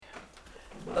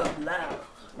loud.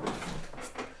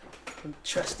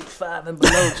 Trusty 5 and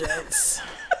below jacks.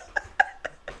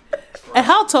 And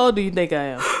how tall do you think I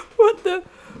am? What the?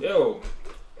 Yo,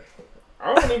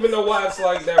 I don't even know why it's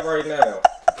like that right now.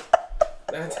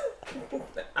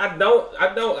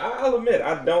 I'll admit,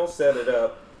 I don't set it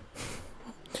up.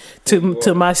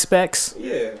 To my specs?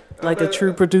 Yeah. Like a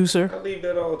true producer? I leave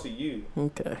that all to you.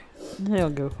 Okay. They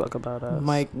don't give a fuck about us.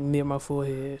 Mic near my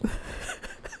forehead.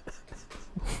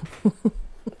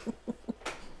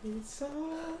 It's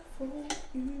all for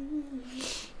you.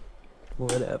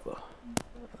 Whatever.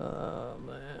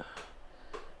 Man.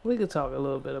 We could talk a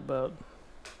little bit about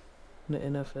the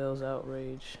NFL's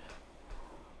outrage.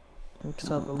 We could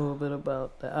talk a little bit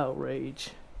about the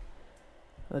outrage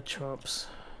of Trump's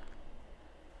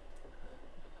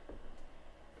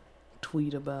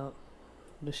tweet about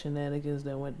the shenanigans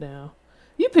that went down.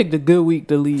 You picked a good week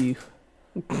to leave.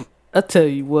 I tell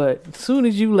you what, as soon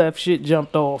as you left, shit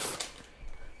jumped off.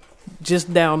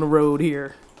 Just down the road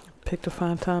here. Picked a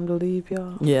fine time to leave,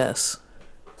 y'all. Yes.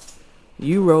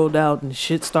 You rolled out and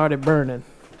shit started burning.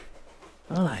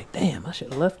 I'm like, damn, I should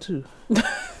have left too.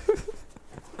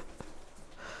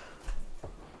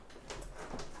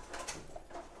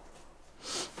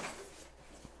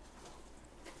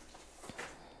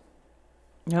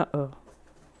 Uh-oh.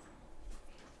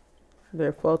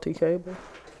 Their faulty cable.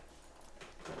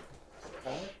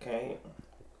 Okay.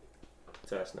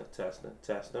 Testing.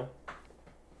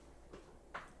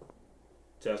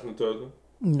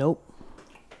 Nope.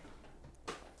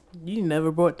 You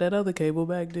never brought that other cable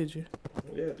back, did you?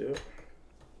 Yeah, dude.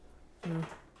 No.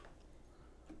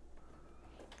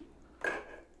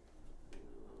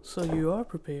 So you are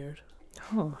prepared.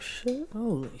 Oh, shit.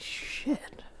 Holy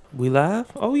shit. We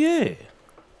live? Oh, yeah.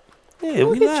 Yeah,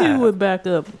 Look we at live. you with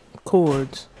backup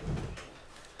cords.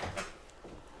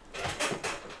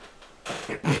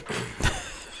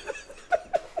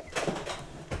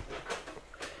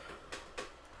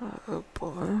 Oh,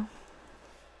 boy.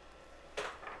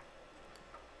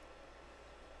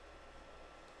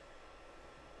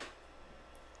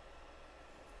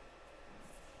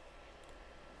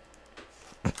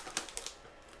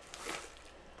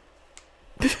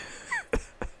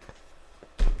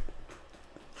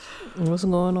 What's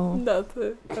going on?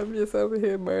 Nothing. I'm just over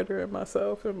here murdering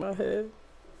myself in my head.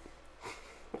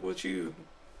 What's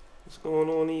going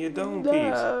on in your dome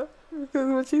Nah, because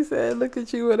what you said, look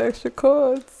at you with extra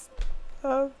chords.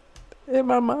 In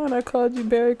my mind, I called you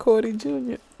Barry Cordy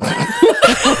Jr.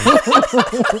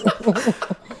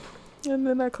 And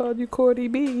then I called you Cordy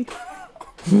B.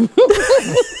 And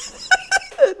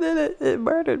then it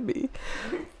murdered me.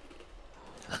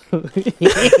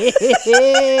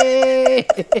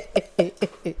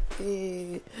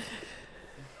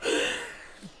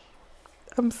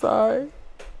 I'm sorry.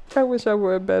 I wish I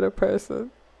were a better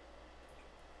person.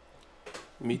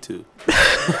 Me too.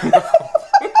 Says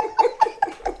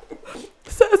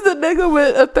the nigga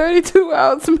with a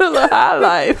 32-ounce Miller High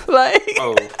Life. Like,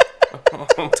 Oh,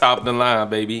 I'm top of the line,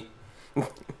 baby.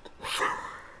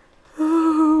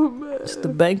 oh, man. It's the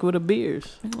banquet of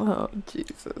beers. Oh,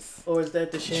 Jesus. Or is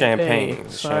that the champagne? Champagne.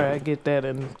 Sorry, I get that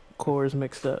and Coors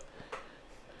mixed up.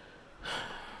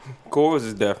 Coors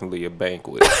is definitely a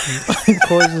banquet.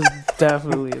 Coors is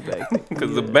definitely a banquet.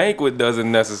 Because the banquet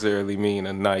doesn't necessarily mean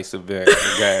a nice event, a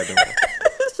gathering.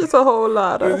 It's just a whole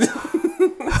lot of...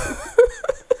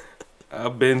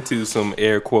 I've been to some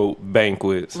air quote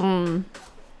banquets. You're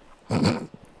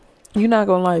not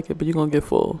going to like it, but you're going to get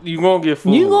full. You gonna get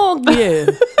full. You gonna get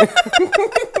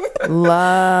a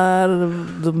lot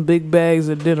of them big bags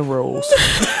of dinner rolls.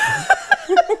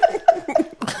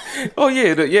 Oh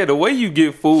yeah, the way you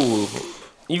get full,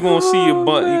 you gonna see a you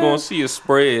gonna see a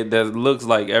spread that looks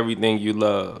like everything you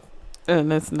love,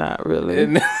 And it's not really.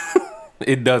 and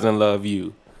it doesn't love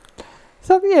you.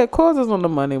 So, yeah, Coors is on the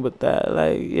money with that.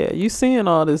 Like, yeah, you seeing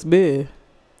all this beer.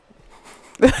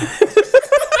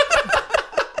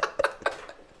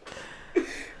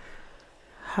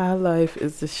 High Life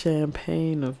is the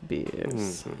champagne of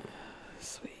beers. Mhm.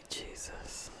 Sweet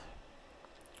Jesus.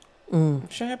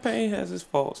 Champagne has its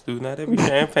faults, dude. Not every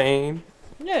champagne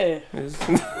Yeah. is.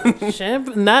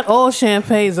 Not all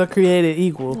champagnes are created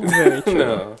equal. Very true.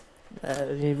 No.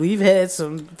 We've had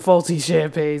some faulty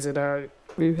champagnes in our.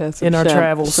 We've had some In our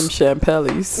travels. some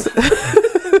champellis.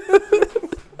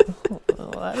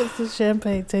 Why does the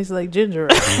champagne taste like ginger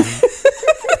ale?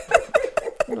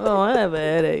 Oh, I have a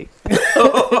headache.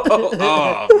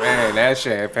 Oh man, that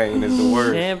champagne is the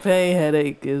worst. Champagne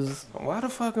headache is. Why the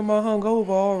fuck am I hungover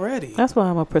already? That's why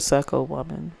I'm a Prosecco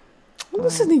woman.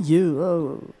 Listen to you.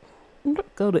 Oh,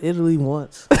 go to Italy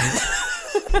once.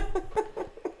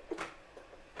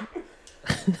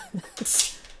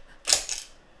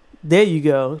 There you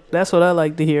go. That's what I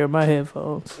like to hear in my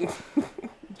headphones.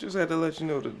 Just had to let you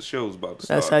know that the show's about to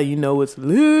start. That's how you know it's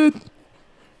lit.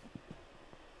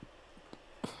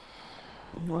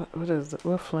 What is it?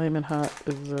 What flaming hot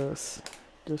is this?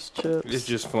 Just chips. It's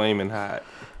just flaming hot.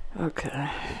 Okay.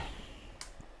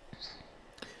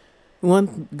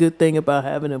 One good thing about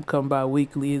having him come by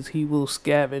weekly is he will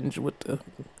scavenge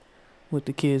what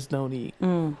the kids don't eat.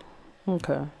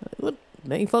 Okay. What?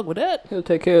 They ain't fuck with that. He'll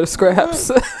take care of the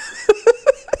scraps.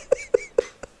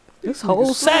 This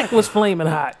whole sack was flaming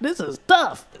hot. This is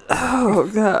tough. Oh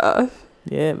God.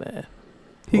 Yeah, man.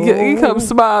 He comes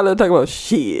smiling, talking about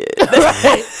shit.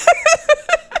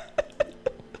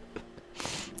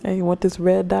 Hey, you want this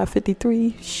red dot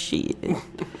 53? Shit.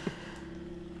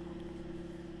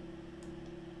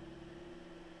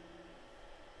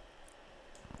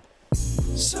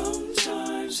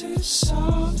 Sometimes it's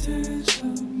soft as a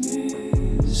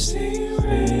misty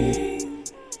rain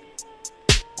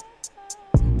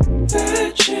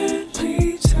that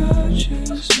gently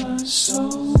touches my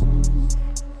soul.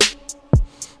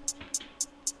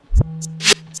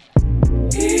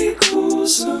 It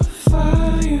cools the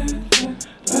fire that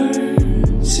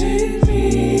burns in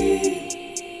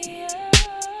me,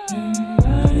 and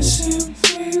I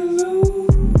simply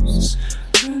lose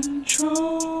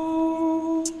control.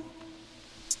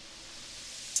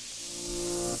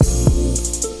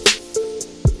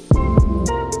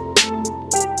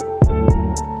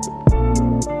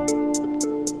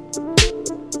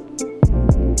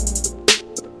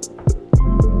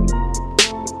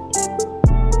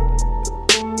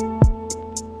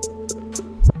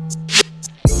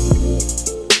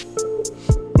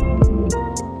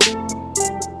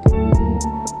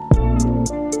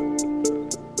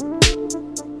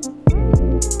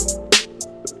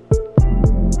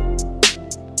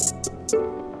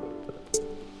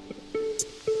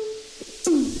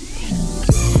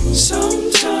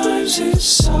 Sometimes it's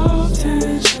soft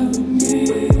as a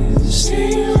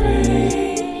misty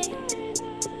rain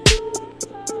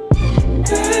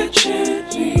that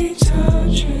gently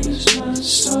touches my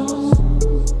soul.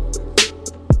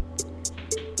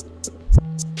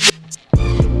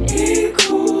 It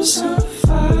cools the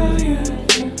fire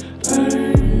that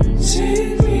burns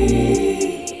in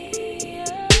me,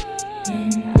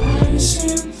 and I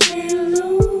simply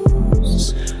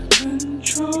lose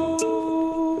control.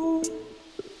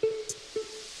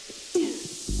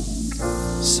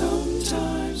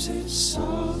 Sometimes it's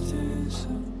soft as a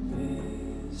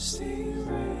misty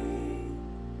rain.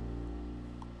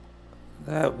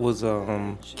 That was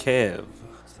Kev,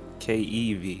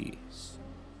 K-E-V,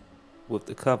 with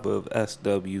the cover of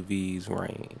SWV's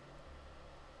Rain.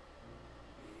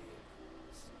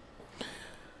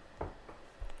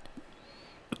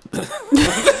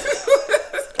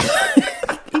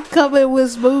 He come in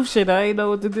with smooth shit. I ain't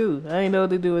know what to do. I ain't know what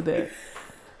to do with that.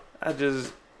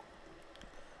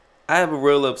 I have a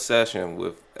real obsession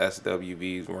with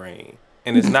SWV's Rain.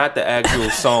 And it's not the actual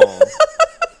song.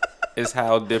 It's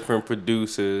how different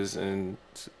producers and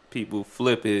people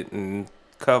flip it and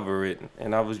cover it.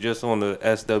 And I was just on the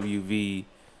SWV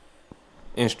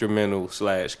instrumental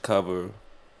 / cover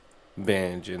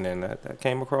binge. And then I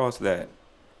came across that.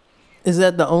 Is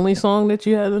that the only song that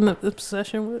you had an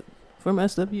obsession with from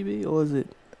SWV? Or is it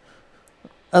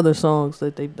other songs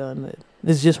that they've done that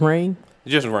it's just Rain?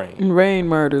 Just Rain. Rain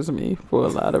murders me for a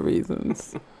lot of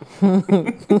reasons.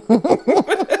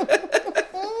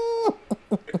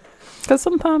 Because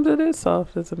sometimes it is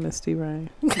soft as a misty rain.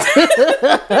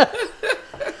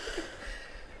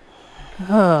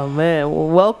 Oh, man. Well,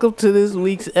 welcome to this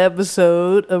week's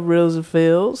episode of Reels and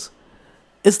Feels.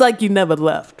 It's like you never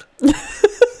left.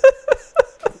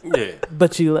 Yeah.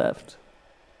 But you left.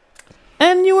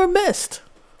 And you were missed.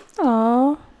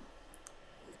 Aw,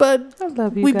 But I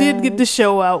love you we guys. did get the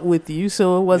show out with you,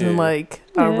 so it wasn't Yeah. like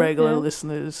our Yeah, regular yeah.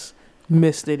 listeners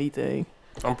missed anything.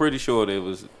 I'm pretty sure they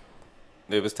was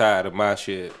tired of my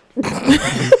shit.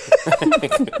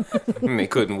 And they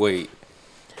couldn't wait.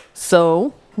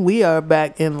 So we are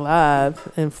back in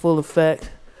live in full effect.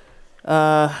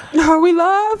 Are we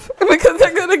live? Because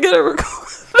they're going to get a record.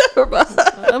 Never mind.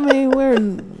 I mean, we're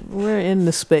in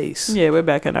the space. Yeah, we're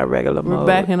back in our regular mode. We're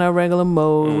back in our regular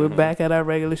mode. Mhm. We're back at our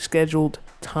regular scheduled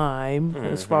time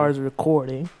as far as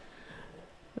recording.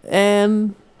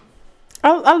 And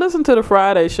I listened to the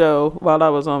Friday show while I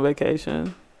was on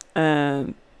vacation,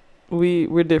 and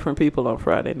we're different people on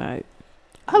Friday night.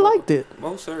 I liked it.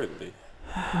 Most certainly.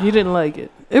 You didn't like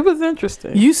it. It was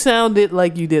interesting. You sounded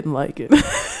like you didn't like it.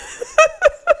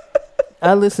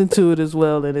 I listened to it as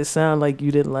well, and it sounded like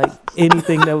you didn't like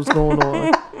anything that was going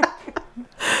on.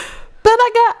 But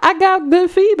I got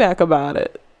good feedback about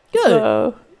it. Good.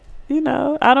 So, you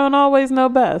know, I don't always know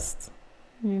best.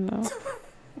 You know,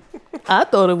 I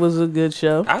thought it was a good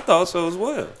show. I thought so as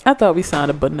well. I thought we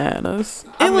sounded bananas.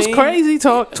 It was crazy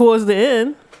talk towards the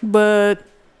end, but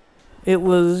it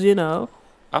was, you know,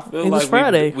 I feel It was like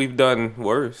Friday. we've done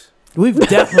worse. we've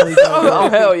definitely done Oh,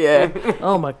 hell yeah.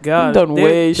 Oh my god, Done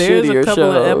way there's a shittier couple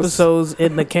of shows. episodes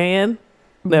in the can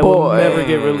that will Boy. never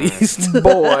get released.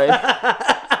 Boy.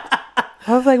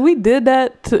 I was like, we did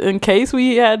that in case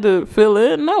we had to fill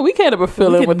in. No, we can't ever fill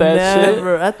We in could with that shit.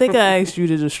 never, I think I asked you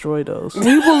to destroy those.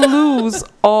 We will lose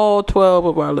all 12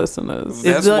 of our listeners.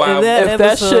 That's If why If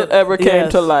that shit ever came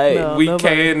to light. no, we nobody-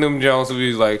 canned them Jones. We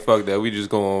was like, fuck that. We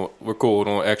just gonna record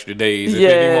on extra days. If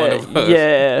any one of us.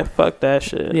 Yeah, fuck that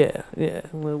shit. Yeah.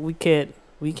 Well, we can't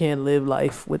live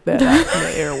life with that out in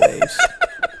the airwaves.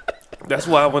 That's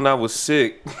why when I was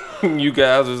sick, you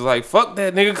guys was like, fuck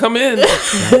that nigga, come in.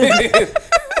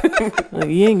 Like,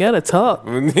 you ain't gotta talk.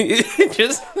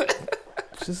 Just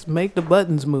Just make the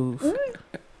buttons move.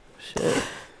 Shit.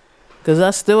 Because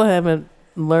I still haven't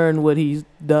learned what he's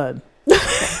done.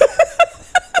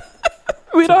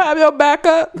 We don't have your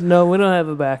backup. No, we don't have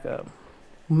a backup.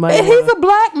 Might And he's wanna- a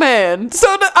black man. So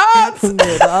the odds.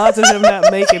 Yeah, the odds of him not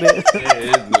making it.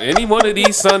 yeah, any one of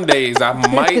these Sundays, I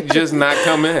might just not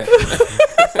come in.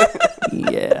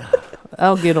 Yeah.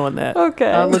 I'll get on that. Okay.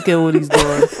 I'll look at what he's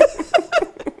doing.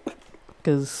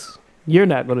 Because you're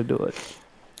not going to do it.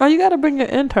 Oh, you got to bring your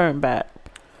intern back.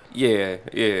 Yeah.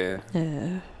 Yeah.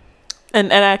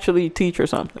 And actually teach her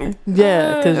something.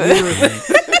 Yeah, because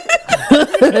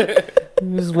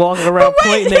you're just walking around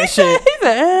pointing that shit. He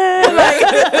said,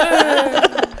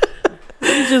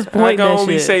 He's just I pointing can that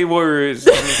only shit. say words.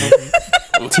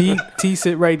 T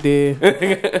sit right there.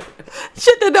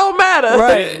 shit that don't matter.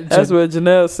 Right. That's what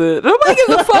Janelle said. Nobody gives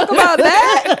a fuck about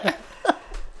that.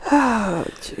 Oh,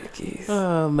 chickies.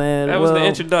 Oh, man. That was the well,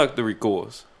 introductory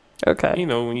course. Okay. You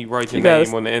know, when you write your You gotta-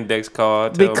 name on the index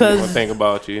card, tell Because- me one thing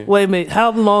about you. Wait a minute.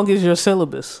 How long is your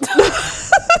syllabus?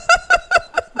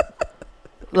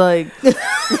 Like,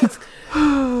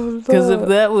 because if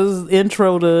that was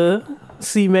intro to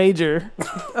C major,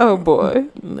 Oh, boy.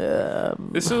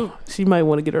 It's a, she might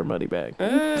want to get her money back.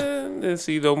 and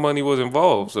see, no money was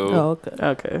involved, so Oh, okay.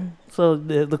 Okay. So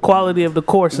the quality of the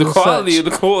course the is quality such.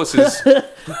 of the course is.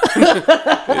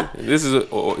 this is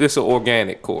an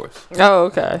organic course. Oh,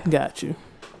 okay. Got you.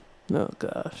 Oh,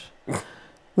 gosh.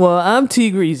 Well, I'm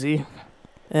T Greasy,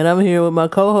 and I'm here with my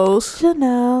co-host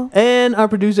Janelle. and our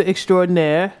producer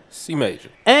extraordinaire, C major.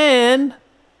 and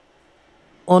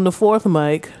on the fourth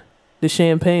mic, the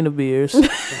champagne of beers,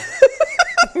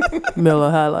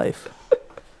 Miller High Life.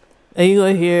 And you're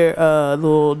going to hear a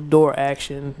little door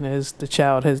action as the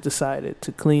child has decided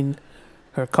to clean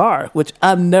her car, which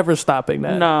I'm never stopping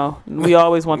that. No, we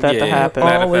always want that to happen.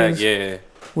 Matter of Always. fact, yeah.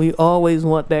 We always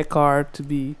want that car to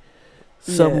be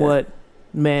somewhat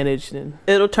managed and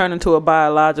It'll turn into a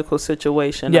biological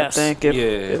situation, Yes. I think, if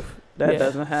Yeah. that Yeah.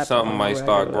 doesn't happen. Something on might the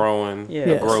start regular. growing. Yeah.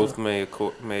 Yes. Growth may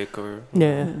occur.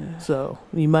 yeah. So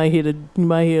you might hear a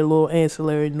little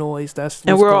ancillary noise. That's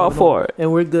And what's we're all going for on. it.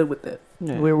 And we're good with that.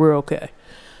 Yeah. We're okay.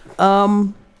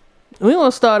 We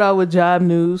want to start out with job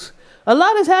news. A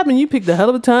lot has happened. You picked a hell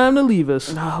of a time to leave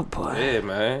us. Oh, boy. Yeah,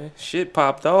 man. Shit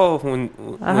popped off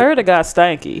when I heard it got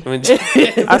stanky. when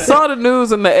I saw the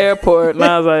news in the airport, and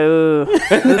I was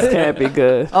like, ugh, this can't be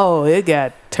good. Oh, it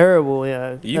got terrible.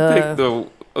 Yeah. you picked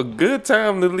a good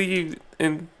time to leave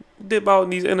and dip out in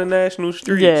these international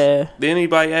streets. Yeah. Did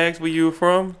anybody ask where you were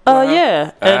from? Yeah.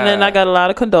 And then Ah. I got a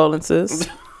lot of condolences.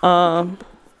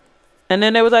 And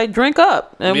then they was like, drink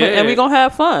up, and Yeah. we gonna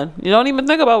have fun. You don't even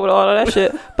think about all of that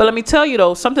shit. But let me tell you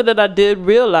though, something that I did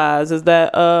realize is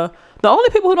that the only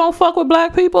people who don't fuck with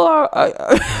black people are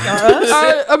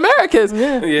Americans.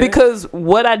 Yeah. Because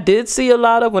what I did see a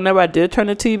lot of whenever I did turn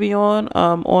the TV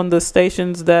on the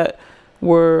stations that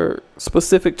were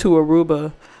specific to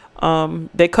Aruba,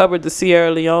 they covered the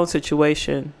Sierra Leone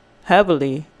situation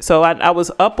heavily. So I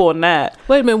was up on that.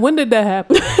 Wait a minute. When did that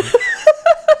happen?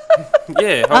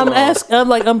 Yeah. hold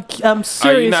on. I'm seriously.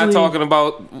 Are you not talking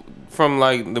about from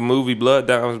like the movie Blood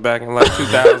Diamonds back in like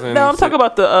 2000? No, I'm talking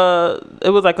about it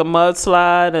was like a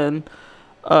mudslide and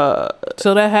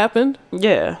So that happened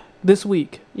yeah. this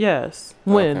week. Yes.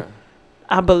 When? Okay.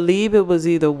 I believe it was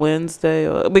either Wednesday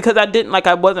or because I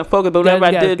wasn't focused, but whenever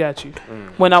I did got you.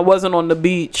 when I wasn't on the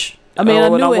beach. I mean, or I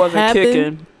when knew it wasn't happened,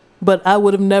 kicking. but I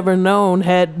would have never known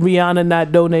had Rihanna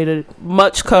not donated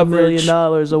Much $1 coverage.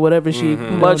 million or whatever she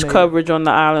Much donated. coverage on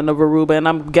the island of Aruba, and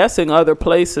I'm guessing other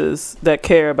places that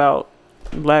care about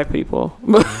black people.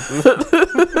 Not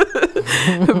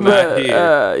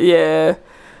here. Yeah.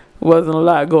 wasn't a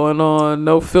lot going on.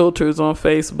 No filters on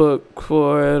Facebook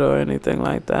for it or anything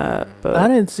like that. But I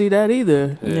didn't see that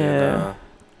either. Yeah. nah.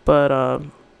 but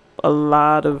a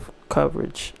lot of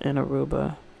coverage in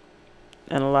Aruba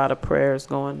and a lot of prayers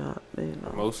going up. You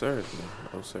know. Most certainly.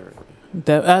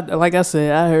 Like I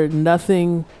said, I heard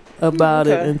nothing about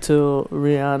it Okay. until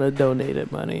Rihanna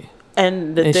donated money,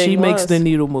 And the and thing she makes was, the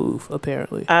needle move.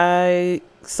 Apparently, I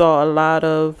saw a lot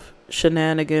of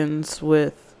shenanigans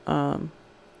with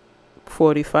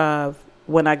 45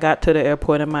 when I got to the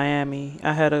airport in Miami.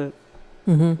 I had a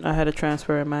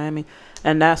transfer in Miami,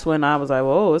 and that's when I was like,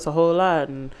 "Whoa, it's a whole lot."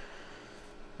 And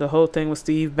the whole thing with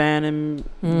Steve Bannon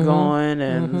going,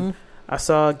 and I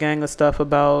saw a gang of stuff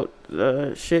about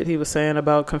shit he was saying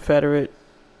about Confederate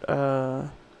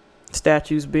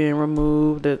statues being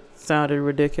removed that sounded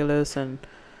ridiculous, and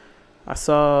I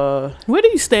saw Where do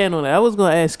you stand on that? I was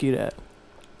going to ask you that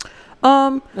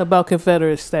about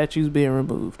Confederate statues being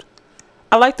removed.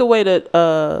 I like the way that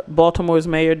Baltimore's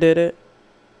mayor did it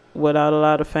without a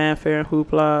lot of fanfare and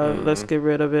hoopla. Let's get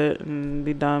rid of it and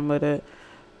be done with it,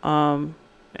 and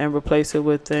replace it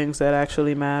with things that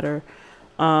actually matter.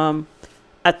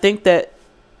 I think that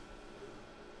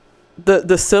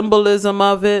the symbolism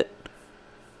of it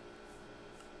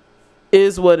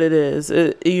is what it is.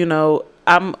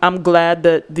 I'm glad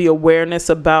that the awareness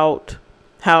about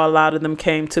how a lot of them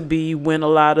came to be, when a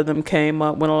lot of them came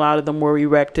up, when a lot of them were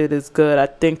erected, is good. I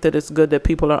think that it's good that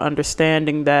people are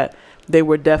understanding that they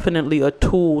were definitely a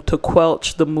tool to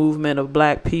quelch the movement of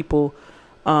black people,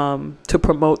 to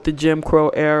promote the Jim Crow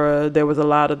era. There was a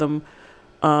lot of them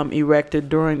erected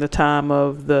during the time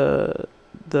of the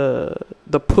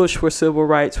push for civil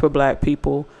rights for black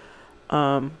people.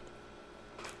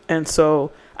 And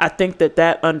so I think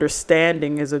that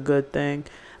understanding is a good thing.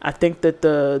 I think that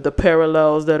the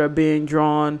parallels that are being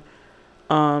drawn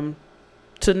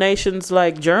to nations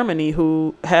like Germany,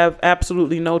 who have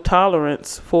absolutely no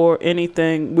tolerance for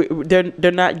anything,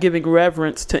 they're not giving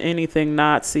reverence to anything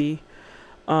Nazi.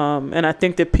 And I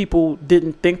think that people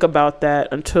didn't think about that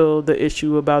until the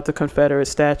issue about the Confederate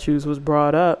statues was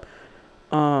brought up.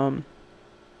 And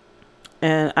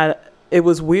it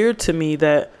was weird to me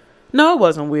that, no, it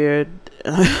wasn't weird.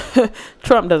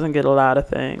 Trump doesn't get a lot of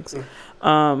things.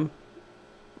 All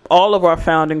of our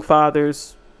founding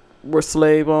fathers were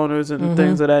slave owners and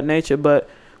things of that nature. But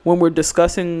when we're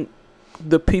discussing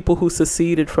the people who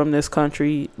seceded from this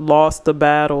country, lost the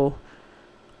battle,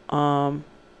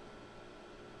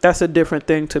 that's a different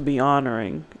thing to be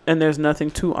honoring. And there's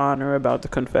nothing to honor about the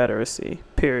Confederacy,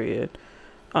 period.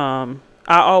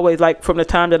 I always, like, from the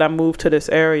time that I moved to this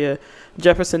area,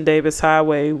 Jefferson Davis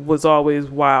Highway was always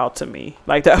wild to me.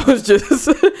 Like, that was just,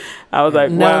 I was like,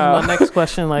 That wow. was my next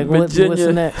question. Like, what's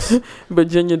next?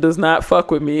 Virginia does not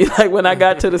fuck with me. Like, when I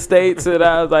got to the States, and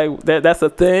I was like, that's a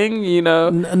thing, you know?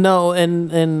 No,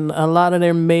 and a lot of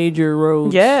their major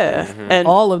roads. Yeah. And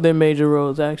all of their major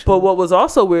roads, actually. but what was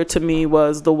also weird to me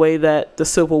was the way that the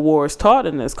Civil War is taught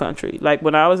in this country. Like,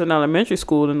 when I was in elementary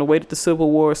school, and the way that the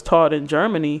Civil War is taught in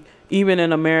Germany, even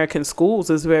in American schools,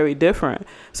 is very different.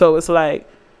 So it's like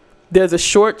there's a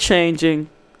shortchanging,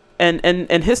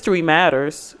 and history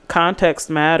matters, context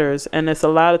matters, and it's a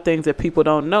lot of things that people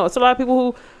don't know. It's a lot of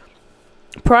people who,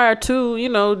 prior to,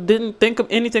 didn't think of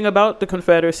anything about the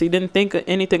Confederacy, didn't think of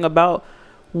anything about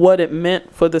what it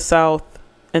meant for the South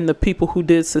and the people who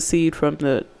did secede from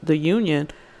the Union.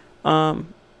 And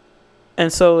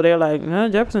so they're like,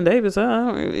 Jefferson Davis,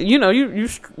 you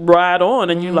ride on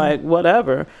and you like,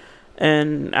 whatever.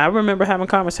 And I remember having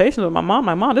conversations with my mom.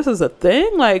 My mom, this is a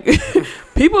thing? Like,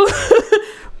 people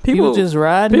just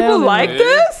ride people down like there.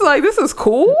 this? Like, this is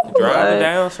cool? Driving Like,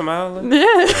 down some island. yeah.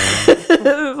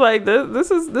 It's like,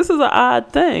 this is an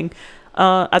odd thing.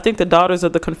 I think the Daughters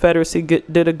of the Confederacy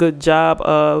did a good job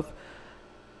of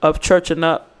churching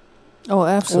up Oh,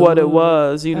 absolutely. what it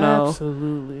was,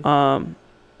 Absolutely.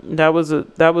 That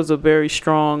was a very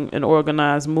strong and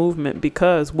organized movement,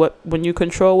 because when you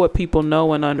control what people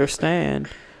know and understand,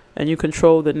 and you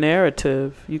control the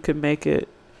narrative, you can make it.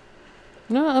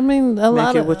 No, I mean a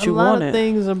lot of wanted.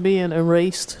 things are being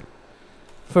erased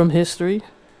from history.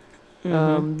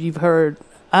 Mhm.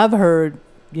 I've heard,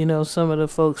 some of the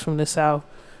folks from the South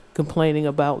complaining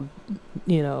about,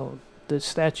 the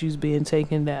statues being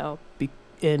taken down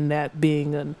and that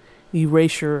being an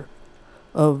erasure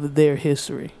of their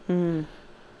history. Mhm.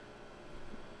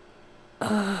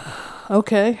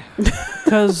 Okay,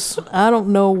 because I don't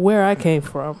know where I came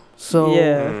from, so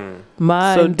Yeah.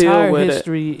 my So deal entire with it.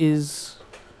 history is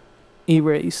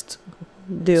erased.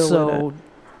 Deal with So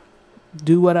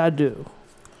do what I do.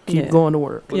 Keep Yeah. going to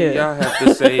work. What do y'all have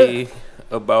to say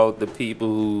about the people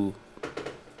who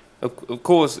Of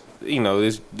course,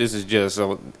 this is just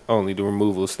only the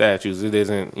removal of statues. It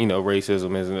isn't,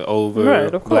 racism isn't over.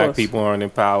 Right, of Black course. people aren't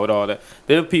empowered, all that.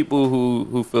 There are people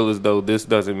who feel as though this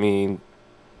doesn't mean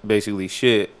basically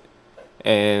shit.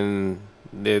 And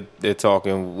they're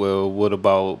talking, well, what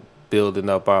about building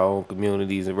up our own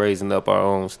communities and raising up our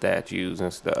own statues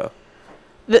and stuff?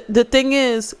 The thing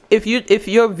is, if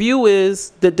your view is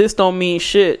that this don't mean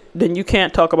shit, then you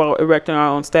can't talk about erecting our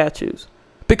own statues,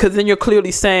 because then you're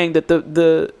clearly saying that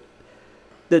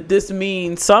that this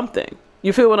means something.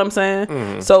 You feel what I'm saying?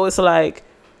 Mm-hmm. So it's like,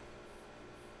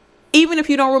 even if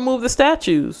you don't remove the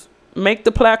statues, make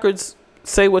the placards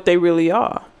say what they really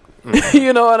are. Mm-hmm.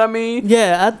 You know what I mean?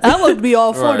 Yeah, I would be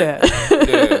all for Right. that.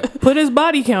 Yeah. Put his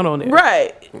body count on it.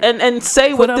 Right. And say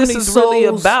Put what how this many is really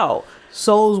souls- about.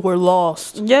 Souls were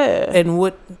lost, Yeah. and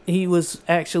what he was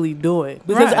actually doing.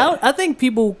 Because Right. I think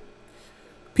people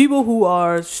who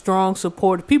are strong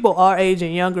support, people our age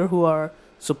and younger who are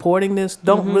supporting this,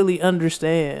 don't Mhm. really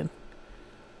understand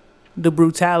the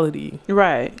brutality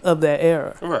Right. of that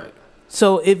era. Right.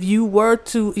 So if you were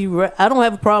to I don't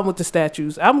have a problem with the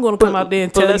statues. I'm going to come out there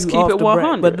and but tell let's you keep off it the break.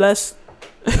 100. But let's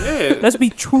Yeah. be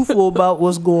truthful about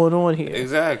what's going on here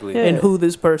Exactly. Yeah. and who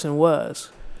this person was.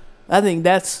 I think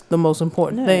that's the most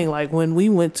important Yeah. thing. Like when we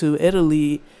went to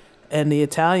Italy and the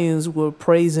Italians were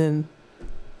praising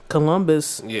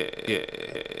Columbus, Yeah.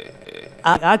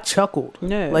 I chuckled.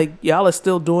 Yeah. Like, y'all are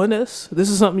still doing this? This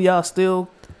is something y'all still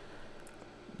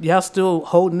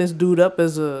holding this dude up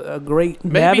as a great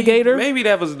navigator? Maybe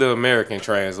that was the American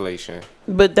translation.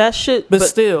 But that shit. But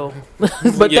still,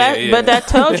 But Yeah, that yeah. but that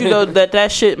tells you though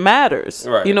that shit matters.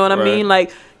 Right, You know what I right. mean?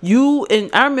 Like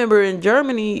I remember in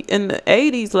Germany in the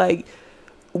 80s, like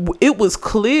it was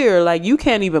clear, like you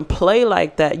can't even play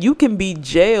like that. You can be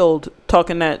jailed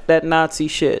talking that Nazi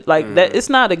shit. Like that, it's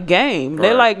not a game.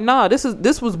 They're Right. like, nah, this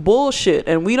was bullshit,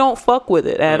 and we don't fuck with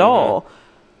it at all.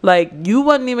 Like you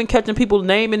wasn't even catching people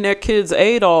naming their kids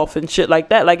Adolf and shit like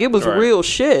that. Like it was Right. real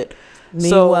shit.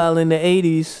 meanwhile, in the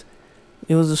 80s,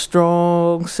 it was a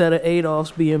strong set of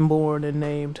Adolfs being born and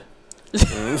named.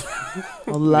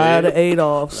 A lot of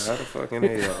Adolfs. How the fucking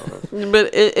hell? But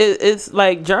it's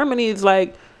like Germany is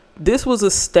like, this was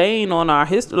a stain on our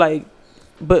history. Like,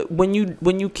 but when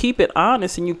you keep it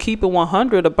honest and you keep it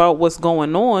 100 about what's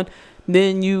going on,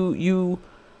 then you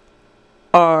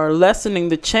are lessening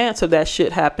the chance of that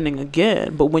shit happening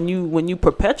again. But when you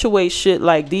perpetuate shit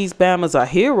like these Bamas are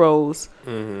heroes,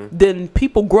 then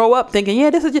people grow up thinking, yeah,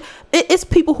 this is just, it's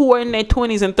people who are in their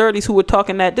 20s and 30s who are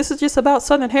talking that this is just about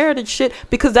Southern heritage shit,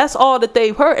 because that's all that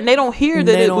they've heard, and they don't hear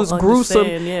that They it don't was gruesome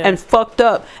understand, yeah. and fucked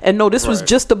up. And no, this was Right.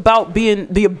 just about being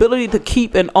the ability to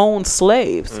keep and own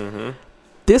slaves.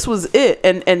 This was it.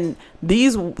 And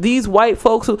these white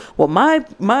folks who, well, my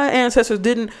ancestors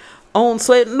didn't own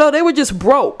slaves. No, they were just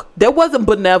broke. There wasn't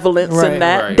benevolence Right. in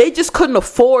that. Right. They just couldn't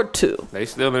afford to. They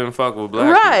still didn't fuck with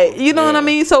black Right. people. You know what I Yeah.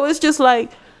 mean? So it's just like,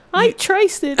 I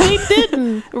traced it. They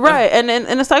didn't. right, and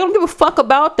it's like, I don't give a fuck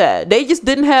about that. They just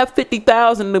didn't have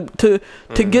 50,000 to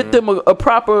get them a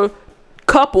proper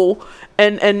couple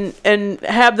and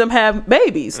have them have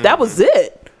babies. That was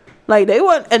it. Like they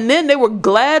weren't, and then they were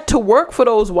glad to work for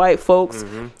those white folks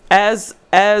as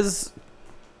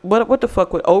what the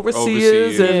fuck with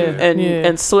overseers Overseers,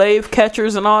 and slave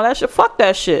catchers and all that shit. Fuck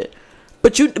that shit.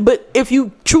 But if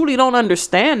you truly don't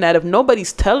understand that, if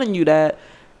nobody's telling you that,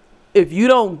 if you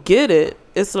don't get it,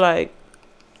 it's like,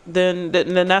 then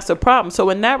that's a problem. So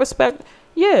in that respect,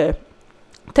 yeah,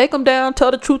 take them down, tell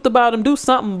the truth about them, do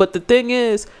something. But the thing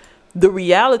is, the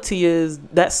reality is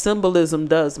that symbolism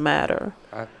does matter.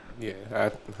 I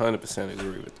 100%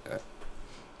 agree with that.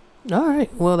 All right.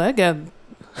 Well, that got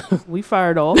we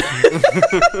fired off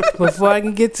before I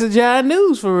can get to John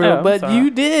News for real. Oh, I'm but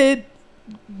sorry.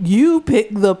 You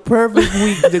picked the perfect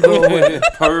week to go with.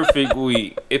 Perfect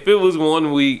week. If it was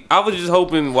 1 week, I was just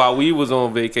hoping while we was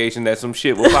on vacation that some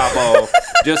shit would pop off,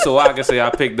 just so I could say I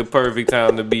picked the perfect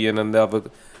time to be in another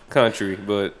country.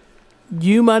 But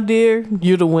You, my dear,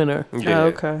 you're the winner. yeah.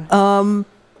 Okay.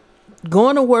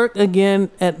 Going to work again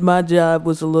at my job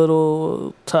was a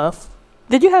little tough.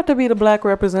 Did you have to be the black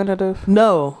representative?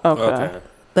 No, Okay.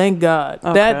 thank God.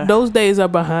 Okay. Those days are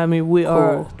behind me. We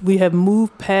have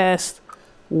moved past.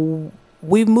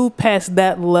 We've moved past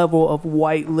that level of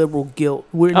white liberal guilt.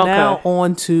 We're now Okay.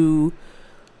 on to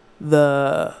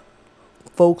the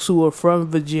folks who are from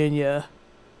Virginia,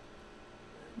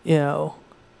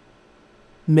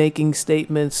 making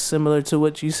statements similar to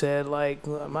what you said, like,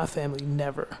 my family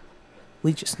never.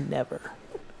 We just never.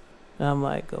 And I'm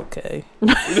like, okay.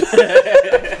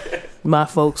 My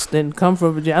folks didn't come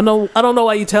from Virginia. I don't know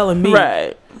why you're telling me.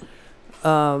 Right.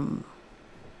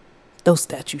 those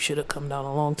statues should have come down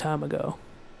a long time ago.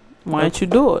 Why didn't you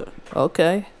do it?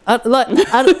 Okay.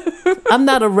 I'm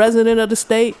not a resident of the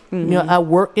state. You know, I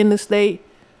work in the state.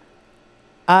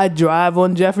 I drive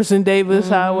on Jefferson Davis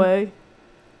Highway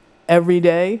every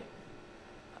day.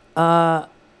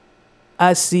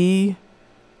 I see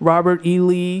Robert E.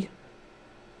 Lee.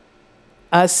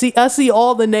 I see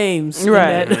all the names in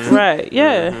Right, that, right,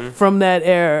 yeah. from that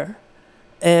era.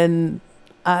 And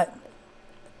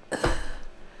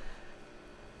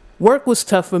work was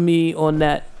tough for me on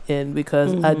that end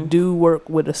because I do work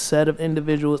with a set of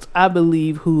individuals I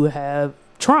believe who have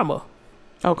trauma.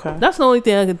 Okay. That's the only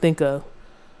thing I can think of.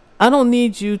 I don't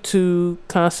need you to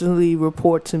constantly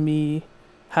report to me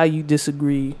how you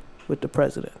disagree with the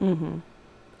president.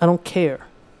 I don't care.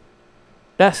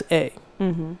 That's A.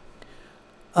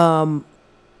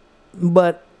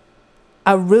 But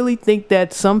I really think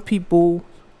that some people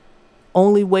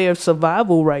only way of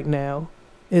survival right now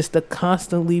is to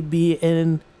constantly be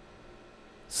in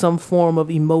some form of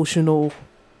emotional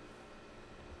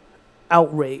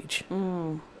outrage.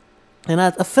 And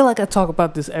I feel like I talk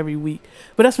about this every week,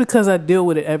 but that's because I deal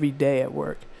with it every day at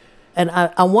work. And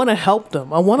I want to help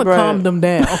them. I want to calm them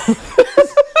down.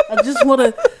 I just want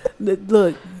to,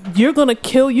 look, you're going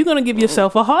to give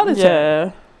yourself a heart attack.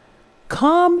 Yeah.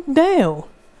 Calm down.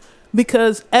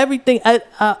 Because everything, and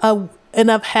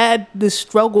I've had this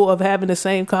struggle of having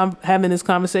having this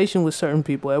conversation with certain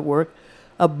people at work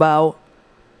about,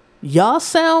 y'all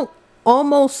sound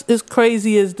almost as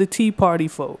crazy as the Tea Party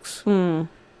folks.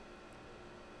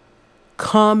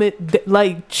 Calm it,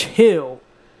 like chill.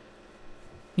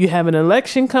 You have an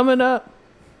election coming up,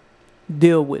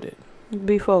 deal with it.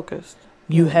 Be focused.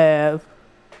 You have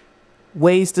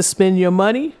ways to spend your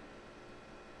money,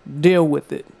 deal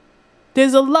with it.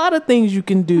 There's a lot of things you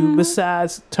can do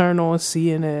besides turn on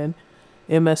CNN,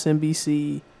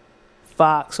 MSNBC,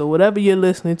 Fox, or whatever you're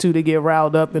listening to get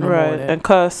riled up in the morning. And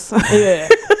cuss. Yeah.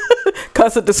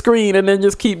 Cuss at the screen and then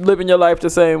just keep living your life the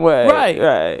same way.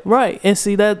 Right. And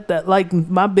see that like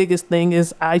my biggest thing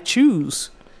is I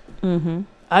choose.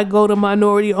 I go to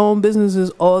minority-owned businesses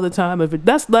all the time.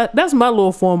 That's my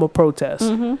little form of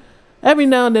protest. Every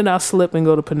now and then I'll slip and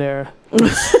go to Panera.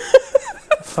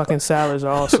 Fucking salads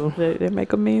are awesome. They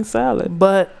make a mean salad.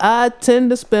 But I tend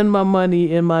to spend my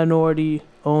money in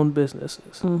minority-owned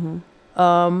businesses.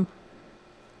 I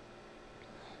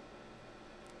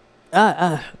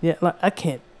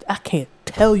can't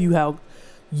tell you how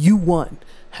you won.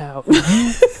 How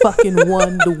you fucking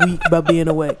won the week by being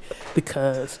away,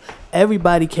 because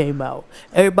everybody came out.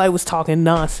 Everybody was talking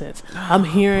nonsense. I'm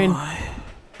hearing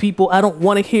people I don't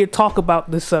want to hear talk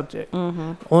about this subject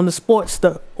on the sports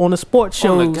stuff, on the sports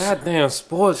shows. On the goddamn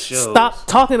sports shows. Stop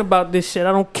talking about this shit.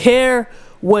 I don't care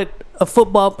what a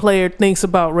football player thinks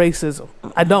about racism.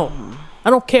 I don't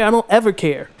care. I don't ever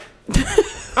care.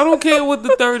 I don't care what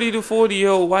the 30 to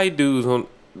 40-year-old white dudes on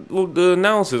the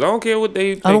announcers. I don't care what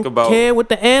they think about. I don't care what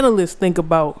the analysts think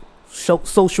about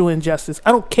social injustice.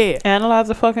 I don't care. Analyze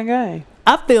the fucking game.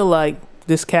 I feel like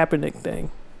this Kaepernick thing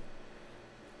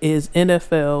is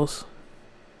NFL's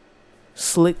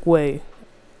slick way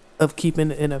of keeping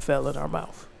the NFL in our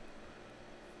mouth.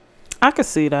 I could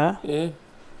see that. Yeah.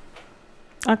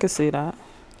 I could see that.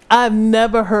 I've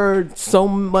never heard so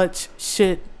much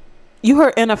shit. You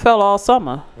heard NFL all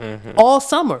summer. All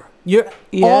summer.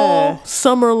 All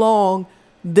summer long,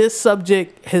 this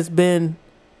subject has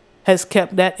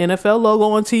kept that NFL logo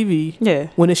on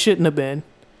TV when it shouldn't have been,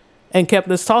 and kept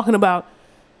us talking about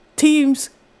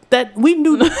teams that we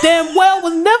knew damn well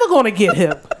was never going to get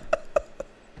him.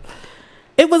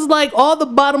 It was like all the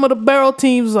bottom of the barrel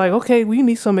teams like, okay, we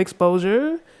need some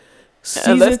exposure.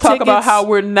 And let's talk about how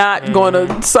we're not going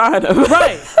to sign him.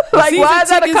 Right. Like, why is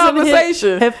that a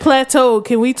conversation? Have plateaued.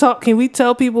 Can we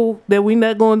tell people that we're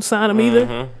not going to sign them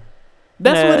either?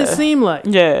 That's what it seemed like.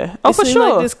 Yeah. Oh, it for seemed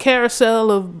sure. like this carousel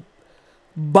of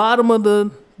bottom of the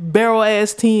barrel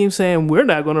ass teams saying we're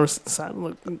not going to sign.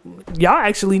 Look, y'all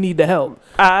actually need the help.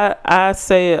 I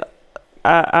say it.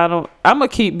 I don't. I'm gonna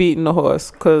keep beating the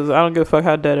horse because I don't give a fuck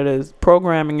how dead it is.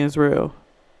 Programming is real.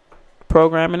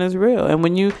 And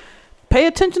when you pay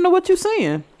attention to what you're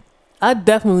seeing.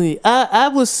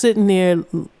 I was sitting there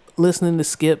listening to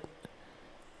Skip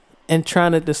and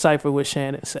trying to decipher what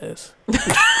Shannon says.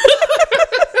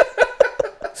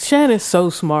 Shannon's so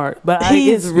smart, but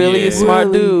he's really a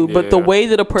smart dude. But the way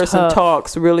that a person tough.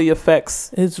 Talks really affects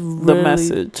the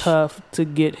message. Tough to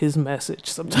get his message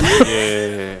sometimes.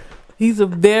 Yeah. He's a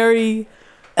very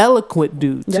eloquent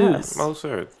dude too. Yes. Most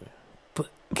certainly.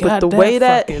 But the way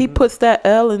that he puts that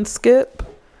L in Skip,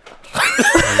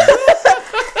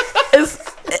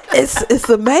 it's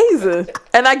amazing,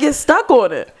 and I get stuck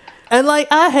on it. And like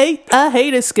I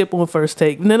hated Skip on First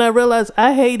Take, and then I realized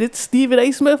I hated Stephen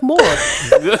A. Smith more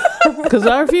because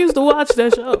I refused to watch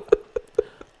that show.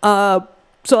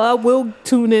 So I will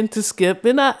tune in to Skip,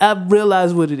 and I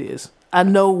realize what it is. I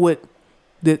know what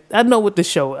the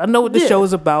show. I know what the show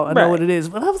is about. I know what it is.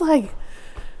 But I was like,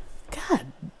 God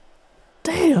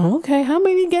damn. Okay, how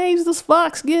many games does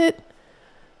Fox get?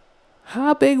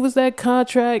 How big was that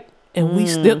contract? And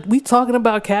we talking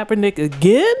about Kaepernick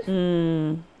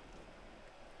again?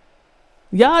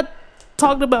 Y'all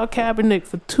talked about Kaepernick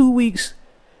for 2 weeks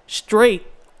straight,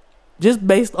 just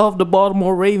based off the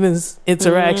Baltimore Ravens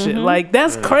interaction. Like,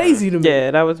 that's crazy to me.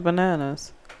 Yeah, that was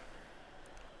bananas.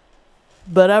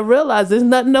 But I realized there's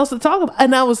nothing else to talk about.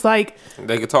 And I was like,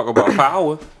 They could talk about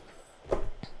power.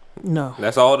 no.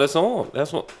 That's all that's on.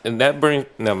 That's what, and that brings.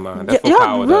 Never mind. That's Y'all what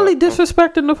power. really does.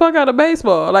 disrespecting the fuck out of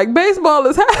baseball. Like, baseball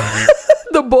is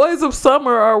the boys of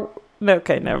summer are.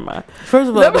 Okay, never mind. First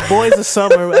of all, the boys of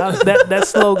summer, that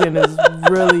slogan is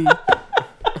really,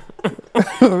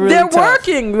 really They're tough.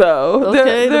 working though.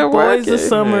 Okay, they're the boys working. of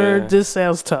summer Yeah. just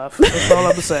sounds tough. That's all I'm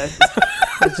gonna say.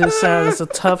 It just sounds, it's a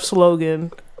tough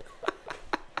slogan.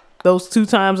 Those 2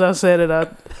 times I said it,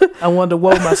 I wanted to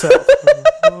woe myself.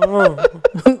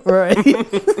 Right.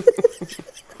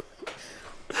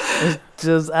 It's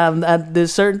just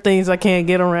there's certain things I can't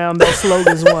get around. That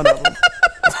slogan's one of them.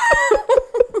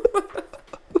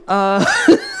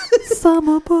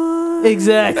 Summer boy.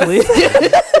 Exactly.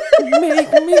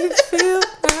 Make me feel.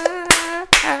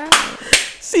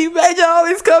 See, Major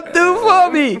always come through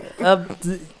for me.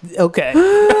 Okay.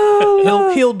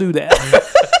 He'll do that.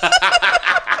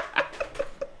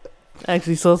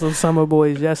 Actually saw some Summer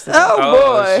Boys yesterday.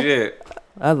 Oh boy. Shit.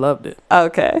 I loved it.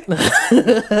 Okay.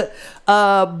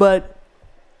 But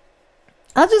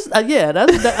I just I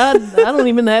don't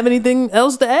even have anything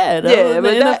else to add. Yeah, The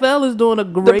but NFL is doing a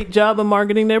great job of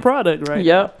marketing their product right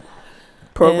now. Yep.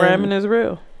 Programming is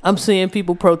real. I'm seeing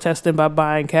people protesting by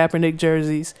buying Kaepernick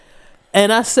jerseys,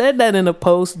 and I said that in a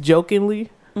post jokingly,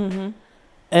 and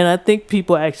I think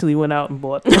people actually went out and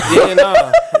bought them. Yeah,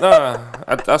 nah.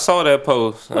 I saw that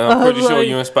post. And I'm I pretty was sure like-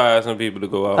 you inspired some people to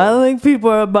go out. I think people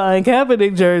are buying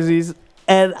Kaepernick jerseys,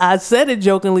 and I said it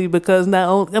jokingly because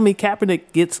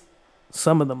Kaepernick gets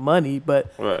some of the money,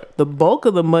 but Right. the bulk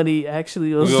of the money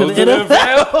actually goes to Goes the to the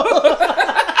NFL. NFL.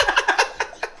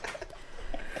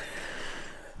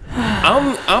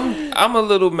 I'm a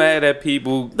little mad at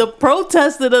people. The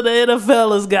protesting of the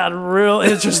NFL has gotten real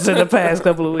interesting the past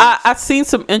couple of weeks. I've seen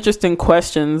some interesting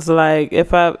questions, like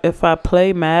if I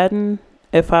play Madden,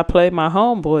 if I play my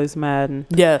homeboys Madden,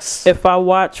 Yes. if I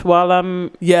watch while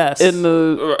I'm Yes. in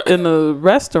the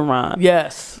restaurant,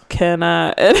 Yes. can I?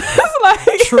 And it's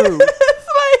like True. It's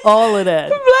like All of that.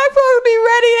 black folks be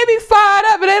ready, they be fired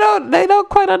up, and they don't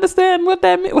quite understand what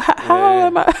that means. How Yeah.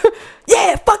 am I?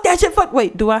 Yeah, fuck that shit. Fuck.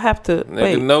 Wait, do I have to? Nigga,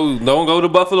 Wait, no, don't go to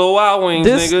Buffalo Wild Wings,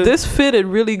 nigga. this fitted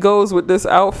really goes with this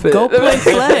outfit. Go play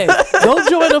flag. Go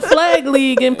join a flag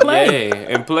league and play. Yeah,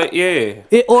 and play.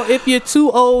 Yeah. Or if you're too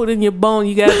old and you're bone,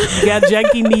 you got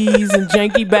janky knees and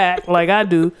janky back like I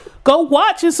do. Go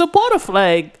watch and support a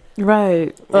flag.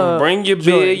 Right. Bring your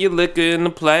join. beer, your liquor in the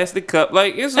plastic cup.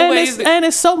 Like it's And ways.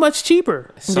 it's so much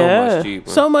cheaper. So Yeah. much cheaper.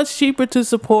 So much cheaper to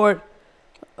support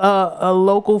a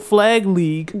local flag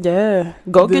league. Yeah.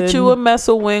 Go get Then- you a mess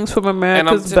of wings from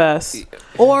America's t- Best.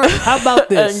 Or how about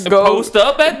this? And go post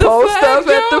up at the Post flag, up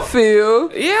at the yo.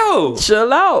 field. Yo.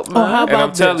 Chill out, man. how And I'm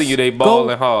about telling this? you, they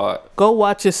balling hard. Go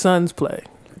watch your sons play.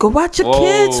 Go watch your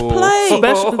kids Whoa. play.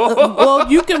 Especially,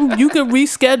 well, you can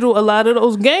reschedule a lot of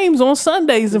those games on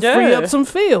Sundays and free Yeah. up some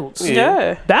fields.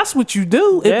 Yeah. That's what you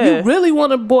do. Yeah. If you really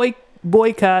want to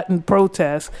boycott and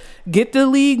protest, get the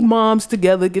league moms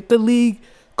together, get the league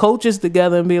coaches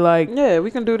together and be like, Yeah, we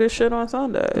can do this shit on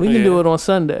Sunday. we can do it on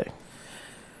Sunday.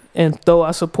 And throw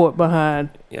our support behind.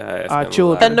 Yeah, Our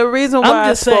children. And the reason I'm why I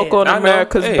just spoke saying. on I know.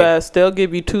 America's Hey. Best, they'll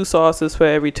give you 2 sauces for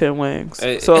every 10 wings.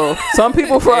 Hey. So some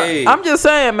people, Hey. I'm just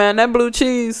saying, man, that blue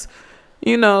cheese,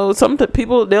 some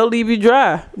people, they'll leave you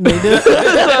dry. They do.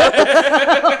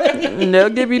 And they'll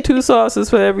give you 2 sauces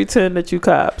for every 10 that you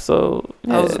cop. So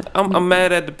yeah. I'm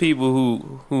mad at the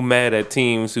people who mad at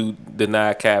teams who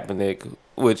deny Kaepernick,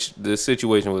 which the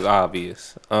situation was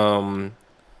obvious.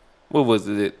 What was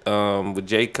it? With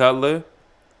Jay Cutler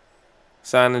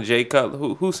signing Jay Cutler.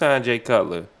 Who signed Jay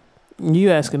Cutler?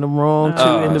 You asking the wrong 2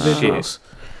 Oh, individuals.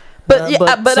 But yeah,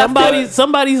 but I feel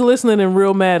somebody's listening and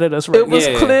real mad at us right it was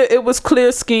Yeah. clear. It was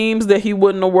clear schemes that he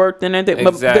wouldn't have worked in anything.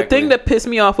 But the Exactly. thing that pissed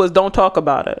me off was don't talk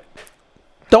about it.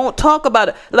 Don't talk about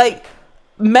it. Like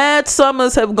mad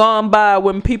summers have gone by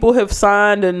when people have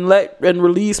signed and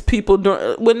released people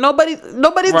when nobody's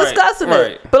discussing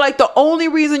it. But like the only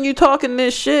reason you talking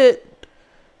this shit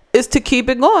is to keep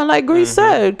it going. Like Grease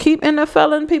said, keep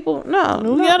NFL and people. We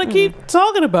gotta keep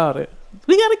talking about it.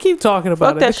 We gotta keep talking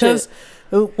about Fuck it because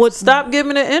stop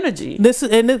giving it energy. This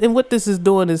is and what this is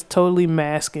doing is totally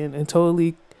masking and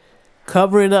totally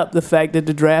covering up the fact that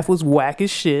the draft was whack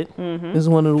as shit. This is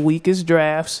one of the weakest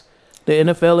drafts the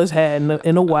NFL has had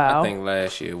in a while. I think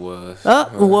last year was.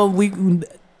 Well, we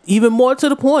even more to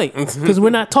the point because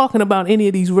we're not talking about any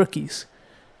of these rookies.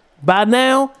 By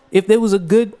now, if there was a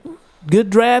good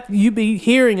draft, you'd be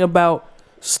hearing about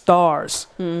stars,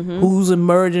 who's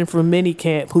emerging from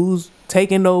minicamp, who's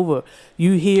taking over.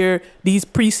 You hear these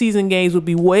preseason games would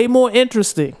be way more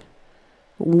interesting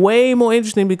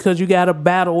because you got to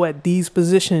battle at these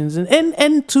positions,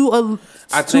 and to a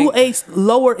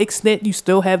lower extent, you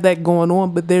still have that going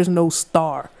on, but there's no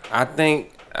star. I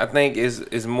think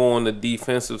it's more on the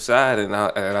defensive side, and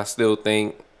I still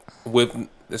think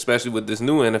especially with this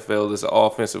new NFL, it's an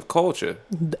offensive culture.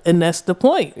 And that's the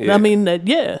point. Yeah. I mean,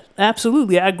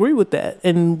 absolutely. I agree with that.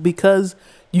 And because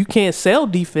you can't sell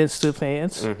defense to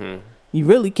fans, you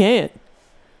really can't.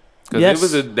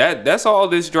 Because that's all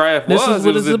this draft was.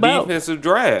 It was a defensive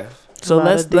draft. So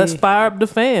let's fire up the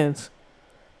fans.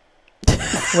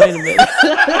 Wait a minute.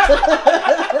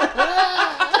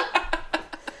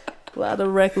 A lot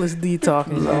of reckless D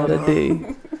talking all the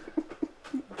day.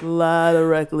 A lot of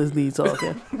reckless D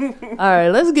talking. All right,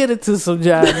 let's get into some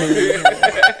John news.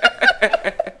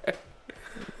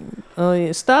 Oh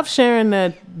yeah, stop sharing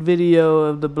that video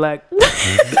of the black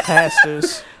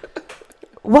pastors.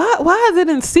 Why is it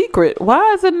in secret?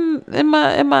 Why is it in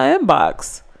my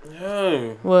inbox?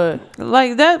 What?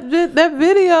 Like that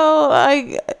video?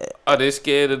 Like, are they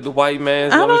scared of the white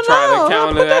man's I gonna don't try know. to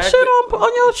counter Put that shit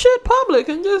on your shit public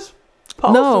and just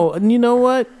post no. And you know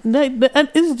what?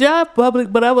 It's job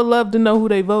public, but I would love to know who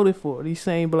they voted for. These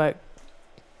same black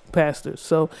pastors.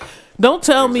 So don't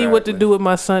tell me what to do with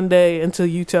my Sunday until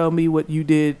you tell me what you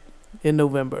did in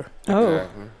November.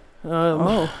 Exactly.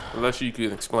 Oh. Unless you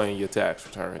can explain your tax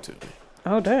return to me.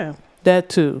 Oh damn. That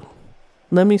too.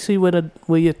 Let me see where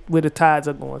the tides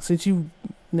are going. Since you,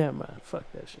 never mind. Fuck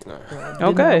that shit.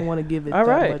 I didn't want to give it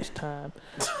much time.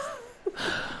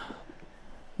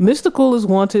 Mystical is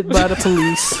wanted by the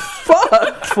police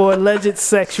for alleged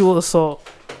sexual assault.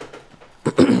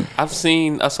 I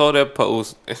saw that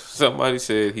post. Somebody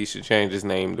said he should change his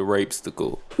name to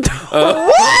Rapesticle.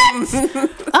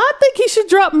 I think he should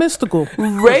drop Mystical.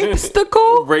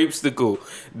 Rapesticle? Rapesticle.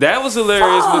 That was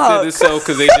hilarious within itself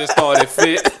because they just thought it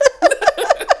fit.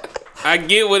 I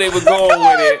get where they were going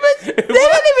with it. They didn't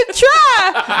even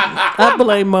try. I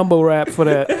blame mumble rap for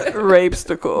that.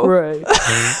 Rapesticle. Right.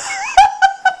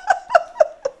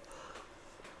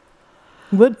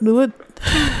 What?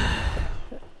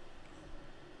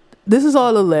 This is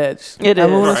all alleged. It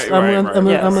is. I'm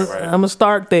gonna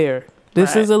start there.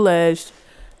 This is alleged,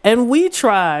 and we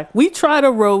try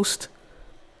to roast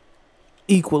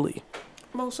equally.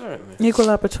 Most certainly.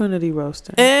 Equal opportunity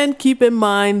roasting. And keep in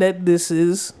mind that this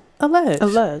is alleged.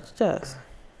 Alleged, yes.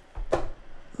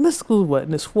 Mystical's what,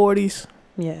 in his 40s?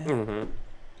 Yeah. Mm-hmm.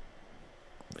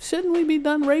 Shouldn't we be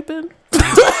done raping?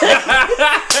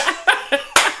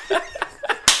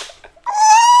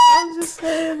 I'm just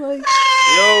saying, like...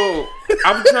 Yo,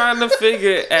 I'm trying to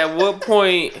figure at what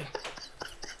point...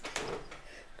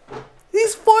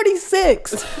 He's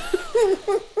 46.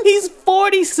 He's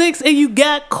 46 and you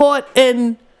got caught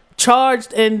and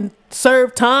charged and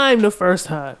served time the first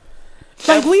time.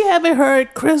 Like, we haven't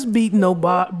heard Chris beat no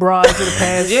broads in the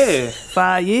past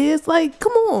 5 years. Like,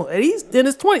 come on. And he's in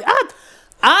his 20s.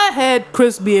 I had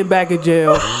Chris being back in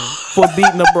jail for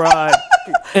beating a broad.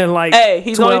 And like, hey,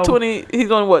 he's 12. only 20.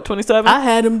 He's only what, 27? I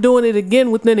had him doing it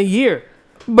again within a year.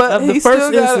 But he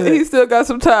still got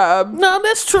some time. No,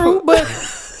 that's true. But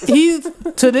he's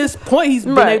to this point, he's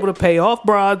been able to pay off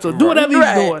broads or do whatever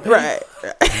he's doing. Right.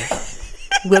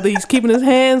 Whether he's keeping his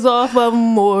hands off of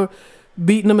them or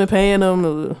beating them and paying them,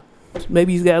 or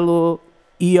maybe he's got a little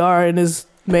ER in his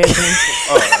mansion.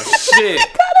 Oh shit!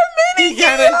 He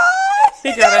got a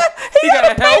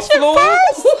health floor.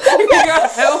 He got a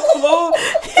health floor.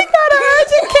 He got an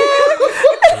urgent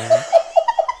care.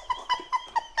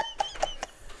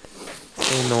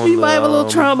 He might have a little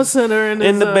trauma center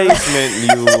in the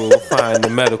basement. You will find the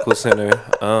medical center.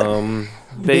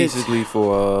 Basically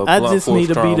for I just need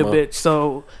to beat a bitch.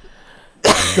 So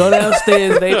go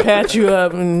downstairs. They patch you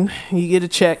up and you get a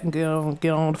check and get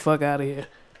on the fuck out of here.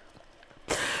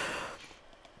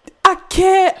 I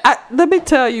can't. Let me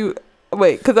tell you.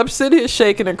 Wait, because I'm sitting here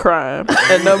shaking and crying,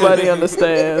 and nobody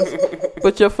understands.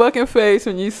 But your fucking face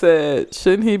when you said,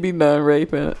 "Shouldn't he be done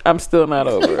raping?" I'm still not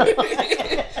over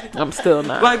it. I'm still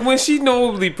not. Like when she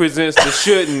normally presents the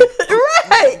shouldn't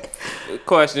right.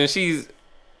 question, she's,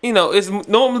 it's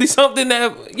normally something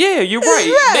that, yeah, you're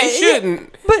right. Right, They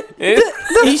shouldn't. But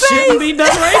He shouldn't be done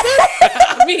raping.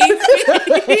 I mean,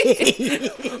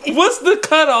 what's the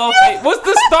cutoff? What's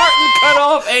the starting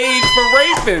cutoff age for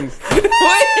raping?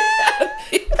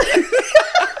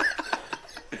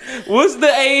 What's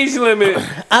the age limit?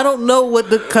 I don't know what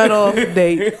the cutoff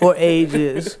date or age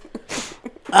is.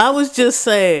 I was just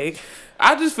saying.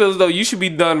 I just feel as though you should be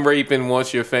done raping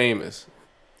once you're famous.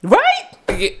 Right?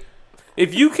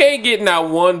 If you can't get not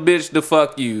one bitch to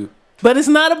fuck you. But it's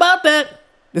not about that.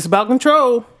 It's about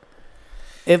control.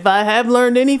 If I have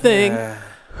learned anything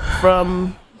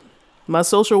from my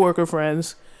social worker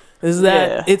friends, is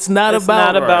that it's not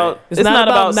about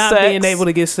not sex. being able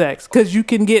to get sex, because you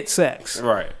can get sex,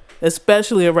 Right.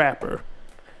 especially a rapper.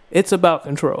 It's about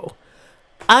control.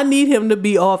 I need him to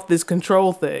be off this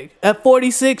control thing. At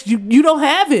 46, you don't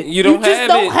have it. You don't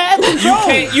don't have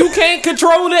control. You can't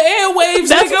control the airwaves,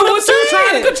 That's nigga. what I'm What you trying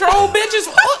saying. to control, bitches?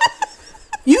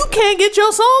 You can't get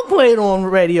your song played on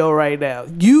radio right now.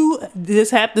 You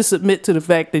just have to submit to the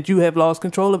fact that you have lost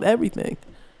control of everything.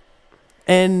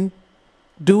 And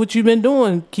do what you've been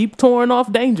doing. Keep touring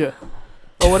off Danger.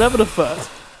 Or whatever the fuck.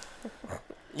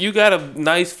 You got a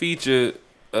nice feature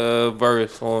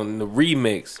verse on the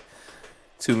remix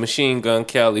to Machine Gun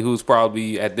Kelly, who's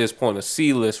probably at this point a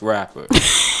C-list rapper.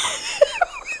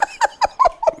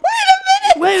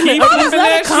 Wait a minute. Keep Is that a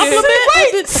that compliment?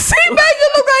 shit. Wait, see, make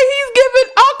it look like he's giving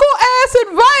Uncle Ass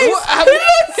advice. Well, I He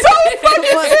mean- looks so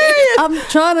fucking serious. I'm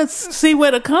trying to see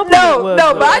where the compliment was.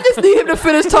 No, but I just need him to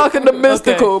finish talking to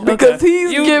Mystical Okay, because okay.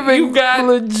 he's giving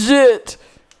legit.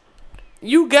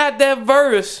 You got that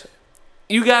verse.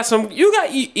 In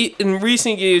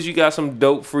recent years, you got some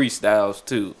dope freestyles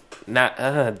too. Not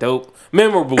dope,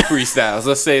 memorable freestyles.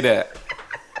 Let's say that.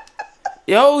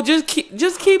 Yo, just keep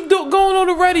going on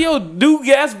the radio. Do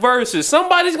guest verses.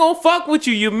 Somebody's gonna fuck with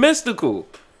you. You're Mystical.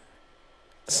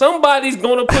 Somebody's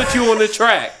gonna put you on the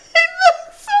track.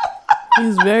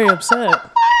 He's very upset.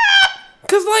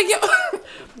 Cause like yo,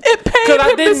 It paid 'Cause I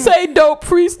him to didn't- say dope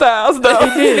freestyles though.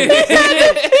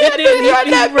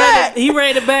 He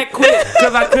ran it back quick.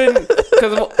 cause I couldn't,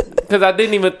 cause I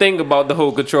didn't even think about the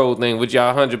whole control thing, which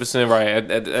y'all 100% right.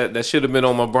 That should have been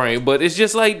on my brain. But it's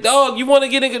just like, dog, you want to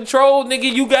get in control,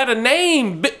 nigga? You got a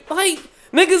name. Like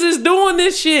niggas is doing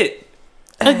this shit.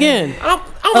 Again. I'm a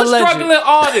Alleged. struggling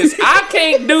artist. I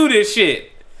can't do this shit.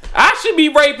 I should be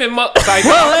raping like,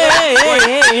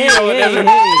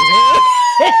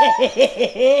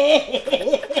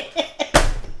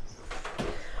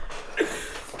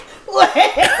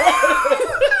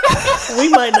 We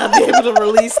might not be able to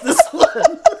release this one.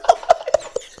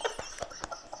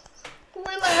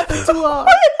 We're laughing too hard.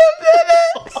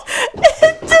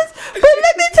 But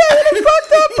let me tell you the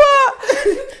fucked up part.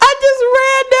 I just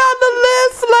ran down the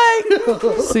list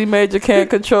like C Major can't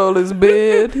control his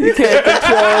bid. He can't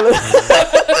control it.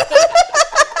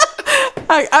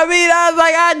 I mean, I was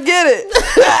like, I get it,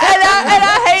 and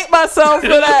I hate myself for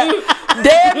that.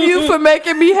 Damn you for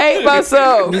making me hate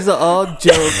myself. These are all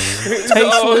jokes.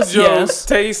 Tasteless, yes.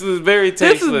 Tasteless, very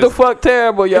tasteless. This is the fuck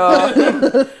terrible, y'all.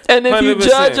 And if you 100%.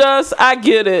 judge us, I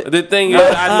get it. The thing is,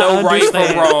 I know I right from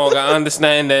understand. wrong. I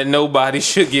understand that nobody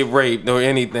should get raped or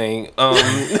anything.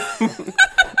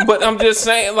 But I'm just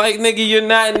saying, like, nigga, you're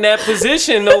not in that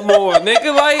position no more,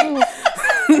 nigga. Like,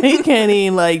 He can't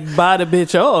even like buy the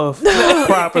bitch off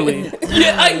properly.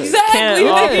 yeah, exactly. Can't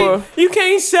Nigga. offer. You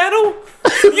can't settle.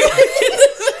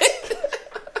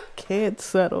 Can't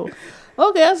settle.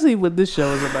 Okay, I see what this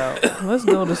show is about. Let's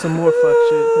go to some more fuck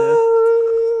shit.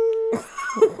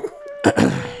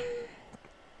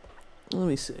 Let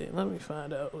me see. Let me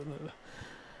find out.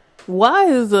 Why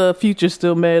is Future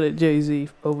still mad at Jay-Z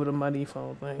over the money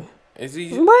phone thing? Is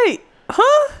he? Wait,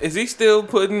 huh? Is he still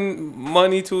putting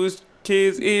money to his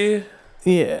kid's ear?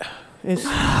 Yeah, it's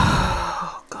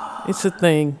it's a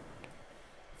thing.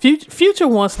 Future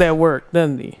wants that work,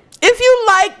 doesn't he? If you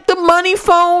like the money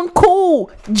phone,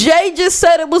 cool. Jay just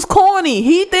said it was corny.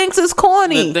 He thinks it's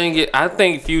corny. The thing is, I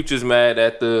think Future's mad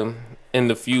at in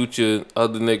the future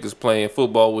other niggas playing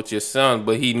football with your son,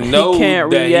 but he knows can't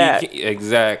that react. he can't,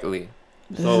 exactly.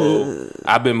 So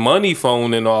I've been money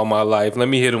phoning all my life. Let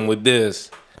me hit him with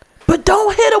this. But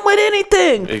don't hit him with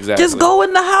anything. Exactly. Just go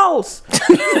in the house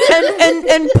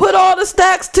and put all the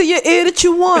stacks to your ear that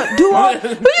you want. Do all, but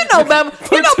you know,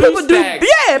 Bama. You know, people do. stacks.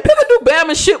 Yeah, people do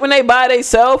Bama shit when they by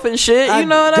themselves and shit. You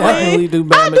know what I definitely mean? do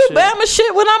Bama I do shit. Bama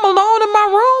shit when I'm alone in my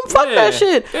room. Fuck that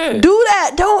shit. Yeah. Do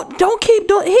that. Don't keep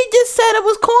doing. He just said it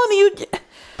was corny.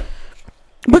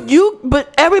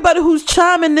 But everybody who's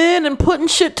chiming in and putting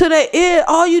shit to their ear,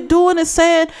 all you doing is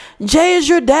saying Jay is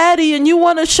your daddy and you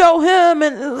want to show him,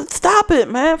 and stop it,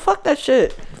 man. Fuck that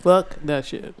shit. Fuck that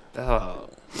shit. Oh,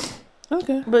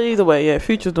 Okay. But either way, yeah,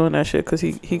 Future's doing that shit because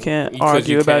he can't Because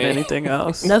argue you about can't. anything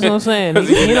else. That's what I'm saying.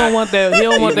 He don't want that. He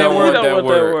don't want that don't word. want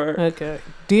that word. Okay.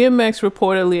 DMX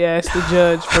reportedly asked the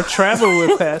judge for travel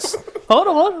requests. Hold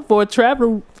on, for a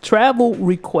travel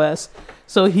request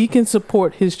so he can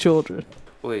support his children.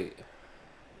 wait.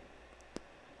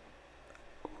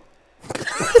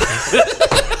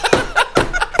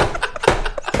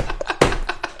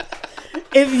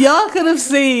 If y'all could have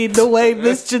seen the way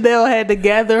Miss Janelle had to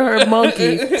gather her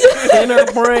monkey in her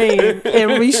brain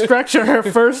and restructure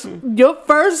your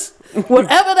first,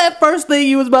 whatever that first thing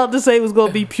you was about to say was going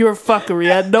to be pure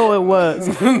fuckery. I know it was.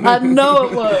 I know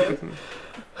it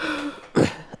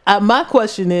was. My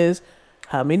question is,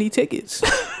 how many tickets?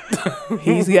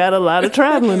 He's got a lot of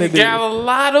traveling to do. Got a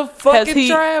lot of fucking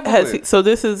traveling. So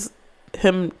this is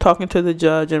him talking to the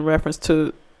judge in reference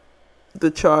to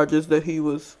the charges that he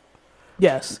was.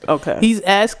 Yes. Okay.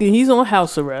 He's on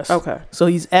house arrest. Okay. So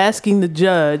he's asking the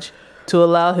judge to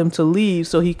allow him to leave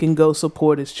so he can go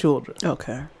support his children.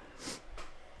 Okay.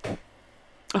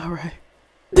 All right.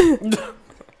 And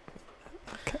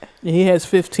he has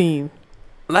 15.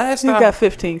 Last He's time, got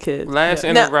 15 kids. last Now-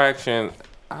 interaction,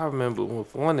 I remember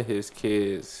with one of his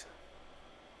kids,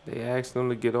 they asked him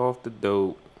to get off the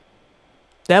dope.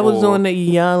 That was Or- on the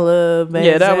Iyanla Van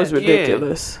Yeah, that was Zandt.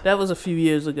 ridiculous. That was a few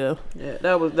years ago. Yeah,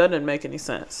 that didn't make any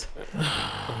sense.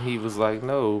 He was like,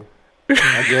 "No,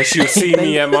 I guess you'll see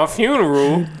me at my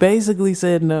funeral Basically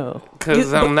said no.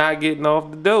 because I'm not getting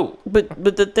off the dope." But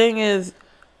the thing is,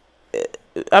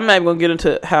 I'm not even gonna get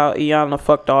into how Iyanla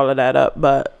fucked all of that up,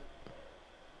 but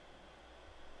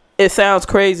it sounds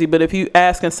crazy. But if you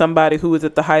asking somebody who is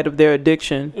at the height of their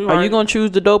addiction, are Right. you gonna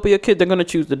choose the dope or your kid? They're gonna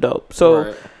choose the dope. So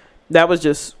Right. that was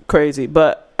just crazy.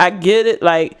 But I get it.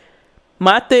 Like,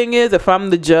 my thing is, if I'm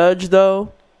the judge,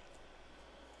 though,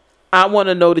 I want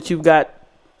to know that you've got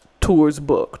tours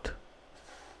booked.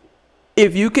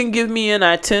 If you can give me an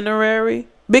itinerary,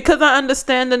 because I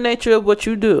understand the nature of what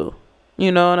you do.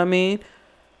 You know what I mean?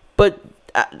 But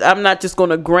I'm not just going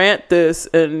to grant this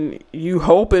and you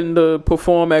hoping to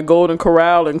perform at Golden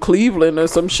Corral in Cleveland or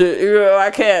some shit. You know,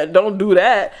 I can't. Don't do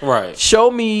that. Right. Show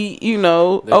me,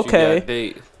 That okay. You got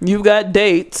dates. You've got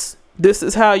dates. This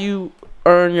is how you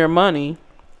earn your money.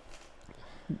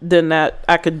 Then that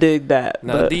I could dig that.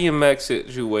 Now, But DMX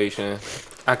situation,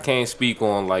 I can't speak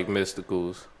on like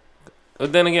Mysticals.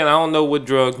 But then again, I don't know what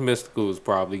drugs Mysticals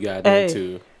probably got Hey.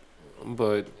 into.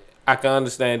 But I can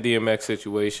understand DMX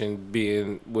situation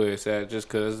being where it's at just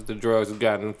because the drugs have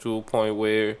gotten to a point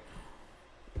where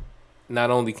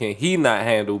not only can he not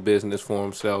handle business for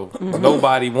himself,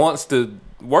 nobody wants to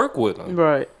work with him.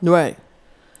 right. Right.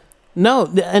 No,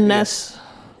 and that's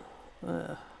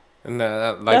And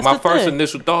like That's my the first thing.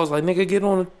 initial thought was like, nigga, get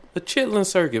on a chitlin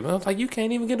circuit. But I was like, you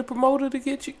can't even get a promoter to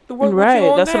get you to work with you Right.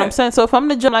 on That's that. what I'm saying. So if I'm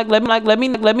the judge, let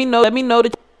me know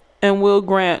that, and we'll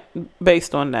grant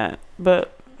based on that.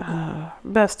 But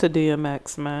best to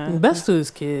DMX, man. best to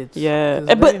his kids. Yeah. 'Cause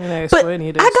they But didn't ask for any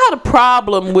of this. I got a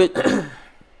problem with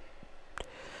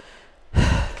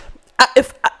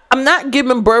I'm not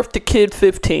giving birth to kid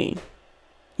 15.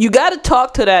 You got to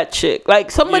talk to that chick. Like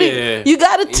somebody, Yeah. you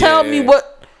got to tell me Yeah.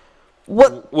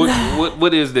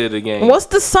 what is there again? what's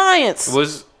the science?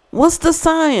 What's the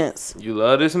science? You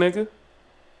love this nigga?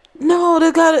 No,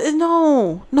 they got to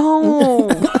no. No.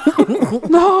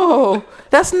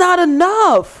 That's not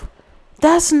enough.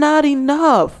 That's not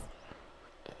enough.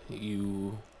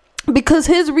 You Because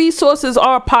his resources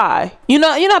are pie. You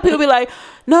know how people be like,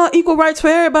 no, equal rights for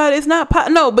everybody. It's not pie.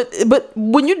 No, but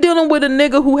when you're dealing with a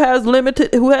nigga who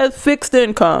has fixed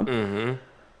income,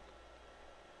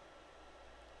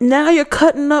 now you're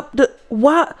cutting up the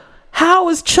why? How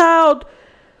is child?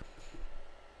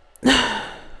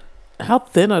 How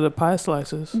thin are the pie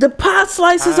slices? The pie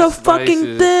slices Pie are fucking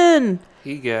slices. thin.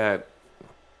 he got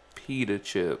pita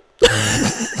chip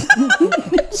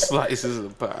slices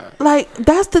of pie. Like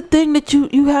that's the thing that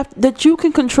you have that you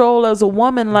can control as a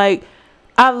woman. Like,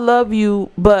 I love you,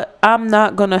 but I'm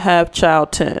not gonna have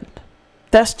child 10.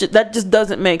 That just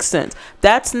doesn't make sense.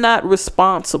 That's not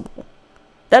responsible.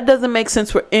 That doesn't make sense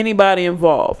for anybody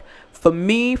involved. For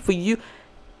me, for you,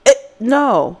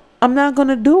 no, I'm not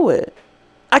gonna do it.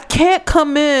 I can't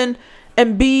come in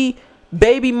and be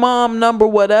baby mom number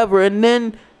whatever and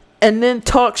then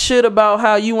talk shit about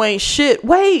how you ain't shit.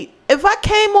 Wait, if I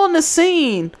came on the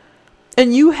scene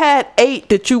and you had 8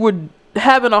 that you were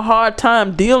having a hard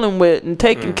time dealing with and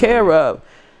taking care of,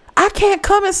 I can't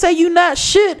come and say you not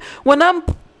shit when I'm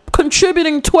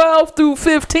contributing 12 through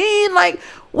 15. Like,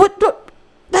 what the,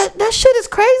 that shit is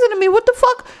crazy to me. What the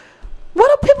fuck?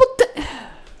 What do people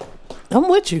I'm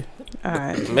with you. All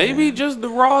right. Maybe just the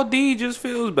raw D just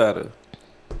feels better.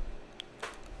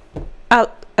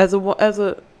 As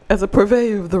a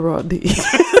purveyor of the raw D.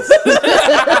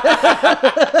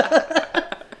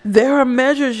 There are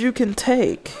measures you can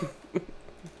take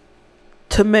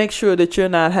to make sure that you're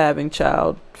not having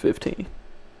child 15.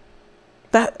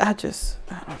 That I don't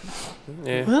know.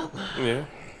 Yeah. Well. Yeah.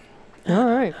 All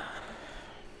right.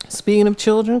 Speaking of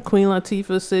children, Queen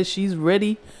Latifah says she's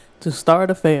ready to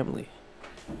start a family.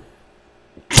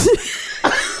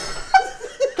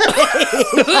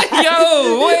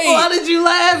 Yo, wait. Why did you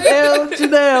laugh, L?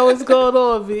 Janelle, what's going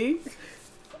on, V?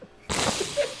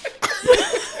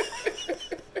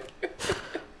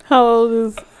 How old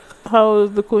is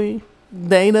the queen?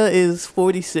 Dana is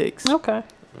 46. Okay.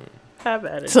 Have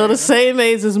at it. So the Dana. same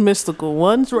age as Mystical.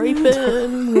 One's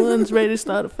raping, one's ready to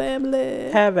start a family.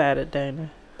 Have at it,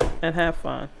 Dana, and have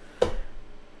fun.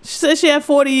 She said she had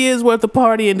 40 years worth of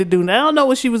partying to do. Now, I don't know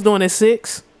what she was doing at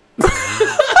 6.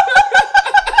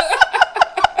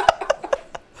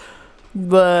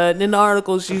 But in the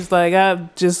article, she's like, I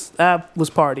was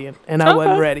partying and I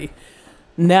wasn't ready.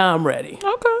 Now I'm ready.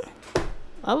 Okay.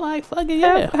 I like fucking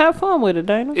yeah. Have fun with it,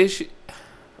 Dana. Is she?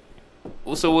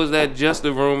 So was that just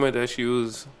a rumor that she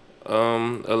was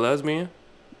a lesbian?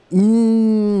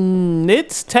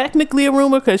 It's technically a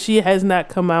rumor because she has not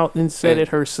come out and said it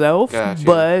herself. Gotcha.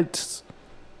 But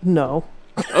no.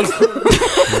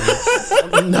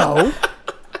 No.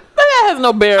 That has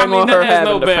no bearing on her that has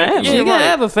having no a bearing. family. She Yeah, can right.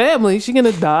 have a family. She can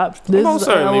adopt. There's Most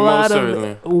certainly, a lot most of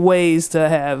certainly. ways to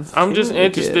have. I'm just a kid.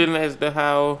 interested in as to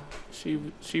how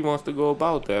she wants to go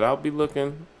about that. I'll be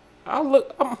looking. I'll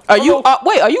look. Are you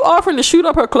offering to shoot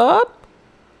up her club?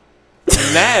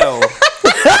 now?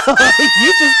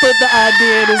 You just put the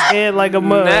idea in his head like a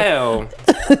mug. Now,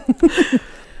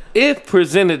 if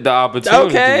presented the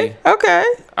opportunity, Okay.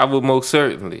 I would most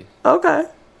certainly. Okay.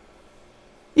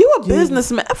 You a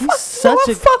businessman.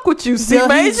 Fuck with you, C Yeah,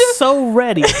 Major. he's so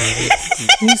ready.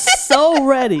 He's so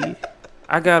ready.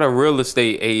 I got a real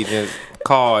estate agent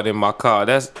card in my car.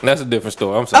 That's a different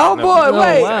story. I'm sorry. Oh, boy,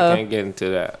 wait. I can't get into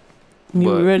that. You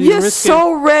But- ready to You're risk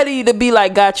so ready to be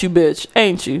like, got you, bitch,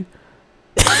 ain't you?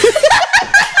 it?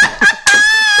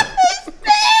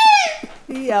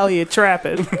 He out here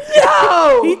trapping.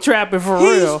 Yo, He trapping for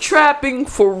he's real. trapping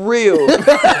for real.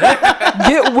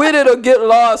 Get with it or get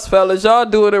lost, fellas. Y'all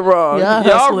doing it wrong. Y'all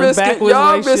Y'all hustling risking backwards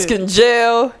y'all like risking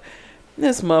jail.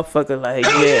 This motherfucker like,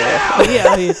 yeah. He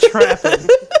out here trapping.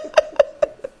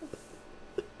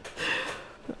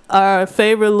 Our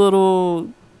favorite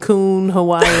little coon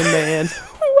Hawaiian man,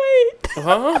 Wait.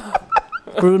 Huh?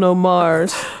 Bruno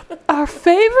Mars. Our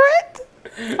favorite?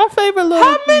 Our favorite little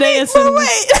How many? dancing,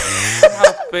 Wait.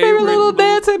 Our Favorite little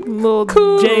dancing little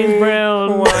coon. James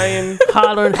Brown Hawaiian.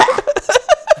 hollering.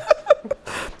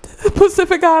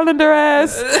 Pacific Islander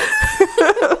ass.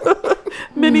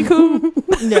 Mini coon.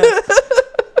 Yeah.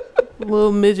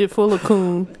 Little midget full of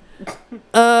coon.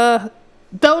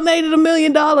 Donated $1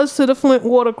 million to the Flint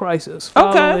water crisis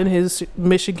following his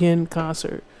Michigan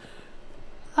concert.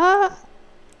 And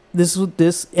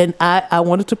I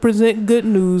wanted to present good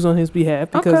news on his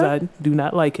behalf because Okay. I do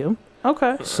not like him.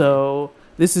 Okay. So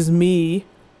this is me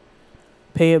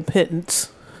paying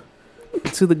pittance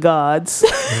to the gods,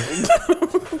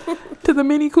 To the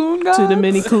mini coon guy. to the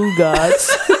mini cool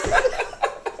gods,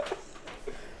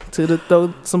 to the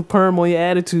throw some perm on your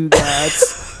attitude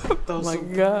gods. Oh my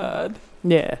god.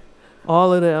 Yeah,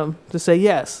 all of them to say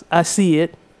yes, I see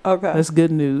it. Okay. That's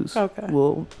good news. Okay.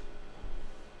 Well,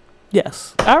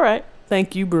 yes. All right.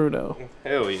 Thank you, Bruno.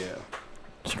 Hell yeah.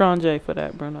 Strong J for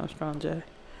that, Bruno. Strong J.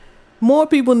 More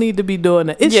people need to be doing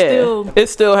that. It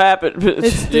still happened.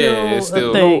 It's still, it's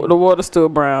still- a thing. The water's still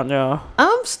brown, y'all.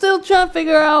 I'm still trying to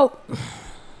figure out.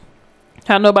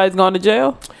 How nobody's gone to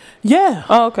jail? Yeah,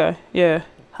 Oh, okay. Yeah.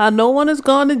 how no one has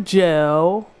gone to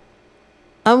jail.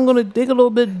 I'm gonna dig a little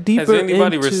bit deeper. Has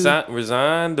anybody into,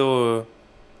 resigned or?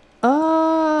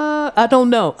 I don't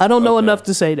know. I don't know Okay. enough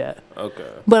to say that. Okay.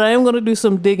 But I am going to do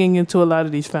some digging into a lot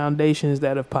of these foundations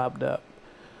that have popped up.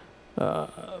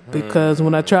 Because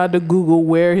when I tried to Google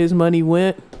where his money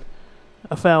went,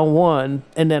 I found one,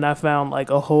 and then I found like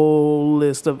a whole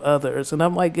list of others. And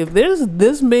I'm like, if there's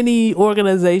this many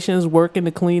organizations working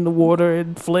to clean the water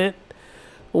in Flint,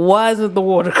 why isn't the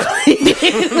water clean?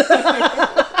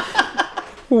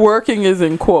 Working is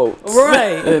in quotes.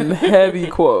 Right. In heavy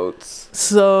quotes.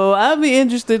 So I'd be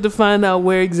interested to find out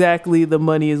where exactly the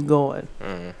money is going.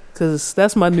 Because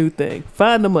that's my new thing.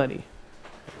 Find the money.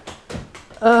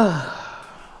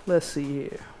 Let's see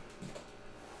here.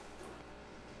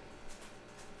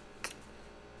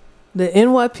 The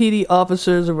NYPD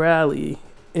officers rally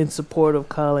in support of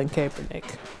Colin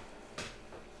Kaepernick.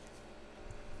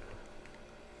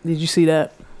 Did you see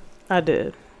that? I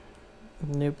did.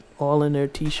 And they're all in their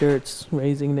t-shirts,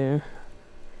 raising their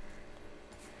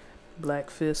black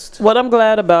fist. What I'm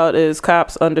glad about is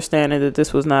cops understanding that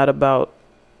this was not about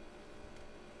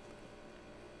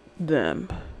them,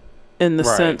 in the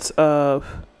Right. sense of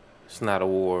It's not a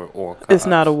war or cops. it's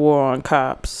not a war on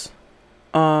cops.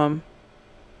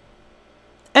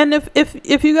 And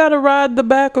if you gotta ride the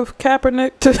back of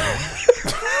Kaepernick to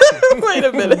wait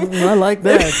a minute, I like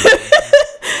that.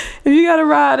 if you gotta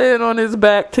ride in on his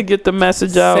back to get the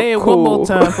message out, Say it cool. one more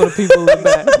time for the people in the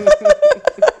back.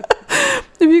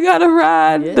 If you gotta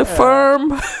ride the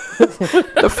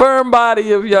firm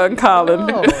body of young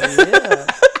Colin Oh, yeah.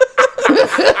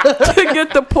 to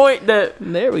get the point that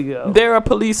There we go. there are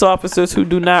police officers who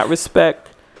do not respect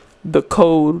the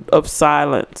code of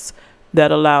silence that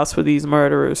allows for these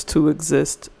murderers to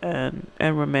exist and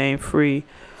remain free.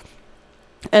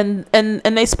 And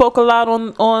they spoke a lot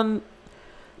on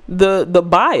the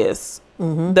bias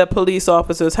that police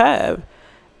officers have.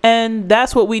 And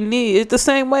that's what we need. It's the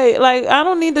same way. Like I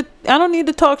don't need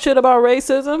to talk shit about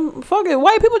racism. Fuck it.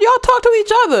 White people, y'all talk to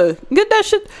each other. Get that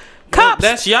shit. Cops.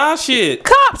 That's y'all shit.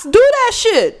 Cops do that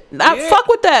shit. I Yeah. fuck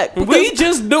with that. We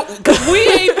just do, cause we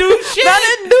ain't do shit. I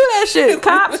didn't do that shit.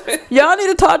 Cops, y'all need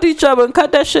to talk to each other and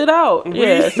cut that shit out.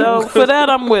 Yeah, so for that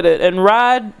I'm with it. And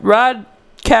ride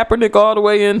Kaepernick all the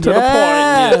way into the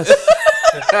point.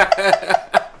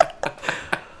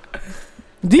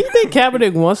 Do you think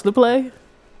Kaepernick wants to play?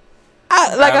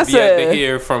 I I've yet to said,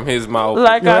 hear from his mouth.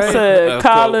 like I Right. said, A quote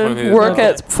from Colin, his work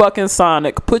mouth. at fucking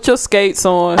Sonic. Put your skates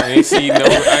on I ain't see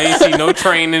no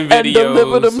training and videos.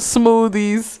 deliver them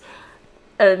smoothies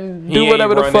and He do ain't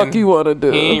whatever the fuck running- you want to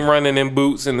do. He ain't running in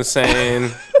boots in the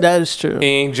sand. That is true. He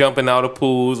ain't jumping out of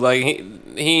pools. Like he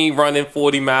ain't running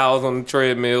 40 miles on the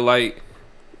treadmill. Like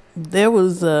There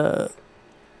was the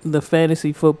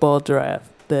fantasy football draft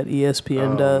that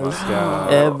ESPN does my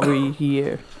God. every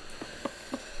year.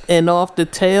 And I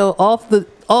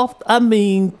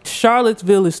mean,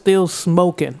 Charlottesville is still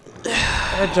smoking.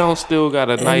 that joint still got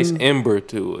a nice ember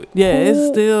to it. Yeah,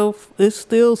 it's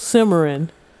still simmering.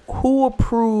 Who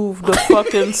approved the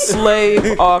fucking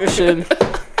slave auction?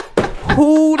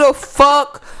 Who the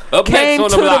fuck Up came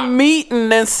next to on the the block.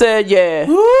 meeting and said, yeah,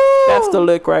 that's the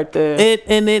lick right there.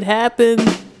 It happened.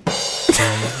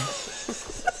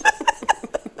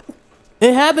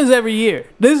 It happens every year.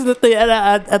 This is the thing. And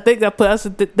I think I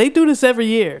said they do this every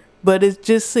year, but it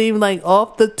just seemed like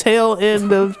off the tail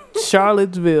end of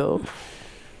Charlottesville.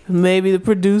 Maybe the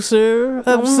producer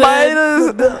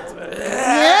upset.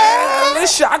 Yeah,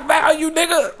 it's shock value,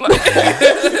 nigga.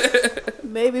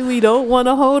 Maybe we don't want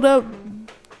to hold up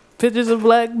pictures of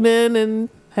black men and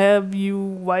have you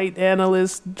white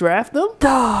analysts draft them.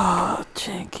 Oh,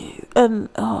 Jinky. And,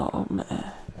 oh,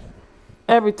 man.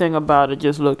 Everything about it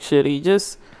just looked shitty.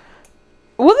 Was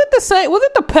it the same? Was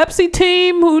it the Pepsi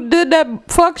team who did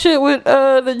that fuck shit with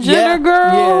the Jenner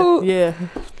girl? Yeah.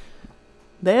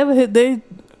 They haven't hit.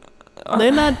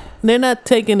 They're not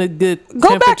taking a good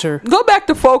temperature. Go back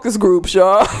to focus groups,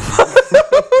 y'all.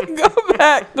 Go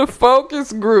back to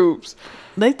focus groups.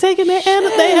 They taking their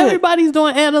everybody's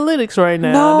doing analytics right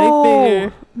now. They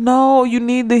figure No, you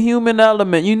need the human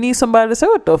element. You need somebody to say,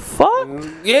 what the fuck?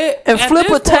 Yeah, And at flip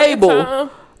this a point in table. time-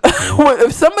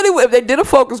 if they did a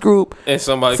focus group, and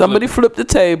somebody flipped the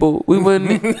table, we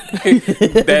wouldn't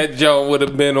that joint would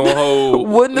have been on hold.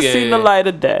 wouldn't have seen the light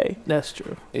of day. that's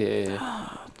true. Yeah,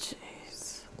 Oh,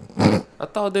 jeez. I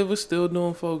thought they were still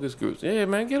doing focus groups. Yeah,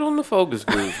 man, get on the focus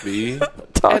groups, B.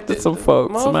 Talk to some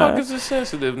folks, man. Motherfuckers are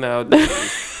sensitive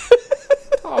nowadays.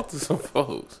 Talk to some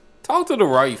folks. Talk to the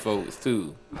right folks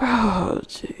too. Oh,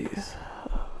 jeez.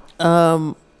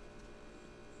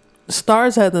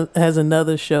 Stars has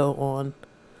another show on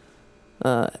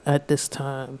at this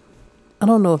time. I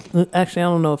don't know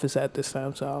if it's at this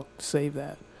time, so I'll save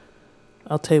that.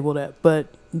 I'll table that. But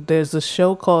there's a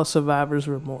show called Survivor's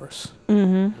Remorse.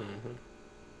 Mm-hmm.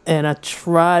 And I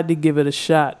tried to give it a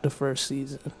shot the first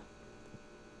season.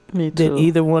 Me too. Did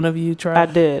either one of you try? I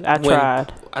did. I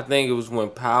tried. I think it was when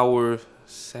Power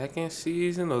second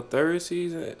season or third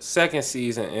season. Second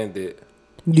season ended.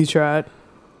 You tried.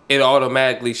 It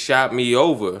automatically shot me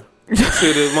over to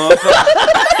the motherfucker.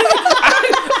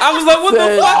 I was like, what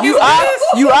the fuck is this?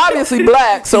 You obviously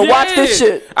black, so watch this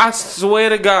shit. I swear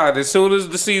to God, as soon as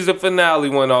the season finale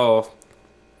went off,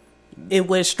 It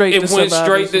went straight it to went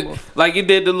Survivor straight Sumo. to, like, it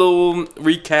did the little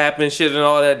recap and shit and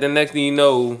all that. The next thing you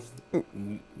know,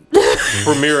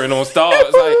 premiering on Stars.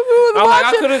 Like,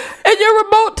 I could have. And your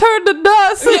remote turned to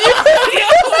dust.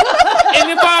 And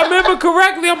if I remember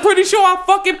correctly, I'm pretty sure I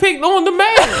fucking picked On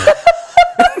Demand.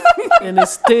 And it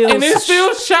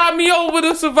still Shot me over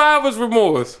the survivor's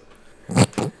remorse.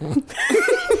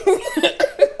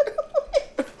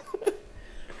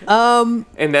 And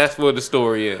that's what the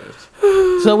story is.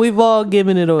 So we've all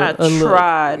given it a I look.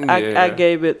 tried. Yeah. I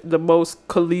gave it the most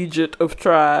collegiate of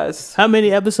tries. How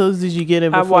many episodes did you get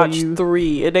in I before watched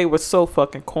 3, and they were so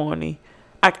fucking corny.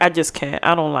 I just can't.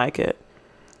 I don't like it.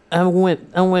 I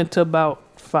went to about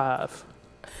 5.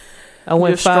 I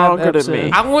went You're 5 stronger than episodes.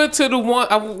 me. I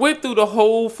went through the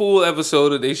whole full episode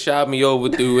that they shot me over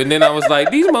through, and then I was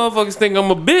like, these motherfuckers think I'm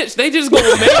a bitch. They just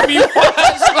gonna make me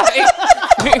watch.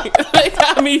 Like, they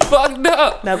got me fucked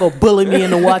up. Now go bully me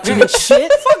into watching this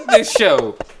shit. Fuck this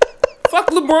show.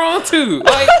 Fuck LeBron too.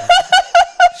 Like,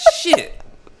 shit.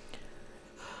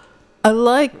 I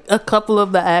like a couple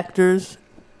of the actors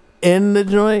in the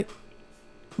joint,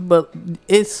 but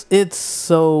it's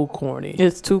so corny.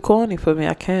 It's too corny for me.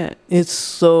 I can't. It's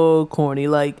so corny.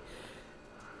 Like,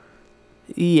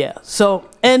 yeah. So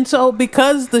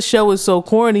because the show is so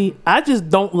corny, I just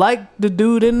don't like the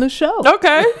dude in the show.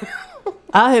 Okay.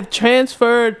 I have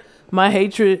transferred my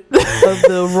hatred of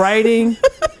the writing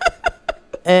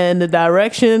and the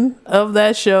direction of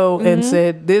that show and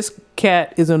said, this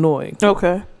cat is annoying.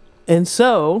 Okay. And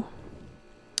so,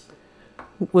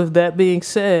 with that being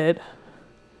said,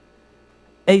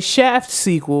 a Shaft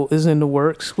sequel is in the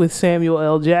works with Samuel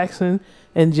L. Jackson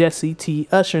and Jesse T.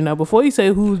 Usher. Now, before you say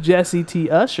who's Jesse T.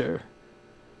 Usher,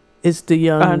 it's the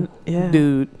young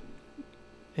dude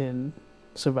in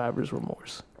Survivor's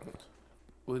Remorse.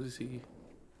 What is he?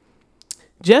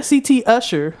 Jesse T.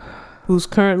 Usher, who's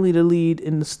currently the lead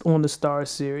on the Star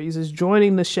series, is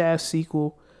joining the Shaft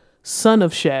sequel, Son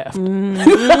of Shaft.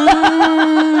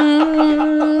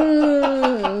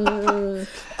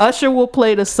 Usher will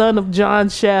play the son of John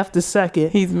Shaft II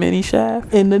He's Mini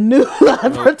Shaft. in the new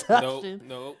live production.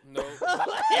 No. He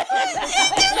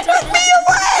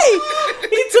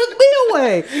took me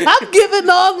away. I'm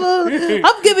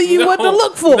giving you what to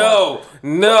look for.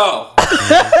 No.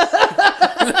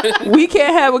 We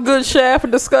can't have a good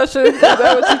Shaft discussion. Is that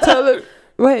what you telling?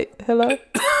 Wait, hello?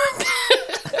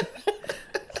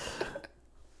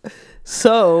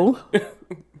 So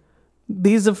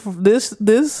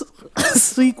this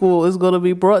sequel is going to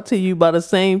be brought to you by the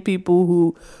same people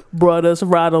who brought us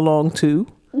Ride Along 2.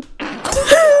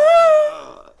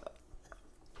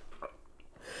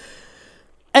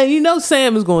 And you know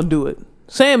Sam is going to do it.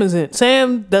 Sam is in.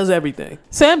 Sam does everything.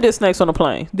 Sam did Snakes on a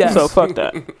Plane. Yes. So fuck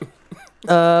that.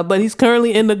 But he's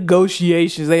currently in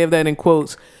negotiations. They have that in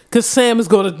quotes. Because Sam is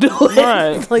going to do it.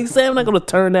 Right. Like, Sam not going to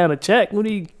turn down a check. What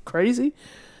are you, crazy?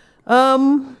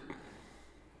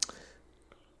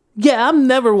 Yeah, I'm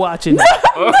never watching that.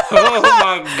 Oh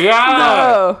my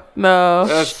God. No.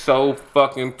 That's so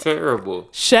fucking terrible.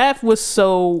 Shaft was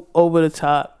so over the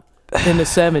top in the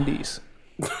 70s.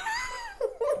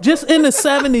 Just in the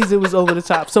 70s, it was over the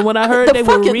top. So when I heard they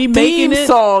were fucking remaking theme it,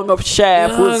 song of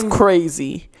Shaft was Young.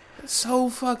 crazy. So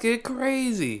fucking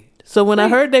crazy. so when I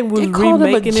heard they was They called him a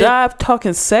remaking it, jive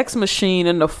talking sex machine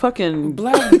and the fucking.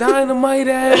 Black Dynamite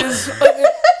ass.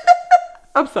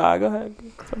 I'm sorry. Go ahead.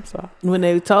 I'm sorry. when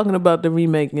they were talking about the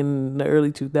remake in the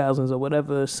early 2000s or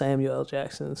whatever, Samuel L.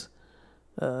 Jackson's,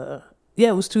 it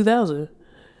was 2000.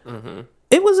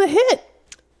 It was a hit.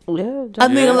 Yeah. I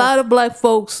think a lot of black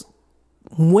folks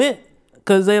went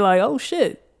because they like, oh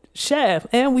shit, Shaft,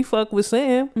 and we fuck with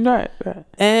Sam. Right.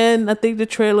 And I think the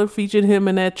trailer featured him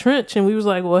in that trench, and we was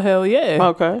like, well, hell yeah.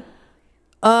 Okay.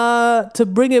 To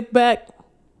bring it back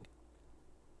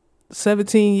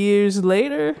 17 years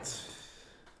later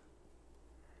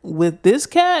with this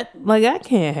cat, like, I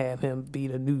can't have him be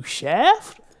the new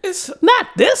Shaft. It's Not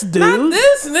this dude. not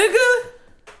this nigga.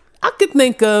 I could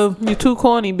think of You too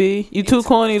corny, B. You too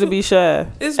corny to be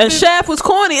Shaft. It's And been- Shaft was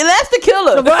corny, and that's the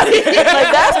killer. Like,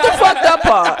 that's the fucked up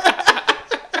part.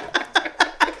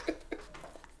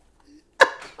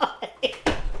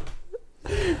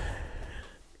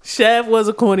 Shaft was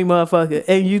a corny motherfucker,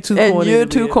 and you too And corny. you're to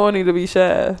be too it. corny to be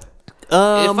Shaft.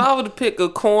 If I were to pick a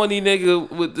corny nigga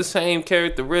with the same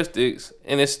characteristics,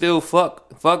 and it's still fuck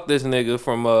this nigga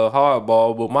from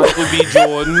Hardball, but Michael B.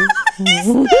 Jordan.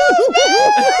 You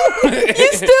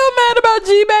still mad about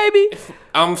G Baby?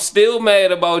 I'm still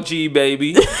mad about G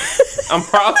Baby. I'm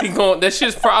probably that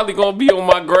shit's probably gonna be on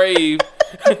my grave.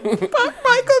 Fuck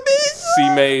Michael B. C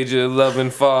Major, loving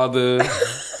father,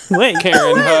 Wait,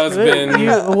 Karen husband.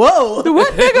 whoa.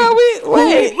 What nigga are we?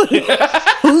 Wait.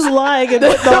 Who's lying and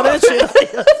putting all that shit?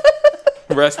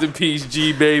 Rest in peace,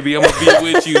 G Baby. I'm gonna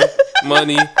be with you.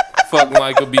 Money. Fuck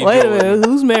Michael B. Wait a Jordan. minute.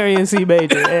 Who's marrying C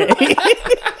Major? Hey.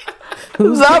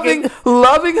 Who's Loving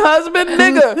husband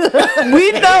nigga.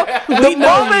 We know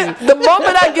the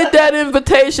moment I get that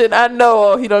invitation, I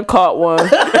know he done caught one.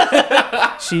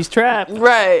 She's trapped.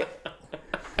 Right.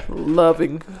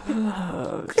 Loving.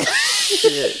 Oh,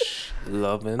 shit.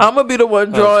 Loving. I'm gonna be the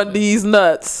one drawing these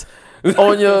nuts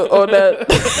on that.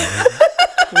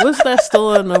 What's that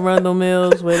store in Arundel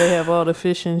Mills where they have all the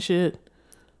fish and shit?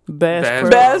 Bass Pro.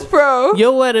 Bass Pro.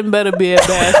 Your wedding better be at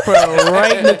Bass Pro,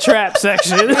 right in the trap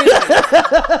section.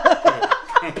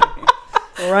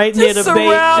 Right near the bait.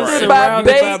 Surrounded by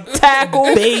bait, tackle,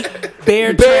 bait,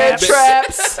 bear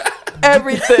traps,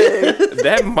 everything.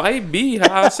 That might be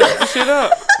how I set the shit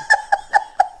up.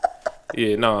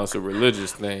 Yeah, no, it's a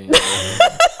religious thing.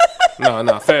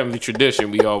 No, family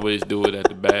tradition. We always do it at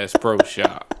the Bass Pro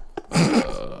Shop.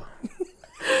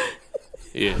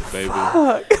 Yeah, baby.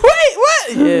 Wait,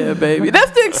 what? Yeah, baby.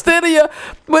 That's the extent of your.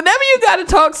 Whenever you gotta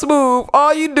talk smooth,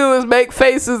 all you do is make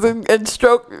faces and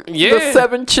stroke the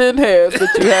 7 chin hairs that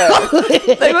you have.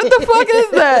 Like, what the fuck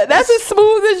is that? That's as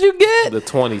smooth as you get. The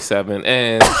 27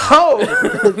 and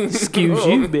Excuse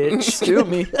you, bitch. Excuse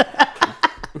me.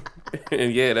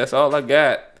 and yeah, that's all I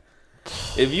got.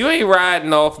 If you ain't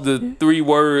riding off the 3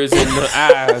 words in the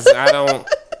eyes, I don't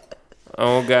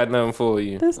got nothing for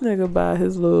you. This nigga buy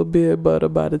his little beard butter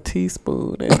by the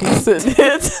teaspoon, and he's sitting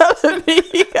here telling me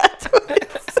he got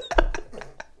 27.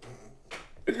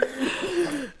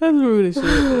 That's rude as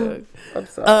shit. I'm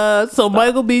sorry. So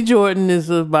Michael B. Jordan is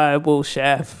a viable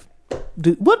Shaft.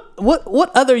 Dude,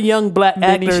 what other young black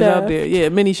Mini actors Shaft? out there? Yeah,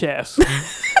 mini Shafts.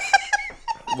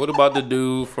 What about the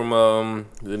dude from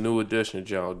the New Edition,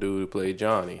 dude who played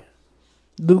Johnny?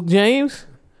 Luke James.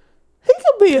 He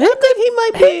could be. I think he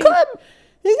might be.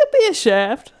 He could be a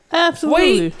Shaft.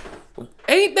 Absolutely. Wait,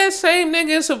 ain't that same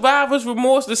nigga in Survivor's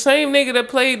Remorse the same nigga that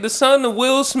played the son of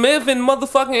Will Smith in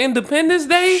motherfucking Independence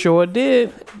Day? Sure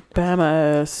did.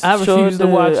 Bama ass. I refuse to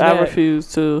watch that. I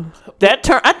refuse to. That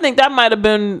turn. I think that might have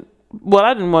been. Well,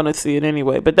 I didn't want to see it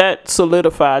anyway, but that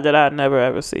solidified that I'd never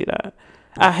ever see that.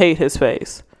 I hate his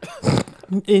face.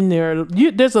 In there,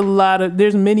 there's a lot of.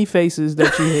 There's many faces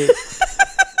that you hate.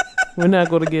 We're not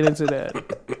going to get into that.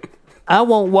 I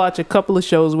won't watch a couple of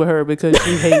shows with her because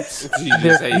she hates.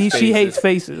 She hates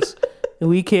faces, and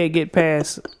we can't get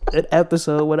past an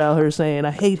episode without her saying,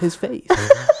 "I hate his face."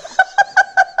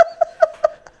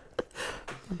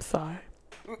 I'm sorry.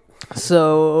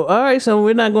 So, all right, so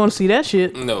we're not going to see that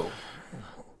shit. No.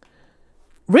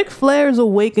 Ric Flair is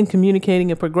awake and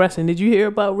communicating and progressing. Did you hear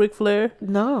about Ric Flair?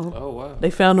 No. Oh wow. They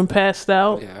found him passed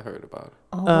out. Yeah, I heard about it.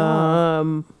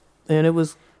 Oh. And it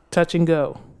was touch and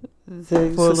go.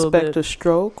 They for a little suspect bit. a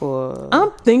stroke or?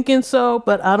 I'm thinking so,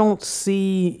 but I don't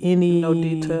see any No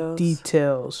details.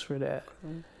 details for that.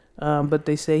 But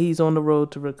they say he's on the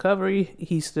road to recovery.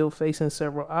 He's still facing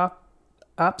several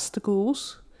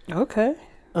obstacles. Okay.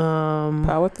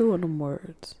 Power through on them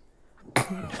words.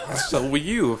 So were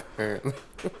you, apparently.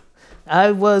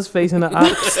 I was facing an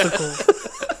obstacle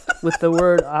with the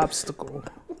word obstacle.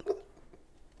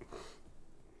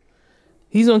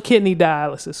 He's on kidney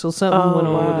dialysis, so something went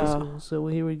on with this. So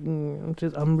here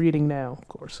I'm reading now, of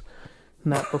course,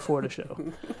 not before the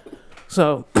show.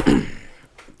 So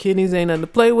kidneys ain't nothing to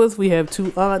play with. We have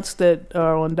 2 aunts that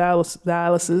are on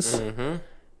dialysis,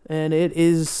 and it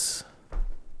is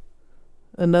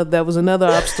another. That was another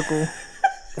obstacle.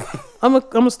 I'm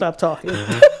gonna stop talking.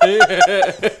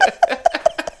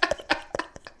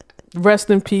 Rest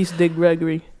in peace, Dick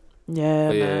Gregory.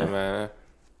 Yeah, Yeah, man. man.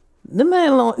 The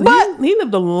man, he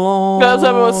lived a long That's what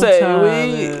I'm gonna say.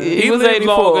 time, He was lived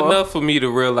 84. long enough for me to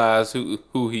realize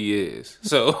who he is.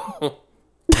 So,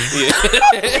 yeah.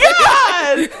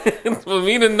 For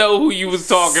me to know who you was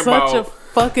talking about. Such a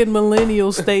fucking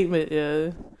millennial statement,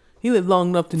 yeah. He lived long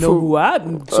enough to know who I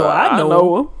so I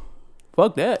know him.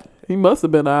 Fuck that. He must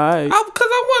have been alright. Because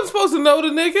I wasn't supposed to know the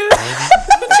nigga.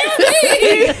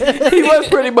 He was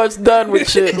pretty much done with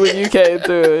shit when you came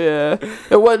through. Yeah,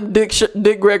 it wasn't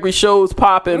Dick Gregory shows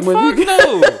popping when Fuck you.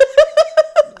 no.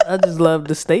 I just love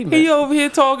the statement. He over here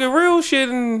talking real shit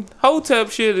and Hotep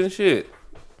shit and shit.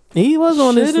 He was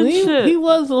on Shit this. and He, shit. he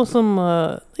was on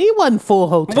some. He wasn't full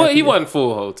hotel. Well, he wasn't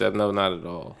full hotel. No, not at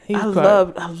all. He I was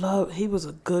probably- love. He was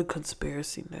a good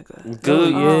conspiracy nigga.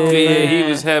 Good. yeah. He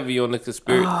was heavy on the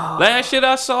conspiracy. Last shit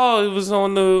I saw, it was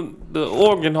on the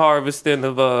organ harvesting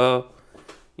of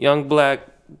young black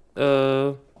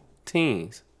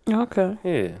teens. Okay.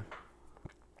 Yeah.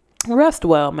 Rest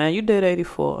well, man. You did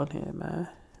 84 on here, man.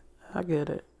 I get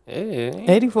it. Yeah.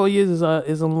 84 years is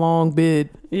a long bid.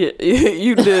 Yeah,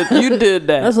 you did. You did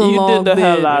that. That's a you long did the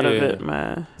hell bid. out of Yeah. it,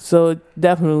 man. So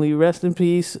definitely rest in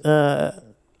peace.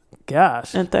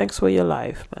 Gosh, And thanks for your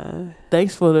life, man.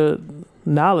 thanks for the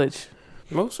knowledge.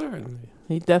 Most certainly.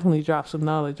 He definitely dropped some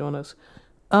knowledge on us.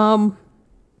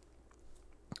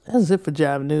 That's it for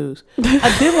Jive News.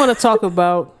 I did want to talk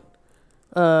about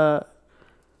the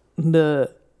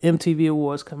MTV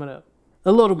Awards coming up.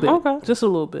 A little bit. Okay. Just a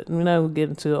little bit. We're not going to get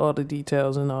into all the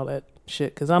details and all that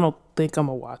shit because I don't think I'm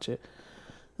going to watch it.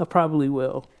 I probably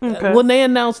will. Okay. When they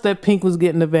announced that Pink was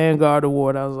getting the Vanguard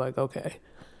Award, I was like, okay,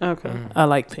 Okay. I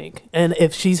like Pink. And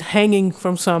if she's hanging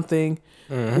from something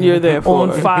You're there for on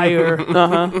it. fire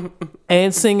Uh-huh.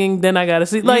 and singing, then I got to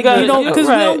see. Like, gotta- you don't, because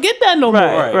we right. don't get that no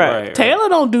Right. more. Taylor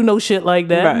don't do no shit like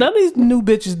that. Right. None of these new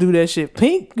bitches do that shit.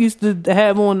 Pink used to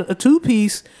have on a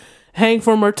two-piece, hang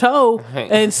from her toe,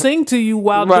 Hang- and sing to you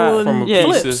while Right. doing From a Yeah.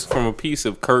 flips. from a piece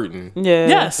of curtain. Yeah.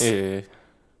 Yes. Yeah.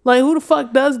 Like, who the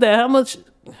fuck does that? How much?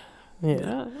 Yeah.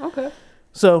 Yeah. Okay.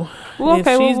 So, Well, if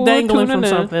okay, she's we're dangling tuning from in.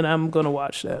 something, I'm going to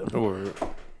watch that. Word.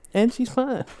 And she's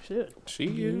fine. Shit. She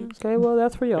is. Okay. Well,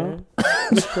 that's for y'all.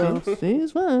 So,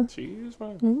 She's fine. She is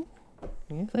fine.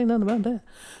 Can't say nothing about that.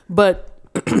 But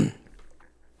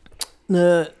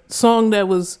the song that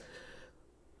was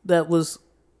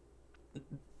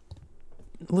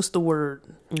what's the word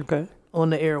okay. on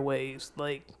the airwaves?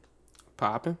 Like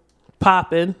Popping.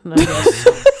 popping. I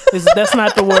guess. That's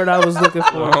not the word I was looking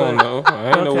for. I don't but know.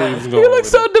 I didn't know where he was going. You look with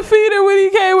so it. defeated when he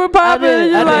came with I Poppin'. did,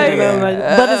 You're I like, did, I was like,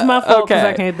 but it's my fault because I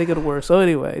okay. can't think of the word. So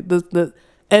anyway,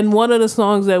 and one of the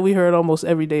songs that we heard almost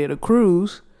every day of the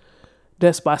cruise,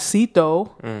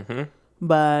 Despacito, Mhm.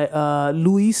 by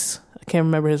Luis. I can't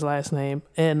remember his last name,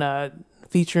 and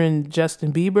featuring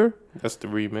Justin Bieber. That's the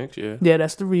remix. Yeah. Yeah,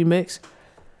 that's the remix.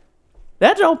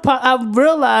 That don't I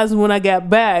realized when I got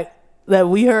back that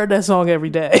we heard that song every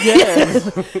day.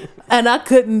 Yeah. And I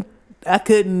couldn't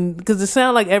because it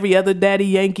sounded like every other Daddy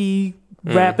Yankee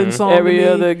rapping song. to Every me.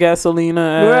 other Gasolina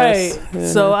ass. Right. Yeah.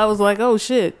 So I was like, oh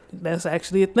shit, that's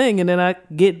actually a thing. And then I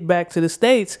get back to the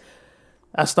States.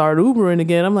 I start Ubering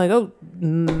again. I'm like, oh,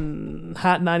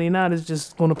 Hot 99 is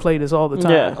just going to play this all the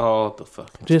time. Yeah. All the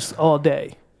fucking Just all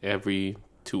day. every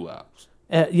 2 hours.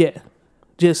 Yeah.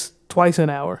 Just twice an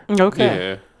hour. Okay.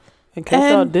 Yeah. In case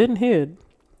y'all And- didn't hear.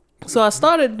 So I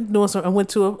started doing some. I went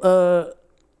to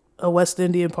a West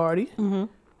Indian party, Mm-hmm.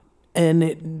 and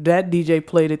that DJ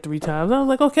played it 3 times. I was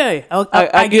like, okay,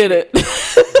 I get it.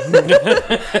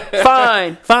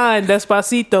 Fine. Fine,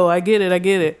 Despacito. I get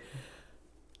it.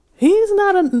 He's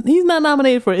not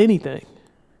nominated for anything.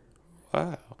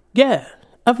 Wow. Yeah,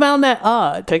 I found that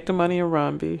odd. Take the money and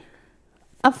run, B.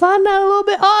 I find that a little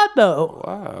bit odd though.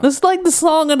 Wow. It's like the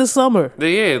song of the summer.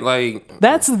 Yeah, like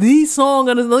That's the song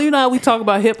of the. You know how we talk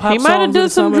about hip hop He songs might have of the did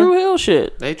some summer? Drew Hill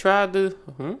shit. they tried to.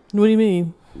 What do you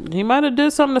mean? He might have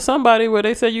did something to somebody where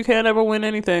they said you can't ever win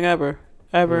anything ever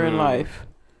in life.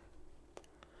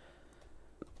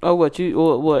 Oh, what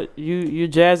you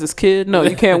Jazz's kid? No,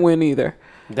 you can't win either.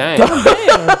 Damn.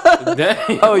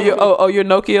 Damn. Oh, you're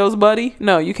Nokio's buddy?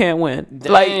 No, you can't win.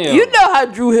 Like, Damn. you know how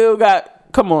Drew Hill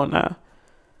got. Come on now.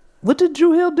 What did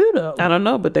Drew Hill do though? I don't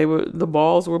know, but the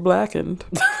balls were blackened.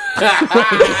 Had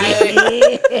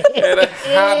a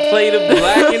hot plate of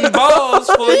blackened balls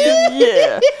for you.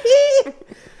 Yeah.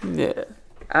 Yeah.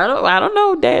 I don't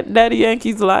know Daddy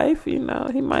Yankee's life, you know.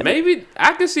 He might Maybe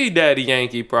I could see Daddy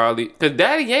Yankee probably, because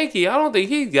Daddy Yankee, I don't think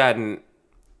he's gotten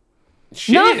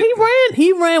shit. No,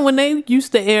 he ran when they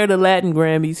used to air the Latin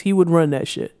Grammys. He would run that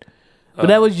shit, but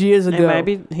that was years ago. and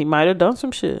maybe he might have done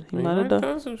some shit. He might have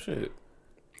done. some shit.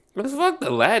 Let's fuck the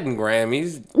Latin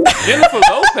Grammys. Jennifer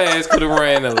Lopez could have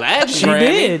ran the Latin She Grammy.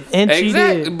 did, and she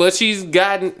exactly. did. But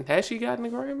has she gotten the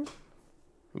Grammy?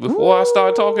 Before I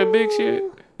start talking big shit.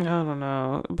 I don't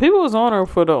know. People was on her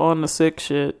for the On the Sick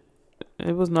shit.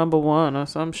 It was #1 or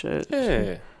some shit.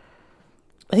 Yeah.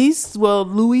 Luis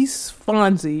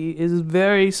Fonsi is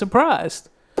very surprised.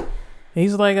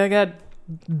 He's like, I got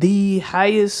the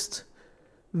highest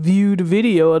viewed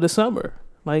video of the summer.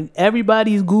 Like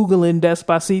everybody's Googling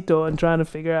Despacito and trying to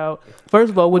figure out,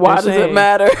 first of all, what Why they're does saying. it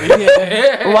matter?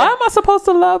 Why am I supposed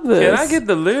to love this? Can I get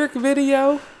the lyric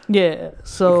video? Yeah.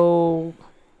 So,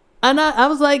 and I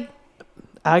was like,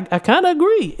 I kind of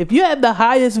agree. If you have the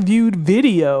highest viewed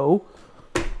video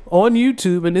on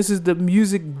YouTube, and this is the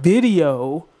music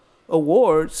video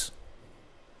awards,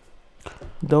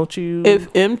 don't you?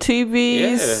 If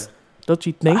MTV's don't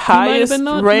you think highest he might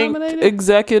have been ranked nominated?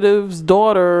 executive's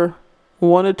daughter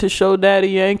wanted to show Daddy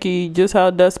Yankee just how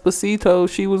Despacito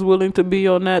she was willing to be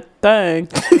on that thing,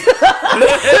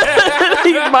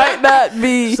 he might not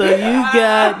be. So you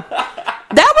got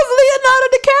That was Leonardo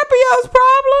DiCaprio's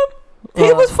problem.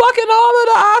 He was fucking all of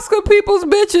the Oscar people's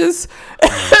bitches.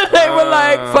 They were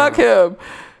like, fuck him.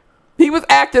 He was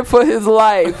acting for his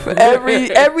life.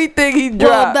 Everything he dropped.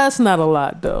 well, that's not a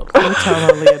lot though. I'm talking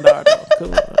about Leonardo.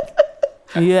 Come on.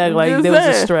 You act like Just there was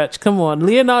a saying. stretch. Come on,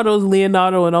 Leonardo's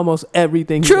Leonardo in almost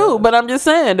everything. he True, does. but I'm just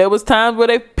saying there was times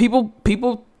where people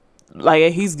like,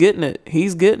 hey, he's getting it.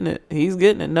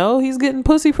 No, he's getting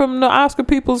pussy from the Oscar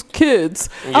people's kids.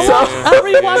 I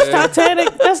rewatched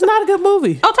Titanic. That's not a good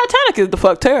movie. Oh, Titanic is the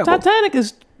fuck terrible. Titanic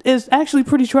is actually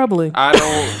pretty troubling. I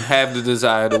don't have the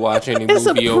desire to watch any It's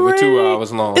a movie over 2 pretty-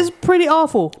 hours long. It's pretty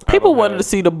awful. People don't wanted have to it.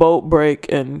 see the boat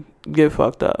break and get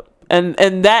fucked up. And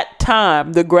that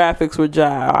time the graphics were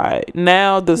all right.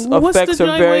 Now the What's effects the are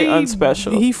joint very where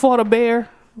unspecial. He fought a bear.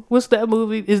 What's that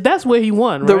movie? That's where he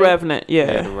won, right? The Revenant,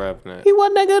 Yeah, the Revenant. He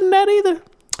wasn't that good in that either.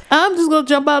 I'm just gonna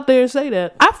jump out there and say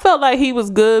that. I felt like he was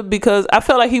good because I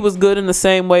felt like he was good in the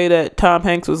same way that Tom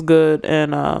Hanks was good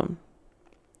in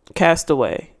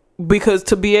Castaway. Because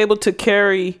to be able to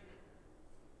carry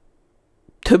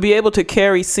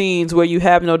scenes where you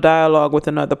have no dialogue with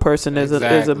another person is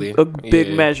Exactly. a big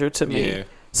Yeah. measure to me. Yeah.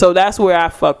 So that's where I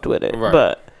fucked with it. Right.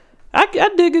 But I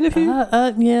dig it if you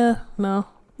Yeah, no.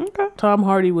 okay. Tom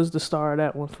Hardy was the star of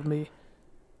that one for me.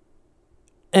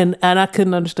 And I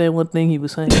couldn't understand one thing he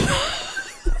was saying.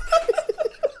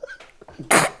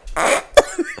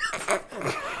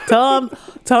 Tom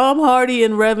Hardy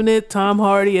in Revenant, Tom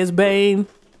Hardy as Bane.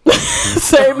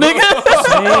 Same nigga.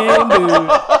 Same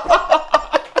dude.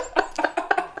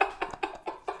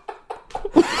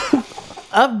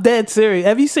 I'm dead serious.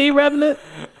 Have you seen Revenant?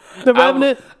 The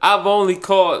Revenant? I've only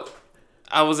caught.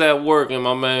 I was at work and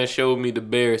my man showed me the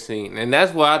bear scene, and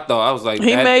that's what I thought. I was like,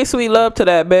 He that- made sweet love to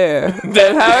that bear.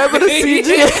 However the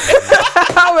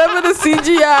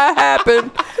CGI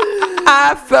happened,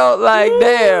 I felt like,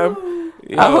 damn.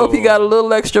 I Yo. hope he got a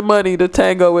little extra money to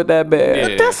tango with that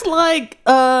bear. Yeah. That's like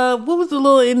what was the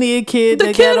little Indian kid? The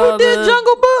that kid got who all did the,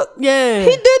 Jungle Book, Yeah, he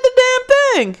did the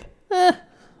damn thing.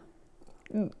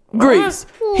 Grease.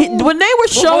 When they were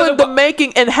showing the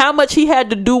making and how much he had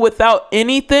to do without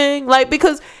anything, like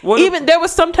because What even there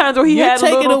was sometimes where he You're had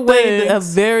taking little away a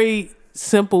things. very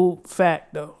simple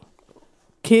fact, though.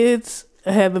 Kids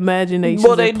have imaginations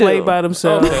Well, they and play do. by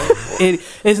themselves.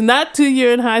 It's not till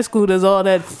you're in high school does all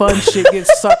that fun shit get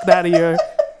sucked out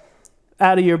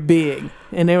of your being.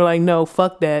 And they were like, no,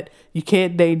 fuck that. You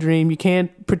can't daydream. You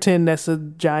can't pretend that's a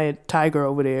giant tiger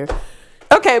over there.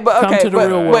 Okay, but Come to the real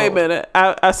world. wait a minute.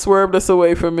 I swerved us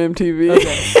away from MTV.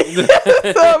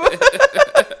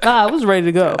 I was ready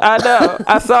to go. I know.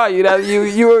 I saw you. That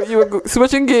you were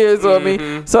switching gears on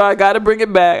me. So I got to bring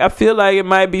it back. I feel like it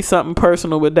might be something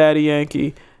personal with Daddy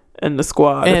Yankee and the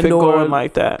squad if And it or- going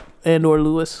like that. And or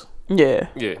Lewis. Yeah.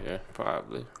 Yeah,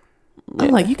 probably.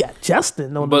 I'm like, you got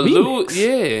Justin on But the Lou, remix.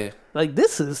 yeah, Like,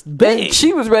 this is big. And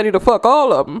she was ready to fuck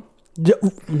all of them.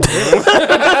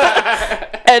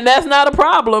 And that's not a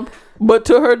problem. But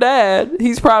to her dad,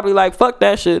 he's probably like, fuck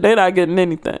that shit. They're not getting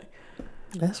anything.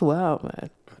 That's wild, man.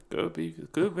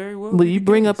 could very well. But be you the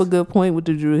bring case. up a good point with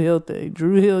the Drew Hill thing.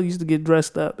 Drew Hill used to get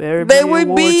dressed up every They would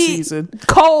award be season.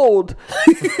 cold.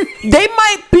 They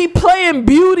might be playing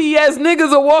beauty as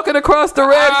niggas are walking across the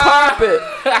red carpet.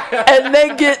 And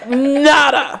they get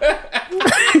nada.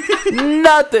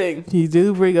 Nothing. You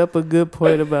do bring up a good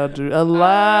point about Drew. A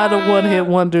lot of one-hit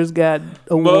wonders got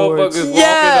awards. Motherfuckers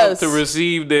Yes. walking up to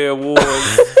receive their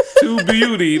awards to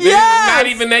beauty. They Yes. not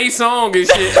even a song and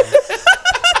shit.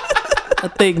 I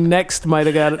think Next might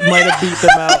have beat them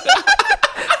out.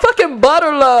 Fucking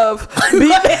Butter Love.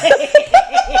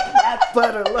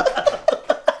 Butter Love.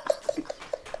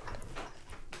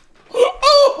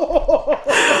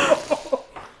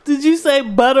 Did you say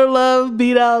Butter Love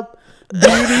beat out Beauty?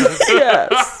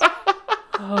 Yes.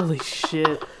 Holy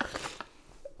shit.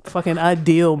 Fucking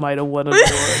Ideal might have won an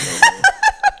award.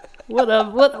 What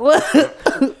up?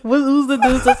 Who's the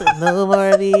dude that said no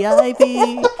more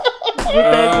VIP?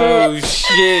 Oh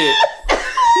shit.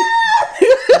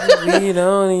 We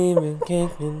don't even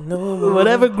get no more.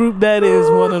 Whatever group that is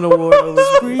won an award.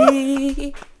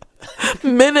 Free.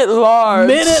 Minute Large.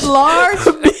 Minute Large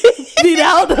beat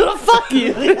out. Fuck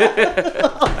you.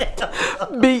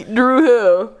 Beat Drew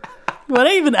Hill. Well,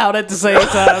 they even out at the same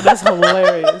time. That's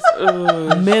hilarious.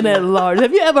 Men at Large.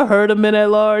 Have you ever heard of Men at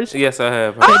Large? Yes, I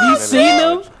have. Have you seen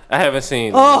them? I haven't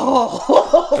seen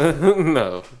Oh, them.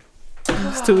 No.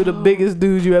 it's two of the biggest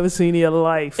dudes you ever seen in your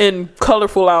life. In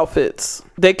colorful outfits.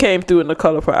 They came through in the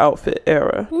colorful outfit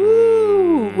era.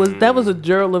 Ooh, that was a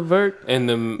Gerald Levert? And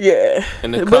the Yeah.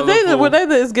 and the But colorful. were they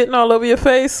that's getting all over your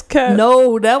face, Cat?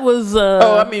 No, that was.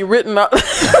 Oh, I mean written up.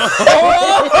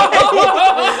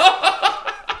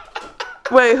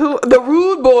 Wait, who? The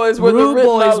Rude Boys were the Rude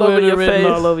written Boys all over were the your written face.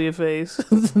 all over your face.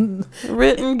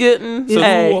 Written, getting. So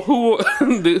Hey. who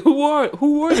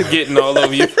were the getting all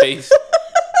over your face?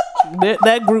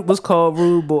 that group was called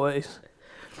Rude Boys.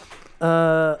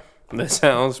 That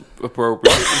sounds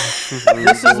appropriate.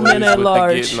 This is Men at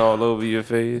Large. Getting all over your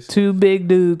face. Two big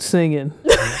dudes singing.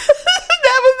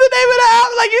 That was the name of the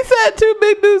album. Like you said, two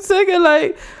big dudes singing.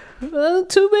 Like,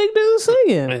 Two big dudes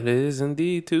singing. It is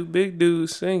indeed two big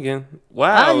dudes singing.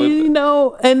 Wow. You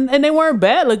know, and they weren't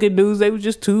bad looking dudes. They were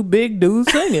just two big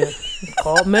dudes singing.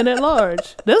 Called Men at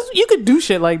Large. You could do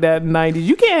shit like that in the 90s.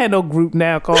 You can't have no group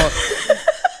now called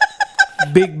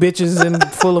Big Bitches in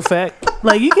Full Effect.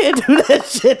 Like, you can't do that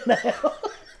shit now.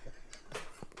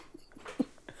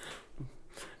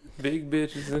 Big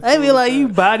bitches. They be like, you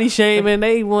body shaming.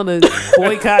 They want to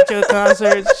boycott your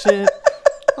concerts and shit.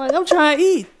 Like, I'm trying to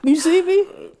eat. You see me?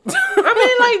 I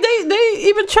mean, like they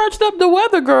even churched up the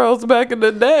Weather Girls back in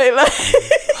the day. Like,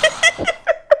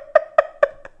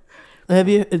 Have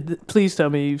you? Please tell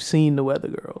me you've seen the Weather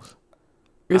Girls.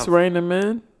 it's raining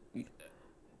men.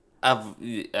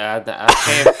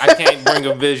 I can't bring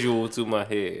a visual to my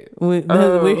head.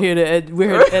 We're here to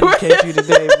educate you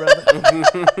today, brother.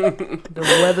 The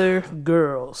Weather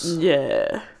Girls.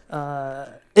 Yeah.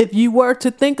 If you were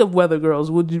to think of Weather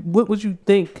Girls, what would you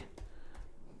think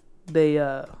they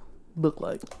look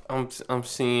like? I'm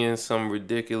seeing some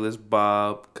ridiculous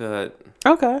bob cut.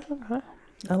 Okay.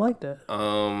 I like that.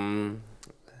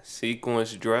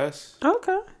 Sequence dress.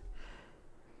 Okay.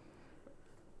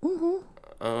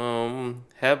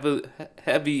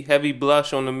 Heavy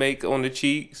blush on the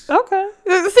cheeks. Okay.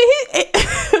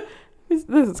 See,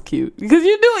 this is cute because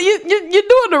you're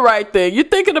doing the right thing. You're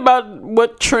thinking about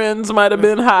what trends might have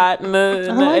been hot in the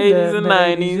like 80s that, and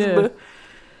man. 90s.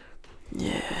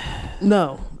 Yeah. But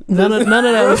No, none of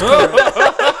that was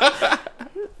correct.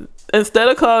 instead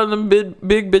of calling them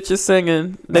big bitches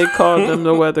singing, they called them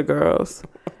the Weather Girls.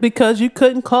 Because you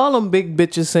couldn't call them big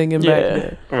bitches singing back Yeah.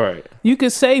 then. Right. You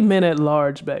could say Men at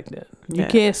Large back then. You Yeah.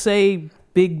 can't say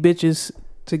big bitches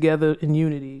together in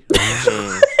unity.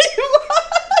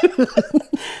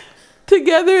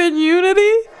 Together in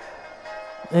unity.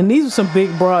 And these are some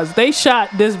big broads. They shot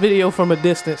this video from a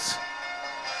distance.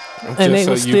 And they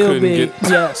so were you still couldn't big. get-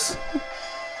 Yes.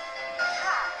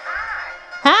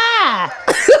 Hi!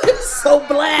 So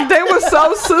black. They were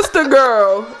so sister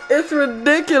girl. It's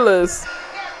ridiculous.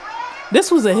 This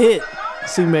was a hit,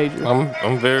 C Major.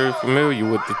 I'm very familiar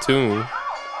with the tune.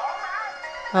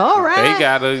 All right.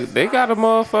 They got a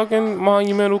motherfucking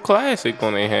monumental classic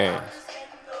on their hands.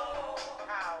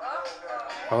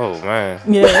 Oh man.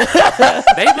 Yeah.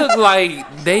 They look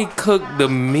like they cooked the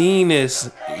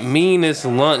meanest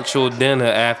lunch or dinner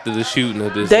after the shooting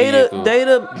of this vehicle. They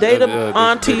the this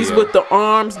aunties video. with the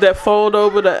arms that fold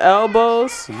over the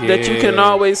elbows that you can Yeah.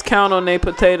 always count on their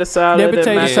potato salad. Their and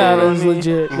potato macaroni. salad is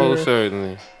legit. Most Yeah.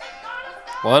 certainly.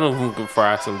 One of them could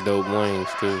fry some dope wings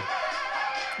too.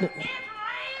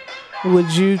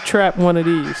 Would you trap one of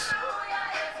these?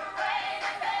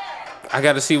 I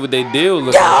got to see what they deal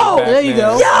look like. back There you then.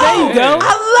 go. There you go.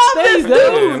 I love There you this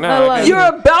go. dude. Yeah, nah, I like You're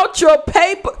it. about your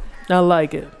paper. I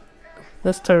like it.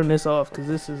 Let's turn this off because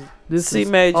this C is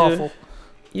Major. awful.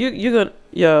 You gonna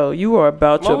you are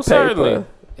about Most your paper. certainly.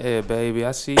 Yeah, baby,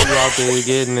 I see you out there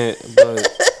getting it, but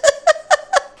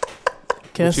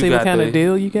Can I But you see what got kind the- of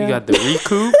deal you got? you got the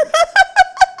recoup.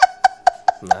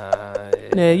 Nah.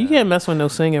 Yeah, you can't mess with no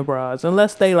singing bras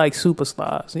unless they like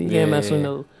superstars. You can't mess with Yeah.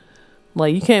 no,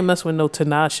 like you can't mess with no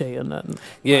Tinashe or nothing.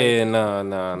 Yeah,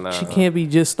 no. She can't be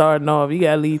just starting off. You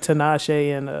gotta leave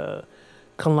Tinashe and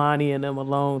Kalani and them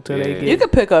alone till they Yeah. get. You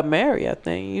could pick up Mary. I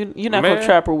think you're not Mary? gonna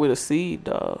trap her with a seed,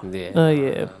 dog. Yeah. Oh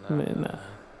yeah, man, nah.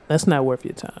 That's not worth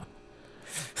your time.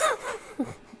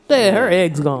 Yeah, her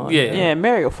egg's gone. Yeah. Yeah,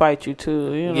 Mary will fight you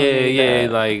too. You know Yeah,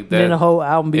 like that. Then the whole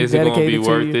album be Is it gonna dedicated be to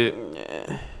worth you.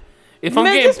 it? If I'm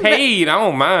Man, getting just paid, I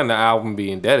don't mind the album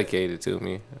being dedicated to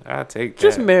me. I take that.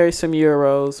 Just marry some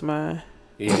euros, man.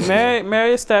 Yeah.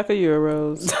 Marry a stack of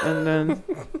euros, and then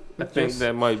I think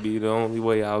that might be the only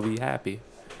way I'll be happy.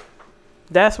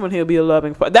 that's when he'll be a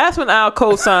loving father. That's when I'll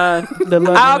co-sign. The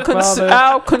loving father.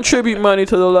 I'll contribute money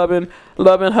to the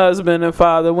loving husband and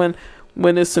father. When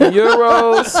when it's some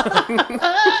euros,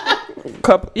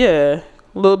 a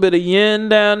little bit of yen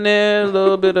down there, a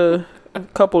little bit of a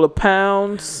couple of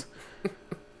pounds.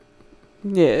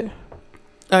 Yeah.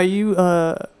 Are you?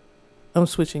 I'm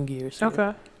switching gears. Here.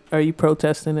 Okay. Are you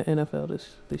protesting the NFL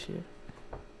this year?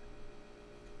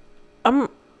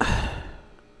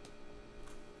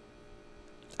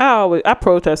 I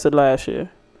protested last year.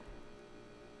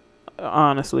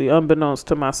 Honestly, unbeknownst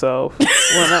to myself,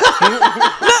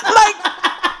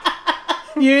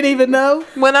 You didn't even know?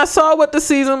 when I saw what the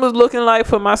season was looking like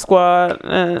for my squad,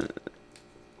 and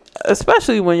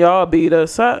especially when y'all beat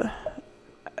us,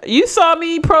 you saw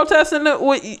me protesting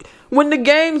when the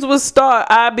games would start.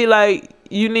 I'd be like,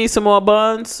 "You need some more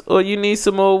buns, or you need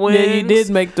some more wings." Yeah, you did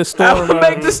make the store I would run.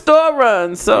 make the store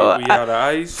run. So we got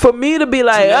ice. for me to be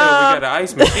like, We got an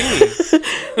ice machine.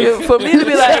 for me to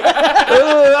be like,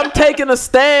 I'm taking a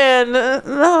stand.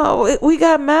 No, we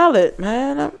got mallet,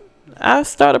 man. I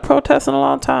started protesting a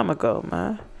long time ago,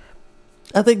 man.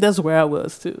 I think that's where I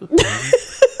was too.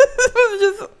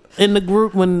 In the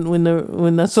group when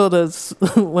I saw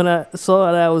when I saw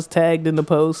that I was tagged in the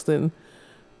post and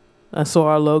I saw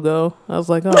our logo, I was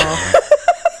like, oh.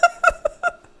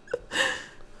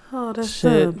 Oh, that's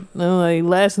Shit. I'm like,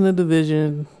 last in the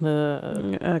division.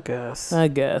 I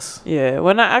guess. Yeah.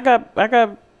 When I got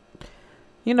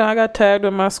tagged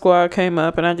when my squad came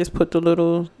up, and I just put the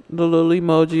little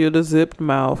emoji of the zipped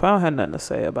mouth. I don't have nothing to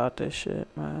say about this shit,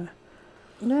 man.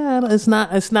 Yeah, it's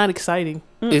not exciting.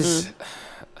 It's.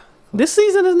 This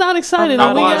season is not exciting.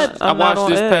 I'm I not watched on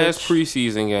this edge. past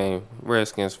preseason game,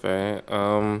 Redskins fan.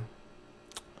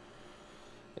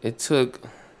 It took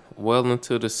well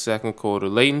into the second quarter,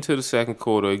 late into the second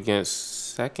quarter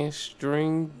against second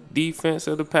string defense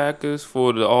of the Packers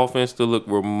for the offense to look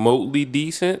remotely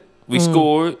decent. We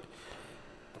scored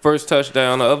first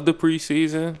touchdown of the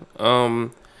preseason.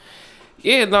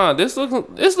 This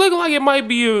looking like it might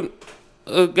be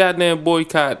a goddamn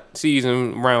boycott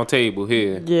season round table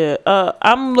here. Yeah.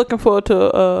 I'm looking forward to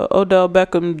Odell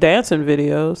Beckham dancing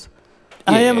videos.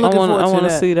 I am looking forward to I want to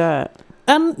that. see that.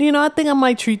 And I think I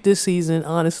might treat this season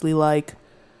honestly like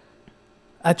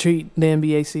I treat the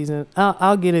NBA season.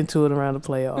 I'll get into it around the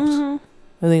playoffs. Mm-hmm.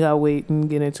 I think I'll wait and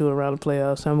get into it around the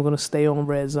playoffs. I'm going to stay on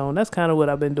red zone. That's kind of what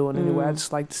I've been doing anyway. I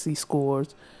just like to see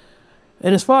scores.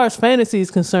 And as far as fantasy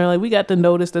is concerned, like we got to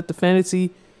notice that the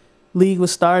fantasy league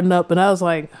was starting up, and I was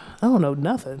like, I don't know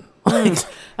nothing. Like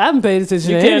I haven't paid attention.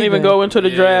 You to can't anything. even go into the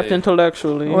draft Yeah.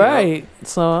 intellectually. Right.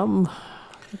 So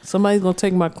somebody's gonna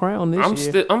take my crown this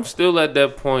year. I'm still at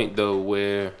that point though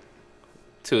where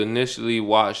to initially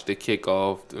watch the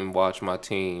kickoff and watch my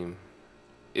team,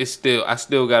 I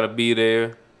still gotta be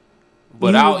there,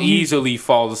 but I'll easily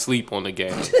fall asleep on the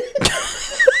game.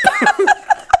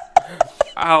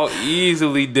 I'll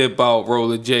easily dip out,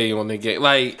 roll a J on the game.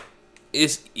 Like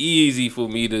it's easy for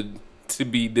me to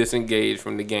be disengaged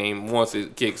from the game once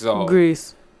it kicks off.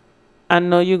 Grease, I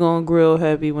know you're gonna grill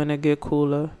heavy when it get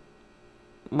cooler.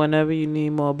 Whenever you need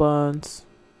more buns,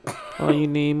 or you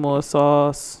need more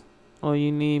sauce, or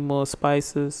you need more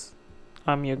spices,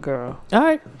 I'm your girl. All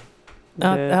right.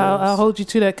 There I'll hold you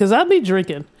to that because I'll be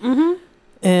drinking. Mm-hmm.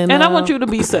 And I want you to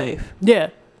be safe. Yeah.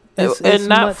 And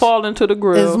not fall into the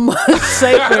grill. It's much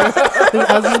safer.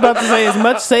 I was just about to say, it's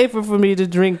much safer for me to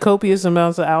drink copious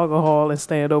amounts of alcohol and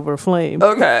stand over a flame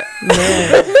Okay.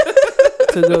 than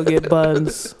to go get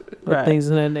buns or Right. things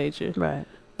of that nature. Right.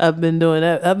 I've been doing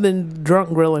that. I've been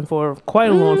drunk grilling for quite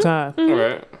a long time, All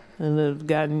right. and I've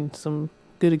gotten some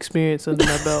good experience under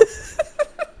my belt.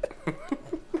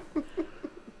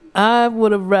 I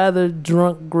would have rather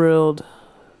drunk grilled.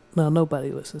 No,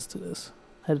 nobody listens to this.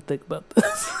 I had to think about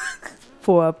this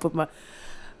before I put my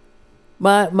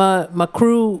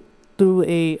crew threw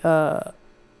a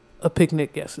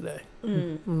picnic yesterday.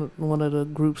 One of the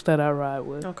groups that I ride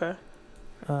with. Okay.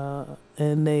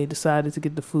 And they decided to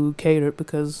get the food catered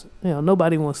because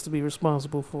nobody wants to be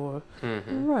responsible for it.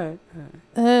 Mm-hmm. Right.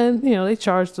 And they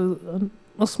charged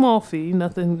a small fee,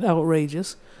 nothing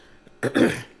outrageous.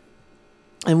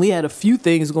 And we had a few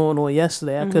things going on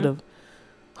yesterday. I could have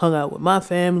hung out with my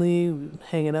family,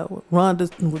 hanging out with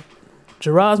with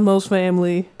Gerasmo's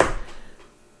family.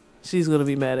 She's gonna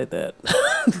be mad at that.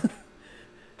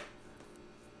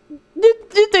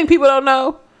 You think people don't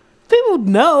know? People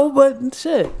know, but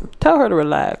shit. Tell her to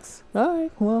relax. All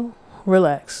right, well,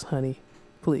 relax, honey,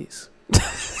 please.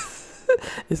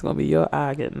 It's gonna be your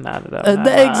eye getting out of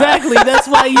that. Exactly. That's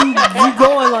why you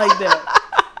going like that.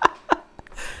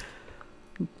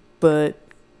 But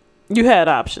You had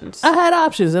options. I had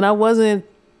options, and I wasn't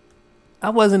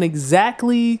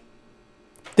exactly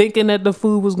thinking that the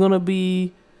food was gonna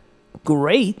be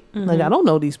great. Like, I don't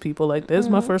know these people like this.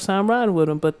 My first time riding with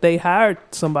them, but they hired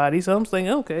somebody, so I'm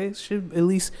thinking, okay, should at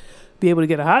least be able to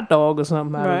get a hot dog or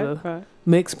something out of the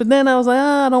mix. But then I was like,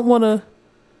 I don't want to.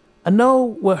 I know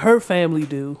what her family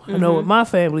do. I know what my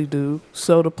family do.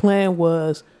 So the plan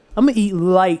was, I'm gonna eat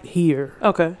light here,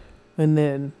 Okay. and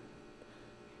then,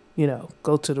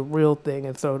 go to the real thing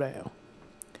and throw down.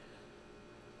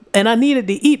 And I needed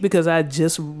to eat because I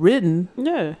just ridden.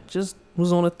 Yeah. Just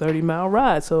was on a 30-mile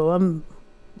ride, so I'm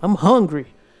hungry.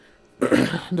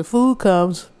 The food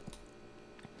comes.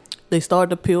 They start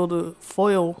to peel the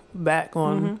foil back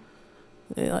on.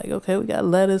 They're like, okay, we got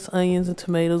lettuce, onions, and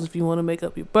tomatoes if you want to make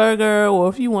up your burger, or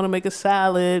if you want to make a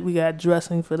salad, we got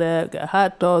dressing for that. We got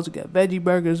hot dogs, we got veggie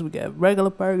burgers, we got regular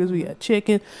burgers, we got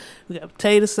chicken, we got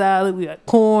potato salad, we got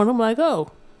corn. I'm like, oh,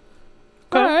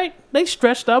 all right. They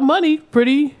stretched our money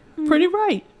pretty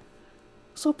right.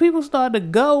 So people started to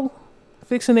go,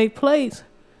 fixing their plates.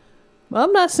 But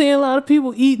I'm not seeing a lot of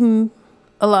people eating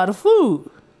a lot of food.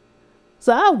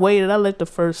 So I waited. I let the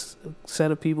first set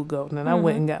of people go. And then I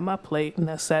went and got my plate, and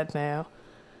I sat down.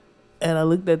 And I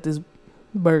looked at this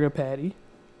burger patty.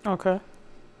 Okay.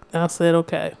 And I said,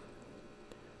 okay,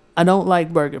 I don't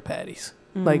like burger patties,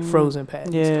 like frozen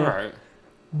patties. Yeah. All right.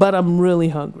 But I'm really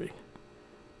hungry.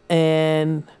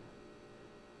 And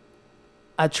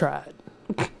I tried.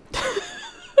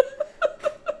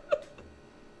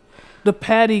 The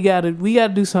patty we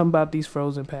gotta do something about these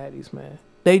frozen patties, man.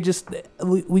 We just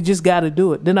gotta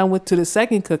do it. Then I went to the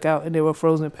second cookout and there were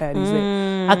frozen patties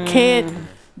there. I can't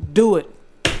do it.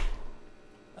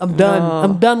 I'm done. No.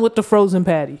 I'm done with the frozen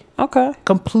patty. Okay.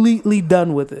 Completely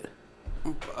done with it.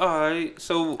 All right.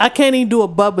 So I can't even do a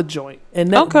Bubba joint.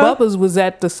 And that Okay. Bubba's was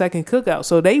at the second cookout.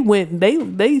 So they went,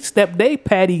 they stepped their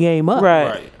patty game up.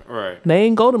 Right. right. They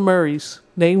ain't go to Murray's.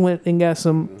 They went and got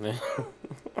some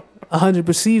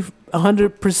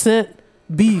 100%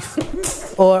 beef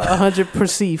or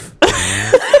 100%.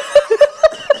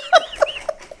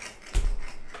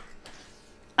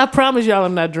 I promise y'all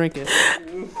I'm not drinking.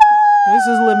 This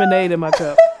is lemonade in my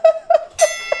cup.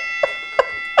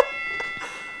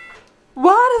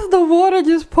 Why does the water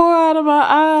just pour out of my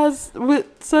eyes with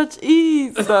such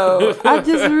ease, though? I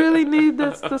just really need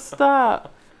this to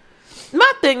stop.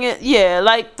 My thing is,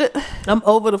 I'm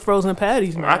over the frozen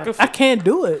patties, man. I can't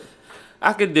do it.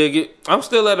 I could dig it. I'm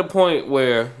still at a point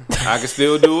where I can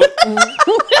still do it.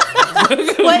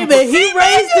 Wait a minute, he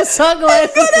raised the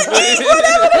sunglasses.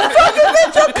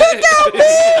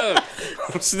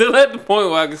 I'm still at the point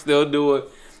where I can still do it.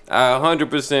 I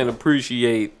 100%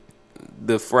 appreciate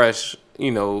the fresh,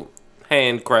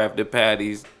 handcrafted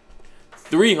patties.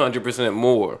 300%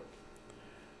 more.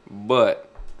 But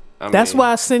That's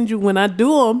why I send you, when I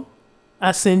do them,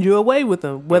 I send you away with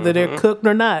them, whether they're cooked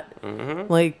or not.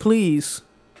 Like, please,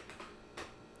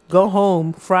 go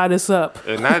home, fry this up.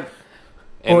 Or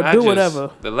do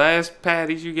whatever. The last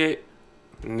patties you get,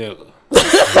 nigga.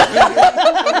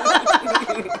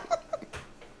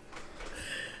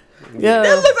 Yeah.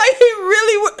 It looks like he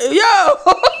really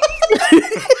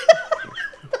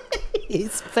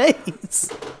His face.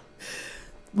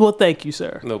 Well, thank you,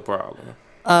 sir. No problem.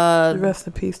 Rest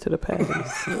in peace to the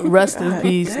patties. Rest in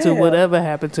peace to whatever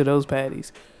happened to those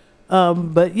patties.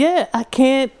 But yeah, I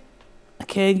can't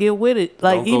get with it.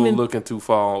 Like, Don't go even looking too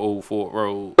far on Old Fort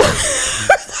Road.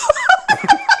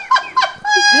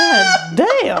 God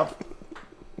damn.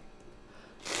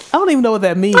 I don't even know what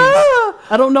that means.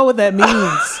 I don't know what that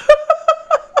means.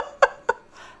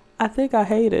 I think I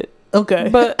hate it, Okay.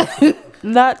 but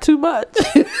not too much.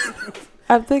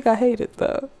 I think I hate it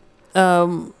though.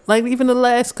 Like even the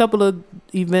last couple of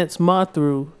events month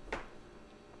through,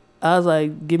 I was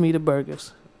like, give me the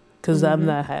burgers, cause I'm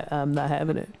not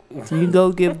having it. You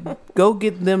go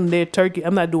get them their turkey.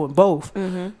 I'm not doing both,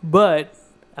 but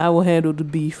I will handle the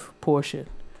beef portion.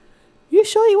 You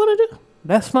sure you want to do?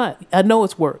 That's fine. I know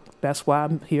it's work. That's why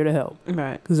I'm here to help.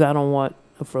 Right. Cause I don't want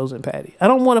a frozen patty. I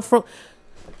don't want a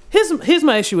Here's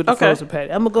my issue with the frozen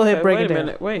patty. I'm gonna go ahead and break it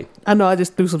down. Wait. I know I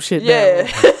just threw some shit down.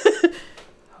 Yeah.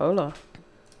 Hold on.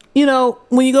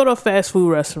 When you go to a fast food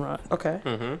restaurant, Okay.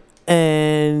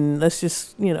 and let's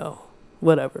just,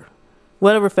 whatever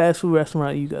fast food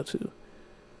restaurant you go to,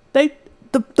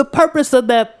 the purpose of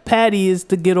that patty is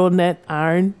to get on that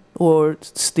iron or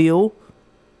steel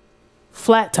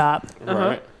flat top,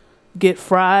 Right. get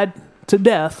fried to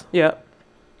death, Yep.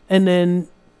 and then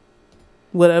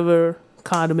whatever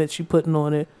condiments you putting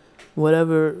on it,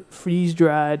 whatever freeze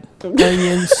dried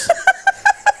onions,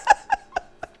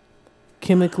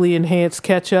 chemically enhanced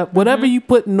ketchup, whatever you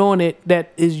putting on it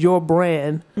that is your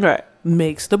brand, Right.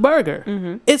 makes the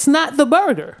burger. It's not the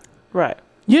burger. Right.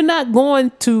 You're not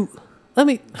going to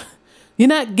You're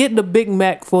not getting a Big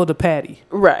Mac for the patty.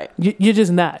 Right. You're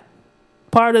just not.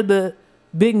 Part of the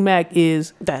Big Mac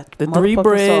is That the 3 motherfucking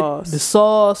bread, sauce. the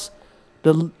sauce,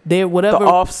 the whatever. The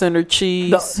off-center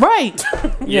cheese. Right.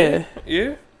 Yeah.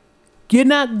 Yeah. You're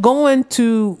not going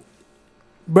to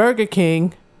Burger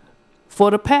King for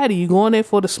the patty. You're going there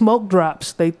for the smoke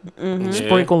drops they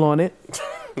sprinkle on it.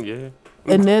 Yeah.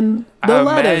 And then the I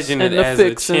lettuce. imagine And it the as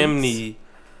fixins. a chimney,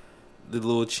 the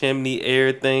little chimney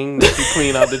air thing that you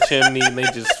clean out the chimney and they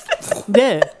just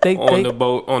Yeah. They on the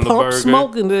boat on the pump burger.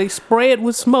 smoke and they spray it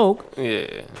with smoke.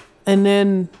 Yeah. And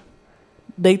then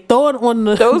they throw it on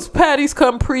the... Those patties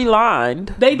come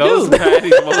pre-lined. They Those do.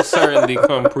 patties most certainly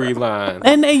come pre-lined.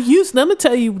 And they used, let me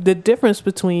tell you, the difference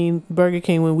between Burger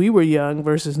King when we were young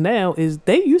versus now is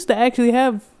they used to actually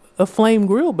have a flame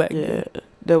grill back Yeah. then.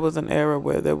 There was an era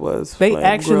where there was They flame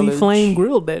actually grillage. flame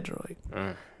grilled that joint.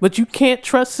 But you can't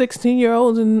trust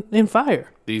 16-year-olds in fire.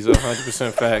 These are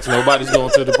 100% facts. Nobody's going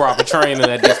to the proper training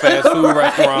at these fast food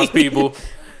restaurants, people.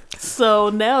 So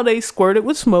now they squirt it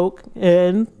with smoke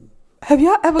and Have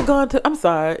y'all ever gone to? I'm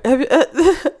sorry. Have you?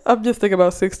 I'm just thinking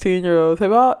about 16-year-olds.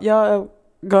 Have y'all ever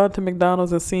gone to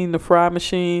McDonald's and seen the fry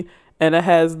machine and it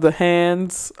has the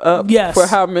hands up Yes. for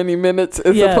how many minutes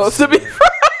it's Yes. supposed to be?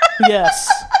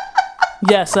 yes.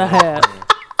 Yes, I have.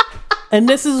 And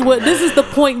this is the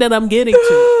point that I'm getting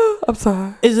to. I'm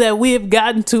sorry. Is that we have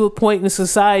gotten to a point in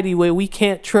society where we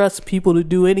can't trust people to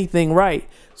do anything right.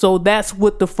 So that's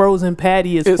what the frozen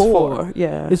patty is It's for. for,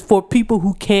 yeah. It's for people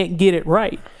who can't get it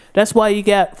right. That's why you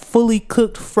got fully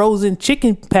cooked frozen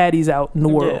chicken patties out in the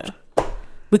world. Yeah.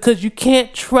 Because you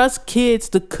can't trust kids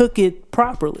to cook it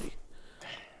properly.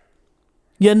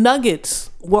 Your nuggets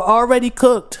were already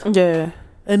cooked. Yeah.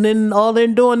 And then all they're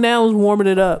doing now is warming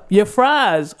it up. Your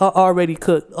fries are already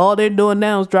cooked. All they're doing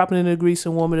now is dropping it in the grease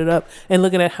and warming it up and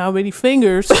looking at how many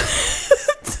fingers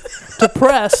to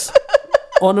press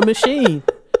on the machine.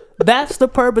 That's the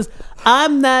purpose.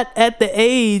 I'm not at the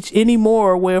age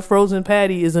anymore where a frozen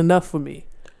patty is enough for me.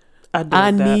 I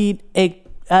need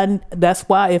that's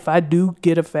why if I do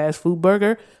get a fast food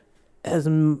burger,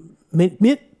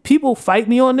 people fight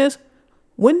me on this.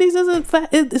 Wendy's isn't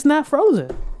it's not frozen.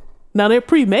 Now they're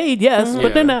pre-made, yes,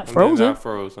 but they're not frozen. They're not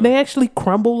frozen. They actually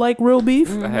crumble like real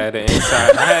beef. I had the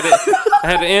inside. I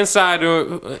had the insider,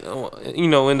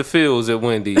 in the fields at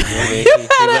Wendy's.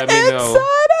 He let me know.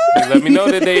 He let me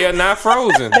know that they are not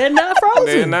frozen. They're not frozen.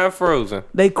 They're not frozen.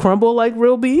 They crumble like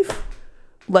real beef.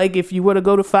 Like if you were to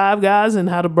go to Five Guys and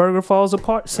how the burger falls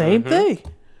apart, same thing.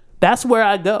 That's where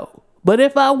I go. But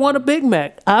if I want a Big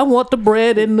Mac, I want the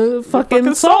bread and the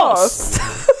fucking sauce.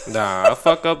 Nah, I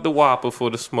fuck up the Whopper for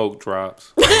the smoke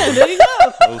drops. Yeah, there you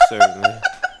go. Most certainly.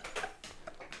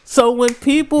 So when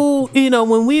people,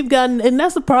 when we've gotten, and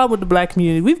that's the problem with the black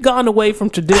community, we've gone away from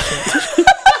tradition.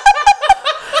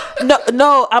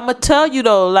 No, I'm gonna tell you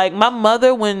though. Like my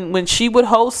mother, when she would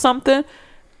host something,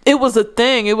 it was a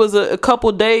thing. It was a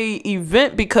couple day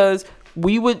event because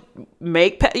we would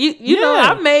make you know,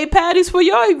 I made patties for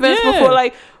your events before.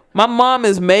 Like my mom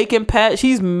is making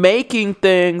she's making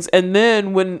things, and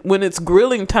then when it's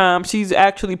grilling time, she's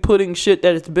actually putting shit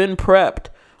that has been prepped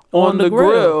on the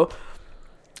grill.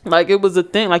 Like it was a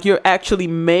thing. Like you're actually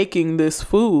making this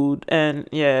food, and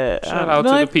shout out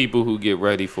to the people who get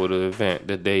ready for the event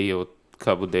the day or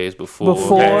couple days before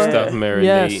have stuff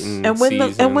marinating.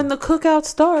 Yes. And when the cookout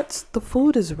starts, the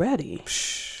food is ready.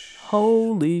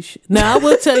 Holy shit! Now I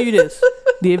will tell you this: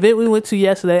 the event we went to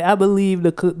yesterday, I believe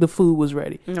the food was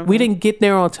ready. Okay. We didn't get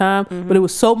there on time, but it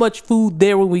was so much food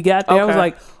there when we got there. I was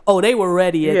like, "Oh, they were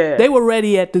ready. They were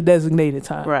ready at the designated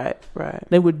time. Right.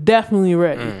 They were definitely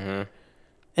ready,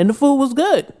 and the food was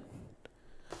good."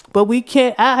 But we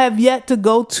can't. I have yet to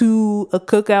go to a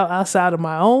cookout outside of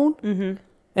my own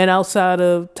and outside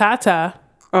of Tata,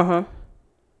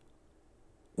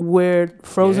 where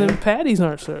frozen patties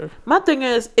aren't served. My thing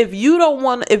is, if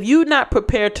you're not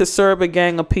prepared to serve a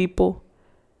gang of people,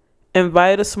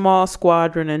 invite a small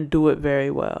squadron and do it very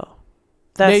well.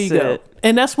 That's there you go.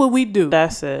 And that's what we do.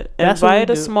 That's it. That's what Invite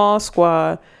we a do. small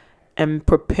squad and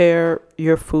prepare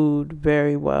your food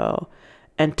very well,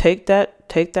 and take that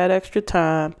extra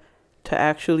time to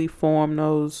actually form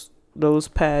those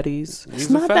patties. It's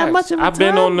not that much of a I've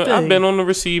been time thing. I've been on the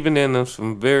receiving end of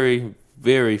some very,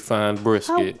 very fine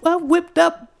brisket. I whipped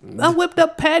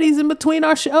up patties in between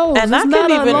our shows. And it's I not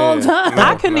can a even- long time. No,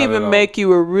 I can not at even all. make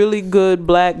you a really good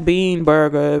black bean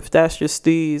burger if that's your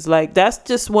steez. Like that's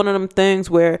just one of them things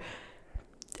where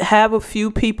have a few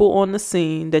people on the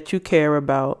scene that you care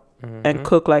about and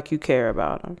cook like you care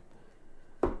about them.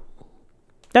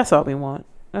 That's all we want.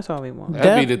 That's all we want.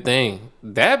 That'd be the thing.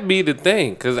 That'd be the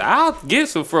thing. Because I'll get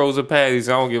some frozen patties.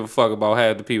 I don't give a fuck about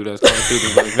half the people that's coming through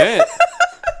this event.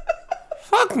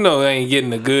 Fuck no, they ain't getting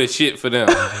the good shit for them.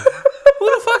 Who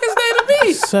the fuck is they to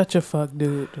be? Such a fuck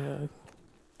dude.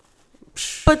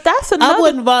 But that's another. I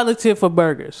wouldn't volunteer for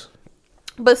burgers.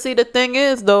 But see, the thing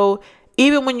is, though,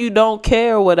 even when you don't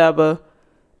care or whatever,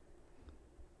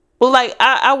 well, like,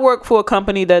 I work for a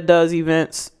company that does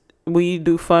events. We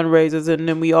do fundraisers, and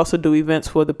then we also do events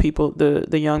for the people,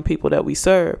 the young people that we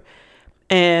serve.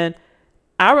 And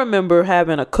I remember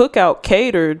having a cookout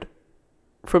catered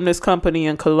from this company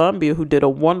in Colombia who did a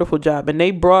wonderful job. And they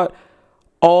brought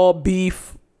all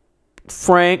beef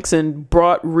franks and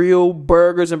brought real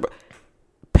burgers and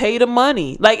pay the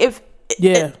money. Like, if...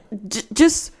 Yeah.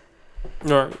 Just...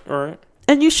 All right.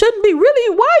 And you shouldn't be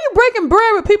really... Why are you breaking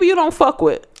bread with people you don't fuck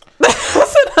with?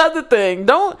 That's another thing.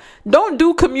 Don't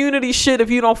do community shit if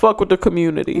you don't fuck with the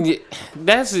community. Yeah,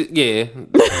 that's it. Yeah.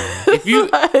 If you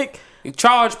like,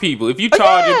 charge people, if you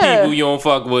charging people, you don't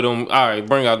fuck with them. All right,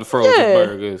 bring out the frozen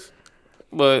burgers.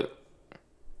 But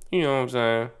you know what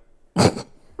I'm saying.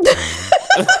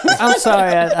 I'm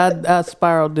sorry, I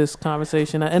spiraled this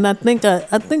conversation, and I think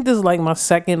this is like my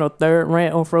second or third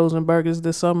rant on frozen burgers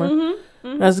this summer.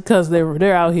 Mm-hmm. That's because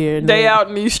they're out here. And they out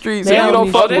in these streets. They And you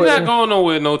don't fuck they're with not them. going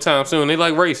nowhere no time soon. They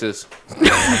like racists.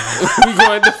 We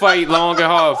going to fight long and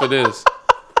hard for this.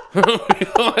 We going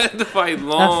to have to fight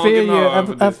long and hard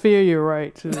for this. I fear you're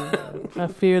right too. I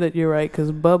fear that you're right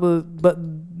because Bubba. But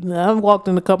I walked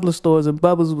in a couple of stores and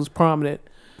Bubba's was prominent.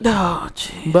 Oh,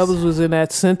 jeez. Bubba's was in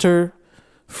that center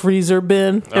freezer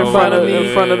bin In front of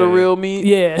the real meat.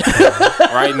 Yeah.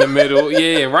 Right in the middle.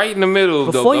 Yeah, right in the middle.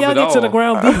 Before y'all of it get to all. the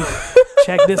ground beef,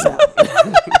 check this out.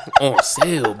 On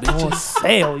sale, bitches. On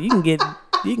sale, you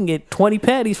can get 20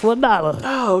 patties for $1.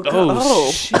 Oh, God.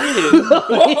 Oh, shit.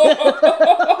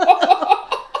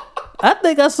 I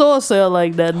think I saw a sale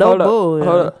like that. No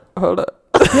bull. Hold up.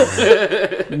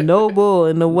 No bull.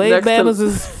 And the way Next to- Bama's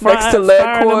is next to lead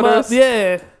firing them up, quarters.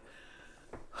 yeah.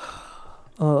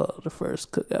 Oh, the first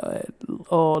cookout had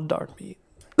all dark meat.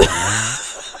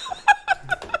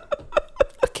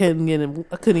 I couldn't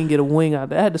even get a wing out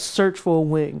there. I had to search for a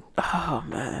wing. Oh,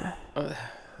 man.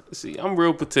 See, I'm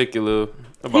real particular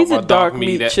about He's my a dark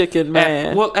meat meat chicken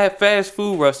man. At fast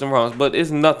food restaurants, but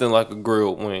it's nothing like a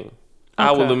grilled wing. I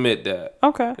Okay. will admit that.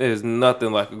 Okay. There's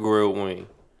nothing like a grilled wing.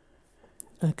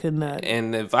 I could not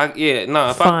And if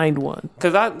find one.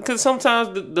 Cause sometimes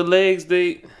the legs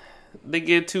they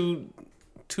get too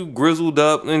grizzled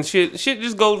up and shit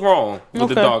just goes wrong with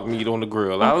the Okay. dog meat on the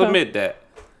grill. I'll Okay. admit that.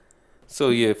 So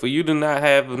yeah, for you to not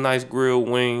have a nice grilled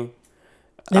wing,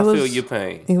 I was- feel your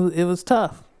pain. It was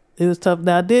tough. It was tough.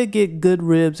 Now I did get good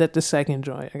ribs at the second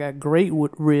joint. I got great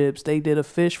ribs. They did a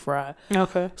fish fry.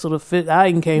 Okay. So the fish, I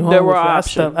even came home. There were with it.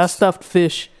 options. I stuffed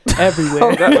fish everywhere.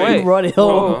 Wait. Brought it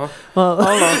home. Hold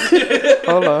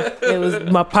on. It was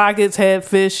my pockets had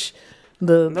fish.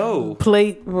 The No.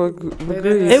 plate.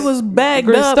 It was bagged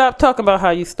Chris, up. stop talking about how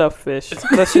you stuff fish.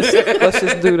 Let's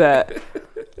just do that.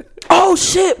 Oh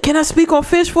shit! Can I speak on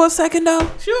fish for a second though?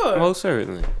 Sure. Most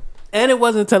certainly. And it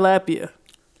wasn't tilapia.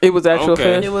 It was actual Okay.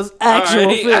 fish. It was actual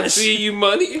Alright, I fish. see you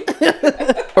money.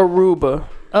 Aruba.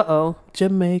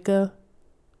 Jamaica.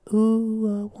 Ooh,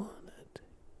 I wanted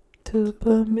to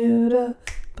Bermuda,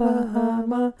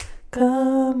 Bahama.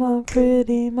 Come on,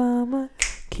 pretty mama.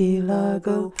 Key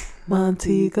Largo,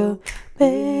 Montego.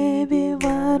 Baby,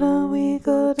 why don't we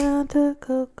go down to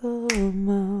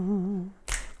Kokomo?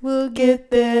 We'll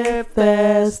get there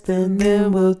fast and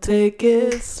then we'll take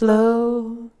it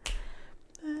slow.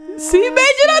 See, man,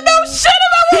 you don't know shit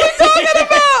about what we're talking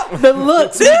about. The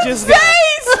looks we just got.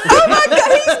 Oh my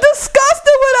God, he's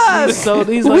disgusted with us. So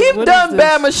he's like, We've what done is this?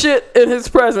 Bama shit in his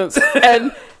presence,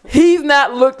 and he's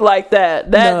not looked like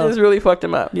that. That No. just really fucked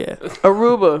him up. Yeah.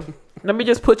 Aruba, let me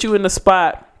just put you in the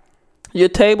spot. Your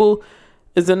table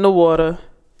is in the water.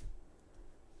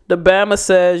 The Bama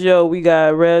says, yo, we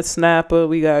got red snapper,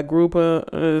 we got grouper,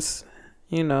 it's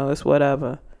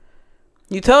whatever.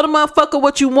 You tell the motherfucker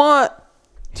what you want.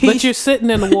 But you're sitting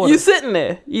in the water. You sitting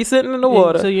there. You sitting in the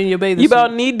water. So you're in your bathing You suit.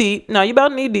 about knee deep. No, you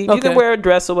about knee deep. You Okay. can wear a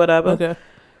dress or whatever. Okay.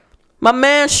 My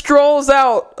man strolls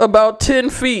out about 10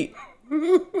 feet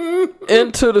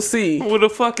into the sea. Who the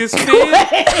fuck is Finn?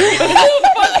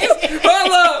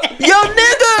 Hold up. Yo,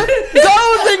 nigga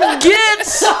goes and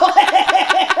gets.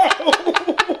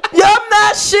 Yo, I'm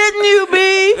not shitting you,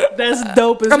 B. That's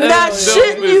dope as I'm hell. not dope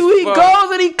shitting as you. He fuck.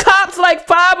 goes and he cops like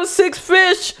 5 or 6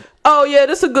 fish. Oh, yeah,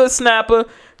 this a good snapper.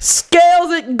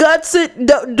 Scales it, guts it,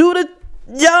 do the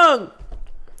young.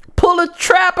 Pull a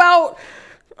trap out.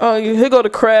 Oh, here go the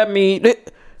crab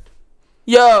meat.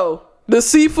 Yo, The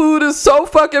seafood is so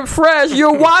fucking fresh.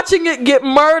 You're watching it get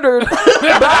murdered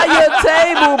by your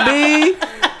table, B.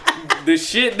 The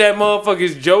shit that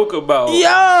motherfuckers joke about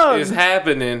is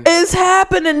happening. It's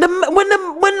happening. When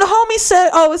the homie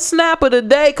said, "Oh, it's Snapper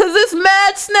today," cause it's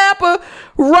Mad Snapper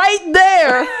right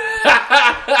there,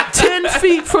 10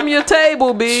 feet from your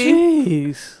table, B.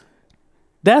 Jeez,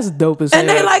 that's dope as hell. And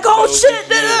they like, "Oh shit!"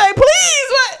 They're like,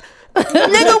 "Please, what?"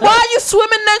 Nigga, why you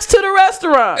swimming next to the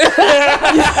restaurant?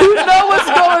 You know what's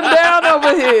going down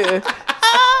over here.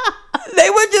 They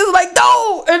were just like,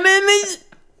 "No," and then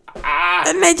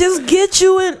they just get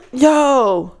you in.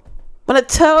 Yo, I'm gonna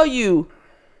tell you,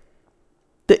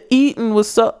 the eating was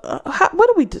so.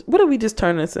 What did we just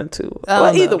turn this into?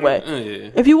 Well, either way,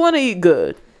 if you want to eat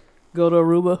good, go to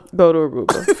Aruba.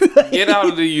 Get out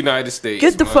of the United States.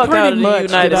 Get the fuck out of the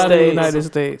United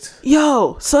States.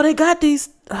 Yo, so they got these.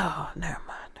 Oh, never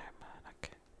mind.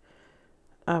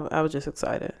 I was just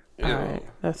excited. All right,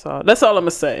 that's all. That's all I'm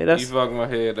gonna say. You fucked my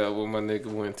head up when my nigga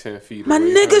went 10 feet. My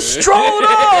nigga strolled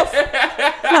off.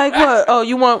 Like what? Oh,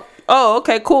 you want? Oh,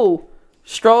 okay, cool.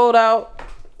 Strolled out.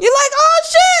 You like? Oh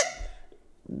shit!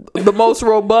 The most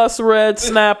robust red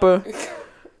snapper,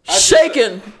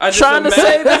 shaking, trying to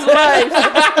save his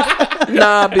life.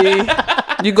 Nah, B,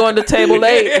 you going to table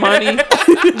 8, money.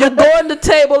 You're going to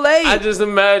table 8. I just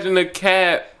imagine a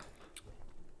cat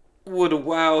with a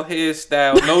wild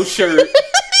hairstyle, no shirt.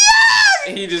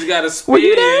 And he just got a spear. Were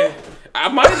you there? I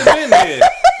might have been there.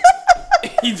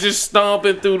 He just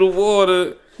stomping through the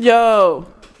water. Yo.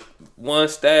 One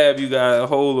stab, you got a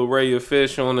whole array of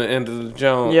fish on the end of the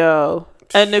jump. Yo.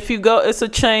 And if you go, it's a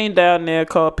chain down there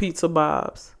called Pizza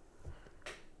Bob's.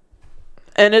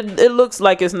 And it looks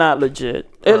like it's not legit.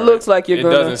 It looks like you're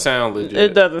going to... It doesn't sound legit.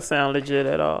 It doesn't sound legit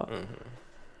at all. Mm-hmm.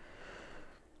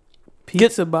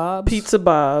 Pizza Bob's? Pizza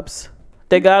Bob's.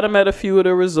 They got them at a few of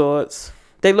the resorts.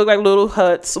 They look like little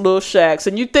huts, little shacks.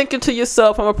 And you thinking to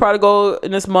yourself, I'm going to probably go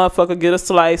in this motherfucker, get a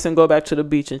slice, and go back to the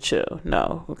beach and chill.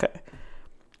 No. Okay.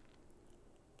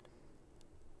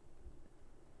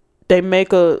 They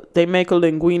make a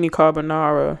linguine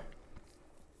carbonara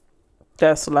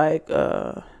that's like...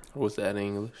 What's that in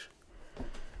English?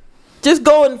 Just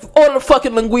go and order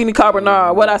fucking linguine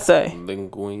carbonara. What'd I say?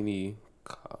 Linguine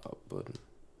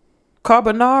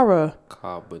Carbonara.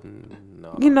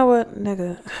 Carbonara. You know what,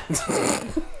 nigga?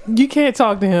 You can't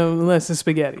talk to him unless it's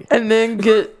spaghetti. And then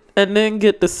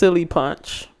get the silly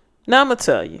punch. Now I'm gonna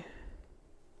tell you.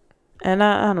 And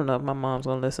I don't know if my mom's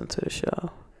gonna listen to the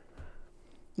show.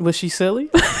 Was she silly?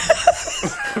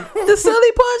 The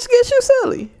silly punch gets you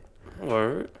silly.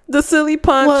 Word. The silly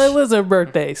punch. Well, it was her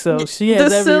birthday, so she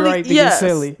has every right to get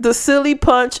silly. The silly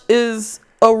punch is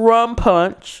a rum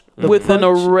punch with an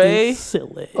array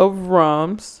of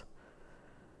rums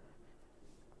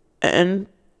and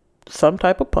some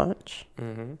type of punch.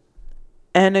 Mm-hmm.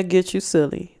 And it gets you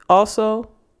silly.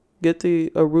 Also, get the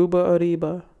Aruba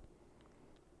Ariba.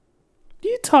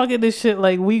 You talking this shit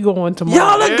like we going tomorrow.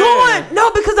 Y'all are going.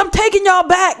 No, because I'm taking y'all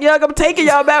back. I'm taking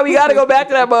y'all back. We got to go back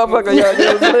to that motherfucker.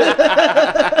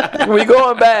 We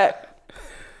going back.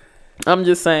 I'm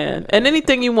just saying. And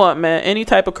anything you want, man. Any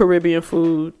type of Caribbean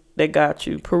food, they got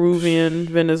you. Peruvian,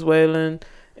 Venezuelan,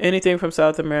 anything from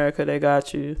South America, they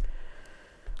got you.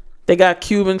 They got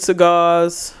Cuban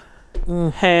cigars,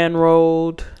 hand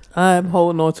rolled. I'm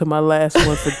holding on to my last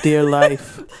one for dear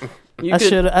life. I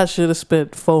should have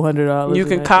spent $400. You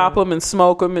can cop them and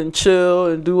smoke them and chill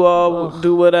and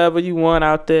do whatever you want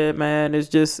out there, man.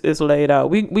 It's laid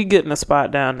out. We getting a spot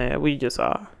down there. We just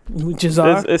are.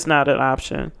 It's not an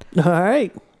option. All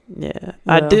right. Yeah.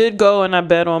 I did go and I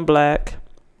bet on black.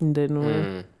 Didn't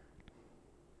win.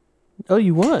 Oh,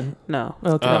 you won? No.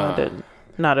 Okay. No, I didn't.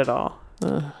 Not at all.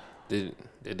 Did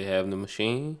they have the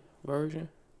machine version?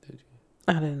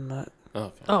 I didn't look.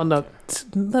 Okay. Oh, no.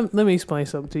 Let me explain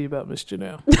something to you about Miss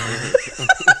Janelle.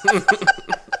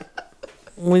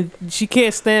 When she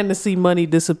can't stand to see money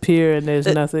disappear and there's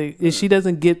nothing, she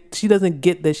doesn't get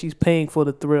that she's paying for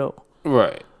the thrill.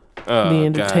 Right. The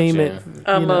entertainment.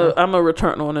 Gotcha. I'm a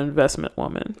return on investment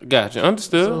woman. Gotcha.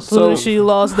 Understood. So as soon as she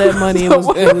lost that money,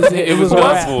 it was a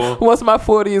wrap. Once my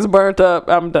 40 is burnt up,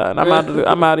 I'm done.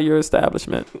 I'm out of your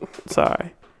establishment.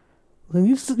 Sorry.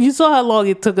 You saw how long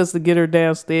it took us to get her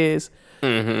downstairs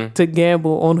to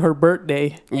gamble on her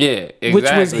birthday. Yeah,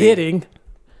 exactly.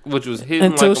 Which was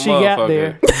hitting like until a she got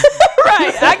there.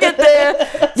 Right, I get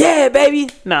there. Yeah,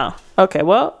 baby. No. Okay,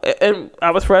 well, and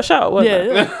I was fresh out,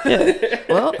 wasn't I? Yeah.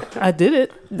 Well, I did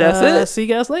it. That's it. See you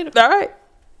guys later. All right.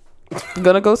 I'm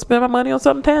gonna go spend my money on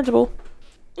something tangible.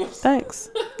 Thanks.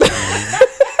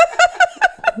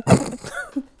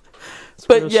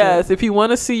 But yes, if you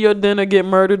want to see your dinner get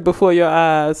murdered before your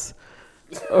eyes,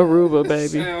 Aruba,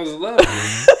 baby. Sounds lovely.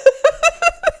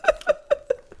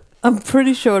 I'm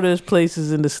pretty sure there's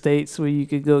places in the States where you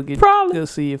could go Probably. go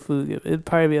see your food. It'd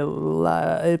probably be a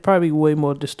lot. It'd probably be way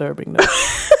more disturbing though.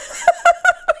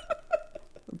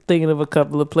 Thinking of a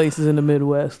couple of places in the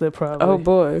Midwest that probably. Oh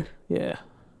boy. Yeah.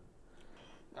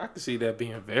 I can see that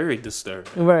being very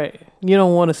disturbing. Right. You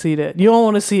don't want to see that. You don't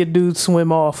want to see a dude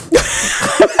swim off.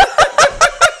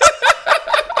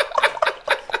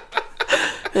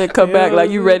 And come back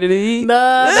like you ready to eat.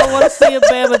 Nah, I don't want to see a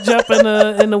Bama jump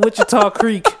in the Wichita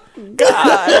Creek.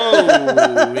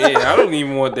 Oh yeah, I don't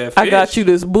even want that fish. I got you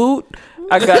this boot.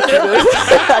 I got you this.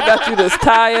 I got you this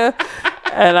tire,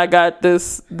 and I got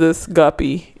this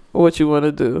guppy. What you want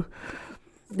to do?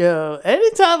 Yo,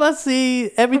 every time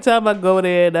I go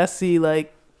there and I see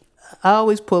like, I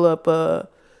always pull up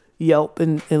Yelp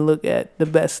and look at the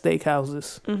best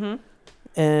steakhouses. Mm-hmm.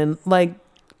 And like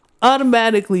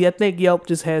automatically, I think Yelp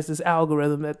just has this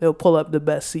algorithm that they'll pull up the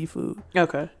best seafood.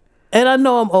 Okay. And I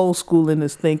know I'm old school in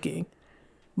this thinking,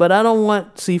 but I don't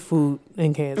want seafood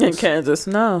in Kansas. In Kansas,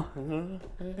 no.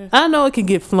 I know it can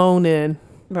get flown in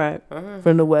Right.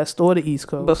 from the West or the East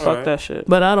Coast, But fuck Alright. that shit.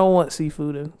 but I don't want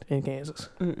seafood in Kansas.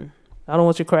 Mm-mm. I don't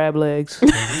want your crab legs.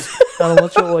 I don't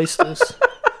want your oysters.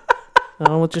 I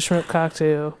don't want your shrimp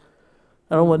cocktail.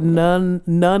 I don't want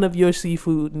none of your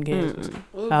seafood in Kansas.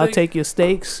 Mm-mm. I'll take your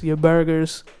steaks, your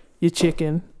burgers, your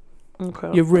chicken,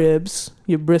 Okay. your ribs,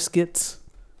 your briskets.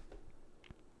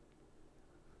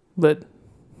 But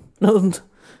no, no.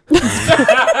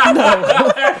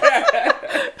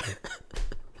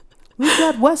 We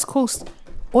got West Coast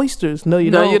oysters. No,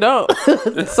 you No, don't. you don't.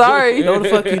 Sorry. No, the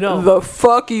fuck you don't. The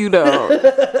fuck you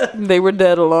don't. They were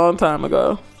dead a long time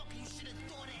ago.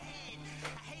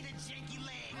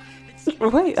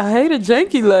 Wait, I hate a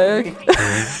janky leg.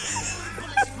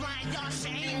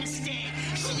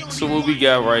 So what we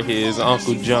got right here is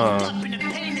Uncle John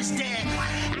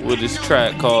with his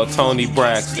track called Tony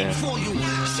Braxton,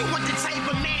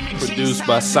 produced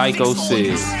by Psycho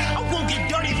Sid. I won't get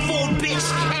dirty for a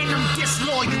bitch, and I'm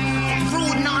disloyal.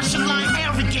 Rude, nonchalant,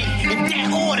 arrogant, in that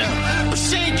order. But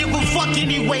she ain't give a fuck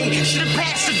anyway. Should've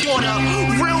passed the daughter.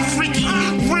 Real freaky,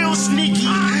 real sneaky.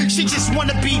 She just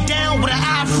wanna be down with an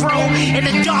afro and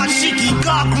a dark cheeky.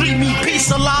 God greet me,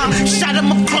 peace Allah. Shot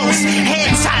him up close, head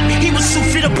tight. He was 2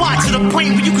 feet apart to the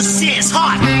point where you could see his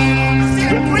heart.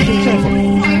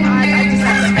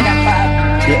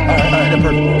 Yeah, the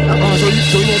perfect.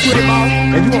 So you want 20 balls,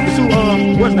 and you want to sue,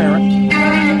 what's that, right?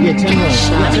 Yeah, 10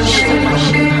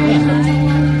 rolls.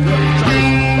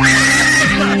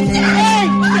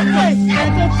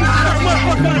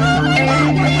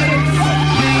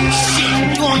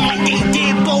 Shit, doing like they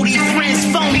did, Bodie, friends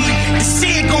phony. The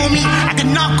sig on me, I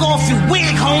can knock off your wig,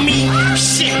 homie.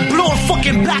 Shit, blow a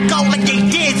fucking back out like they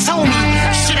did, Tony.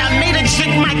 Shit, I made a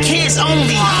drink my kids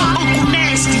only. Uncle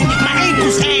Nasty, my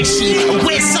ankles ashy.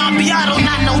 Where's Zambiato,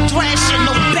 not no thrasher,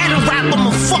 no battle rap, I'm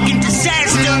a fucking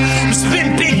disaster. You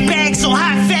spin big bags on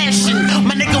high fashion.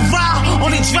 My nigga Raw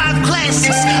only drive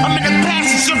classics. I'm in the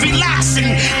passenger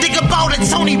relaxing. Think about a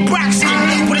Tony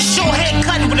Braxton with a short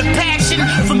haircut with a passion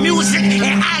for music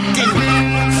and acting.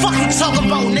 Fuck you talking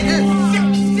about, nigga?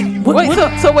 Wait,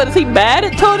 so what, is he mad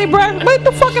at Tony Braxton? What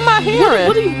the fuck am I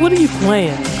hearing? What are you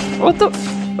playing? What the?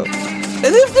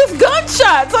 Is this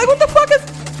gunshots? Like, what the fuck is?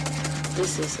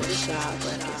 This is a shot,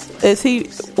 but Is he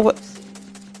what?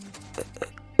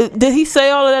 Did he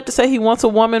say all of that to say he wants a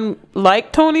woman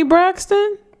like Tony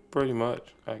Braxton? Pretty much,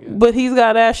 I guess. But he's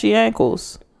got ashy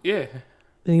ankles. Yeah.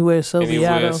 And he wears And he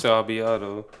wears Silviato.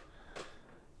 Salviato.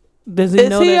 Does he Is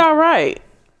know he that? all right?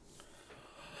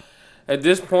 At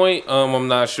this point, I'm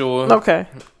not sure. Okay.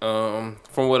 From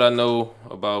what I know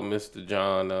about Mr.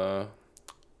 John,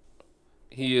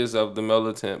 he is of the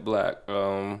militant black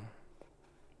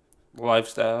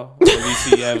lifestyle. At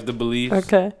least he has the beliefs.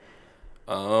 Okay.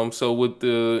 So with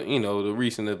the the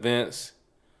recent events,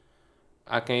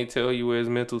 I can't tell you where his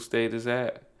mental state is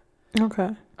at. Okay.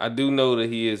 I do know that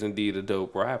he is indeed a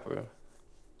dope rapper.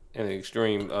 In the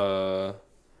extreme,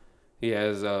 he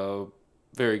has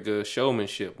very good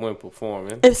showmanship when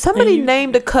performing. If somebody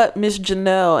named a cut Miss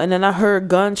Janelle and then I heard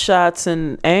gunshots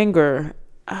and anger,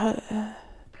 I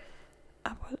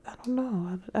don't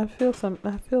know. I feel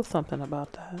something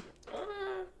about that.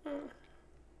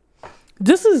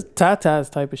 This is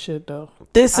Tata's type of shit, though.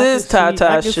 This I is can see- I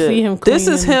Tata can shit. see him This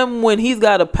is cleaning- him when he's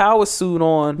got a power suit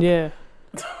on. Yeah.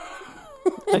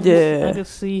 I Yeah. can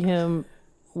see him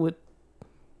with.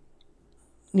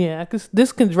 Yeah,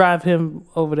 this can drive him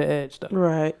over the edge, though.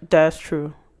 Right. That's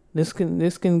true. This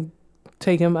can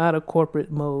take him out of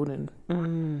corporate mode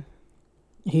and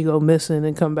he go missing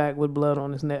and come back with blood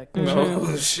on his neck.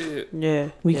 Oh shit! Yeah.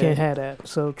 We yeah. can't have that.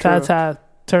 So True. Tata,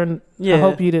 turn. Yeah. I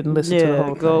hope you didn't listen to the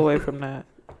whole go thing. away from that.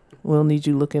 We'll need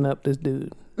you looking up this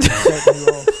dude. Setting you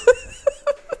off.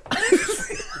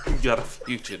 You got a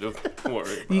future to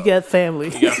worry about. You got family.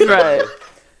 You got Right.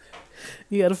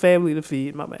 You got a family to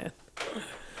feed, my man.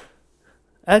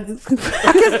 I I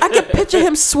can picture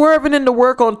him swerving into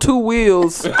work on 2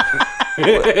 wheels.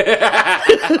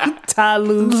 tie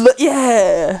loose.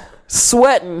 Yeah.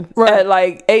 Sweating at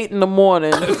like 8 in the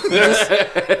morning.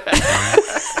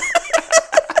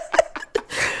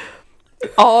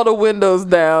 All the windows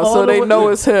down All so the they know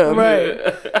it's him. Right.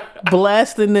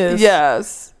 Blasting this.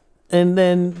 Yes. And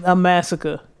then a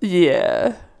massacre.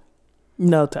 Yeah.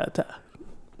 No, Tata.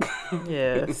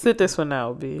 Yeah. Sit this one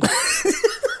out, B.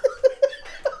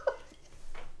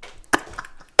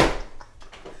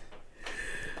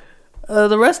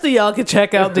 The rest of y'all can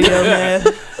check out the young man.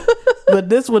 But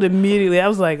this one immediately, I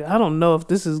was like, I don't know if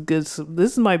this is good.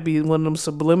 This might be one of them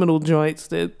subliminal joints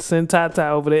that send Tata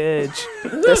over the edge.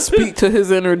 That speak to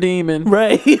his inner demon.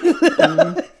 Right.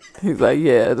 He's like,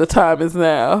 yeah, the time is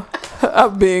now.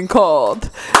 I'm being called.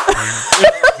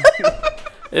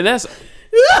 And that's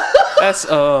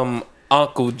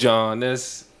Uncle John.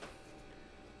 That's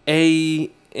ANKALEJOHN.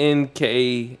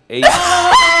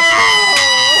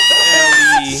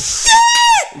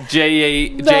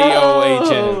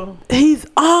 He's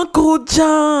Uncle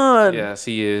John. Yes,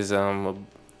 he is a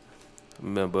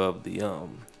member of the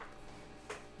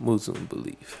Muslim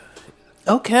belief,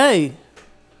 Okay.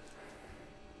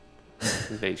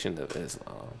 Nation of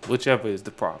Islam, whichever is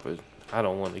the proper. I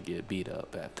don't want to get beat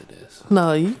up after this.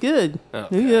 No, you good.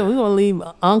 Okay. You good. We're going to leave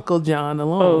Uncle John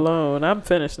alone. Alone. I'm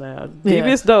finished now. Yeah.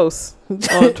 Devious Dose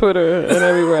on Twitter and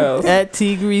everywhere else. At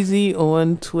T Greasy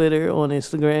on Twitter, on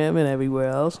Instagram, and everywhere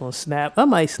else. On Snap. I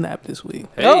might snap this week.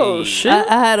 Hey. Oh, shit.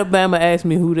 I had Obama ask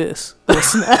me who this. On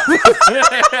Snap.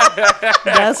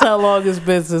 That's how long it's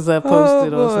been since I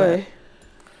posted on Snap.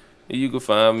 You can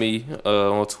find me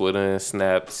on Twitter and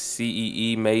Snap,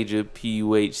 CEE Major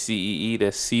PUHCEE.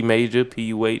 That's C Major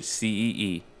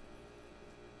PUHCEE.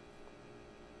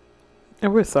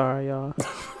 And we're sorry, y'all.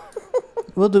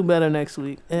 We'll do better next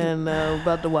week. And we're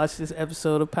about to watch this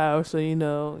episode of Power, so you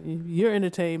know you're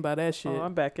entertained by that shit. Oh,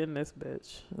 I'm back in this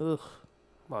bitch. Ugh.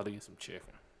 I'm about to get some chicken.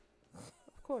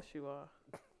 Of course you are.